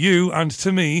to you and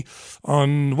to me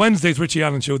on Wednesday's Richie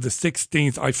Allen Show, the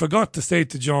 16th, I forgot to say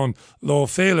to John, Lo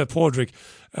Féile Podrick,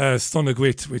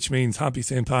 Sunagwit, which means Happy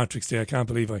St. Patrick's Day. I can't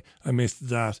believe I missed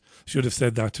that. Should have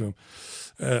said that to him.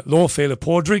 Lo Fela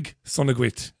Podrig,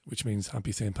 Sunagwit, which means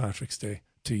Happy St. Patrick's Day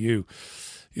to you.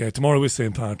 Yeah, tomorrow is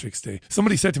St. Patrick's Day.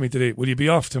 Somebody said to me today, will you be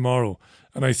off tomorrow?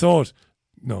 And I thought,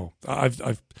 no,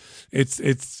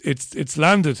 it's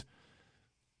landed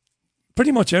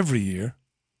pretty much every year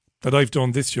that I've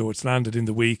done this show. It's landed in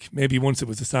the week. Maybe once it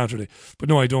was a Saturday. But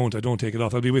no, I don't take it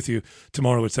off. I'll be with you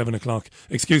tomorrow at 7 o'clock.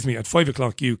 Excuse me, at 5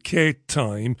 o'clock UK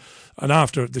time. And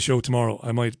after the show tomorrow,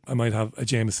 I might have a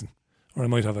Jameson. Or I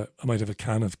might have a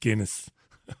can of Guinness.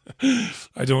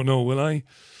 I don't know, will I?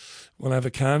 Will I have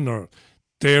a can, or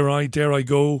dare I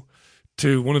go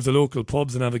to one of the local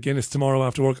pubs and have a Guinness tomorrow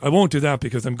after work? I won't do that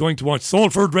because I'm going to watch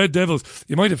Salford Red Devils.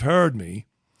 You might have heard me.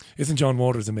 Isn't John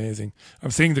Waters amazing? I'm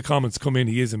seeing the comments come in.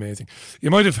 He is amazing. You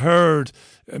might have heard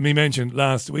me mention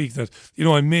last week that,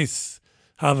 I miss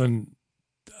having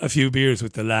a few beers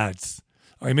with the lads.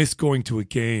 I miss going to a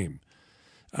game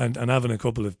and having a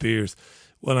couple of beers.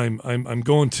 Well, I'm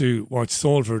going to watch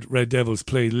Salford Red Devils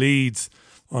play Leeds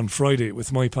on Friday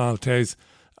with my pal Tez,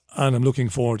 and I'm looking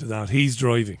forward to that. He's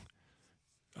driving.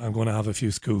 I'm going to have a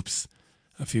few scoops.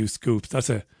 That's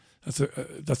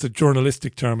a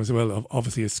journalistic term as well.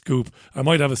 Obviously, a scoop. I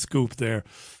might have a scoop there.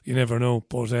 You never know.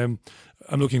 But I'm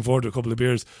looking forward to a couple of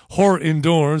beers. Her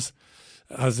Indoors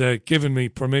has given me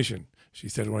permission. She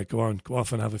said, right, go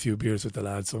off and have a few beers with the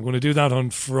lads. So I'm going to do that on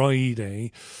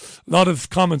Friday. A lot of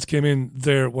comments came in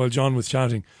there while John was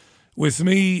chatting with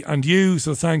me and you,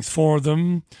 so thanks for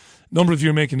them. A number of you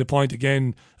are making the point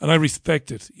again, and I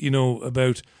respect it,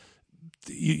 about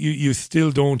you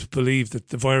still don't believe that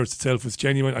the virus itself was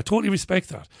genuine. I totally respect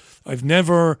that. I've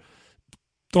never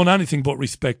done anything but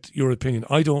respect your opinion.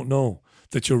 I don't know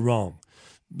that you're wrong.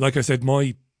 Like I said,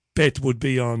 my bet would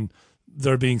be on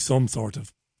there being some sort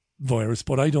of virus,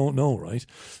 but I don't know, right?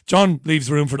 John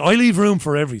leaves room for it. I leave room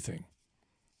for everything.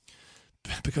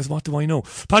 Because what do I know?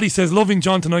 Paddy says, loving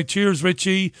John tonight. Cheers,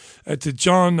 Richie. To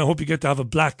John, I hope you get to have a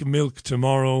black milk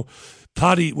tomorrow.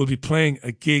 Paddy will be playing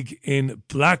a gig in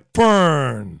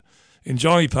Blackburn.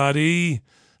 Enjoy, Paddy.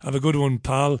 Have a good one,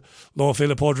 pal. Law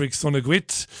Fela Podrick, son of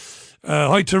Gwit.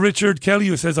 Hi to Richard Kelly,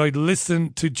 who says I'd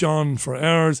listen to John for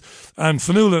hours. And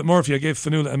Fanula Murphy, I gave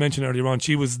Fanula a mention earlier on.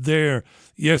 She was there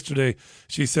yesterday.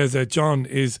 She says John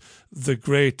is the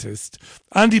greatest.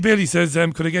 Andy Bailey says,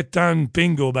 could I get Dan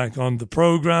Bingo back on the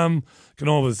programme? Can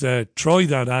always try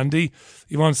that, Andy.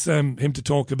 He wants him to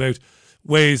talk about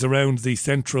ways around the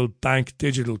central bank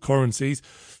digital currencies.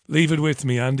 Leave it with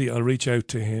me, Andy. I'll reach out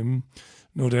to him.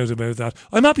 No doubt about that.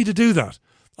 I'm happy to do that.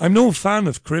 I'm no fan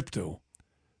of crypto.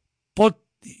 But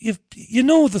you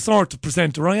know the sort of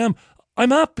presenter I am.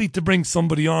 I'm happy to bring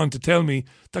somebody on to tell me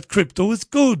that crypto is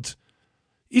good.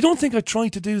 You don't think I try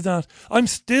to do that? I'm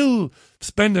still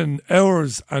spending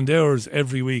hours and hours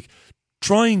every week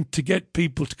trying to get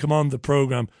people to come on the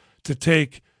programme to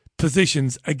take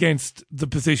positions against the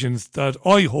positions that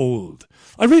I hold.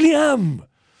 I really am.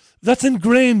 That's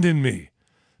ingrained in me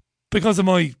because of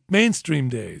my mainstream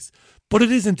days. But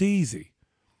it isn't easy.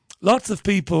 Lots of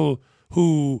people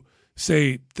who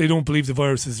say they don't believe the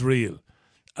virus is real,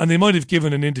 and they might have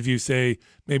given an interview, say,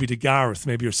 maybe to Gareth,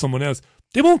 maybe, or someone else,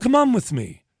 they won't come on with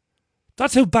me.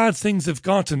 That's how bad things have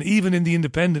gotten, even in the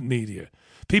independent media.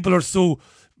 People are so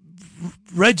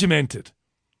regimented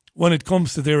when it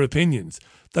comes to their opinions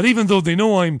that even though they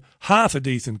know I'm half a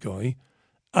decent guy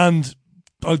and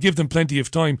I'll give them plenty of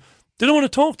time, they don't want to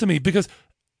talk to me because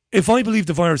if I believe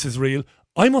the virus is real,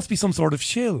 I must be some sort of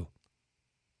shill.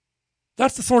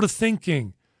 That's the sort of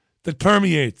thinking that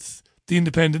permeates the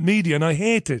independent media, and I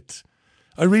hate it.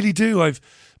 I really do. I've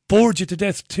bored you to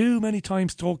death too many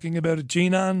times talking about it.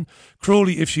 Jean-Anne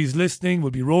Crowley, if she's listening,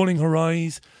 will be rolling her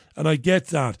eyes, and I get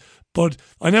that. But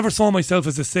I never saw myself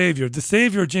as a saviour. The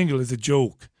saviour jingle is a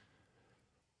joke.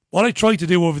 What I try to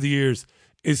do over the years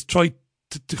is try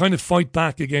to kind of fight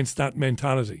back against that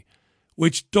mentality,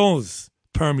 which does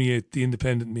permeate the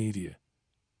independent media.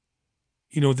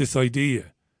 You know, this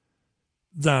idea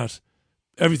that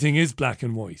everything is black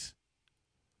and white.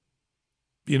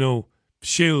 You know,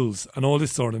 shills and all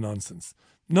this sort of nonsense.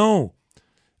 No,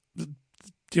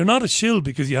 you're not a shill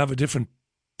because you have a different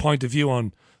point of view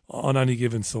on any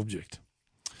given subject.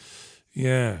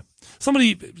 Yeah.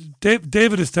 Somebody,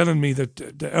 David is telling me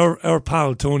that our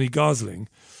pal Tony Gosling,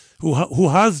 who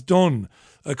has done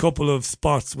a couple of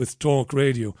spots with Talk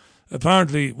Radio,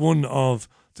 apparently one of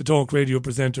the Talk Radio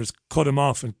presenters cut him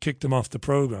off and kicked him off the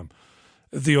programme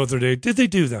the other day. Did they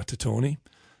do that to Tony?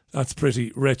 That's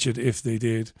pretty wretched if they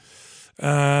did.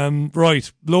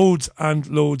 Right, loads and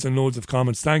loads and loads of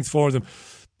comments. Thanks for them.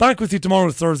 Back with you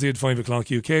tomorrow, Thursday at 5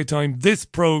 o'clock UK time. This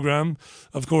programme,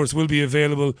 of course, will be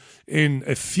available in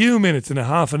a few minutes, in a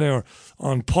half an hour,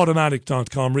 on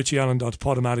podomatic.com,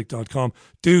 richieallen.podomatic.com.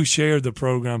 Do share the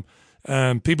programme.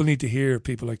 People need to hear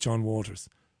people like John Waters.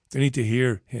 They need to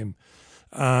hear him.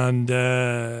 And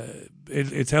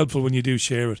it's helpful when you do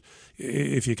share it,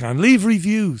 if you can. Leave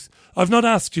reviews. I've not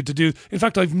asked you to do... In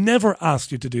fact, I've never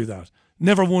asked you to do that.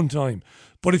 Never one time.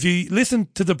 But if you listen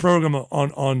to the programme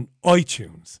on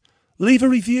iTunes, leave a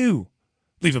review.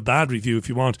 Leave a bad review if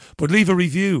you want, but leave a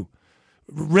review.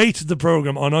 Rate the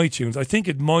programme on iTunes. I think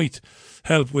it might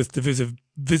help with the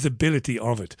visibility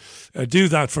of it. Do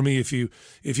that for me if you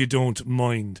don't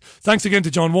mind. Thanks again to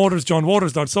John Waters,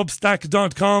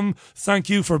 johnwaters.substack.com. Thank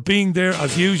you for being there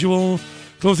as usual.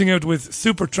 Closing out with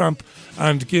Supertramp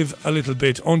and Give a Little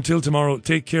Bit. Until tomorrow,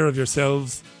 take care of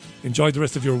yourselves. Enjoy the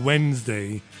rest of your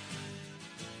Wednesday.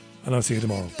 And I'll see you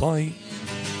tomorrow. Bye.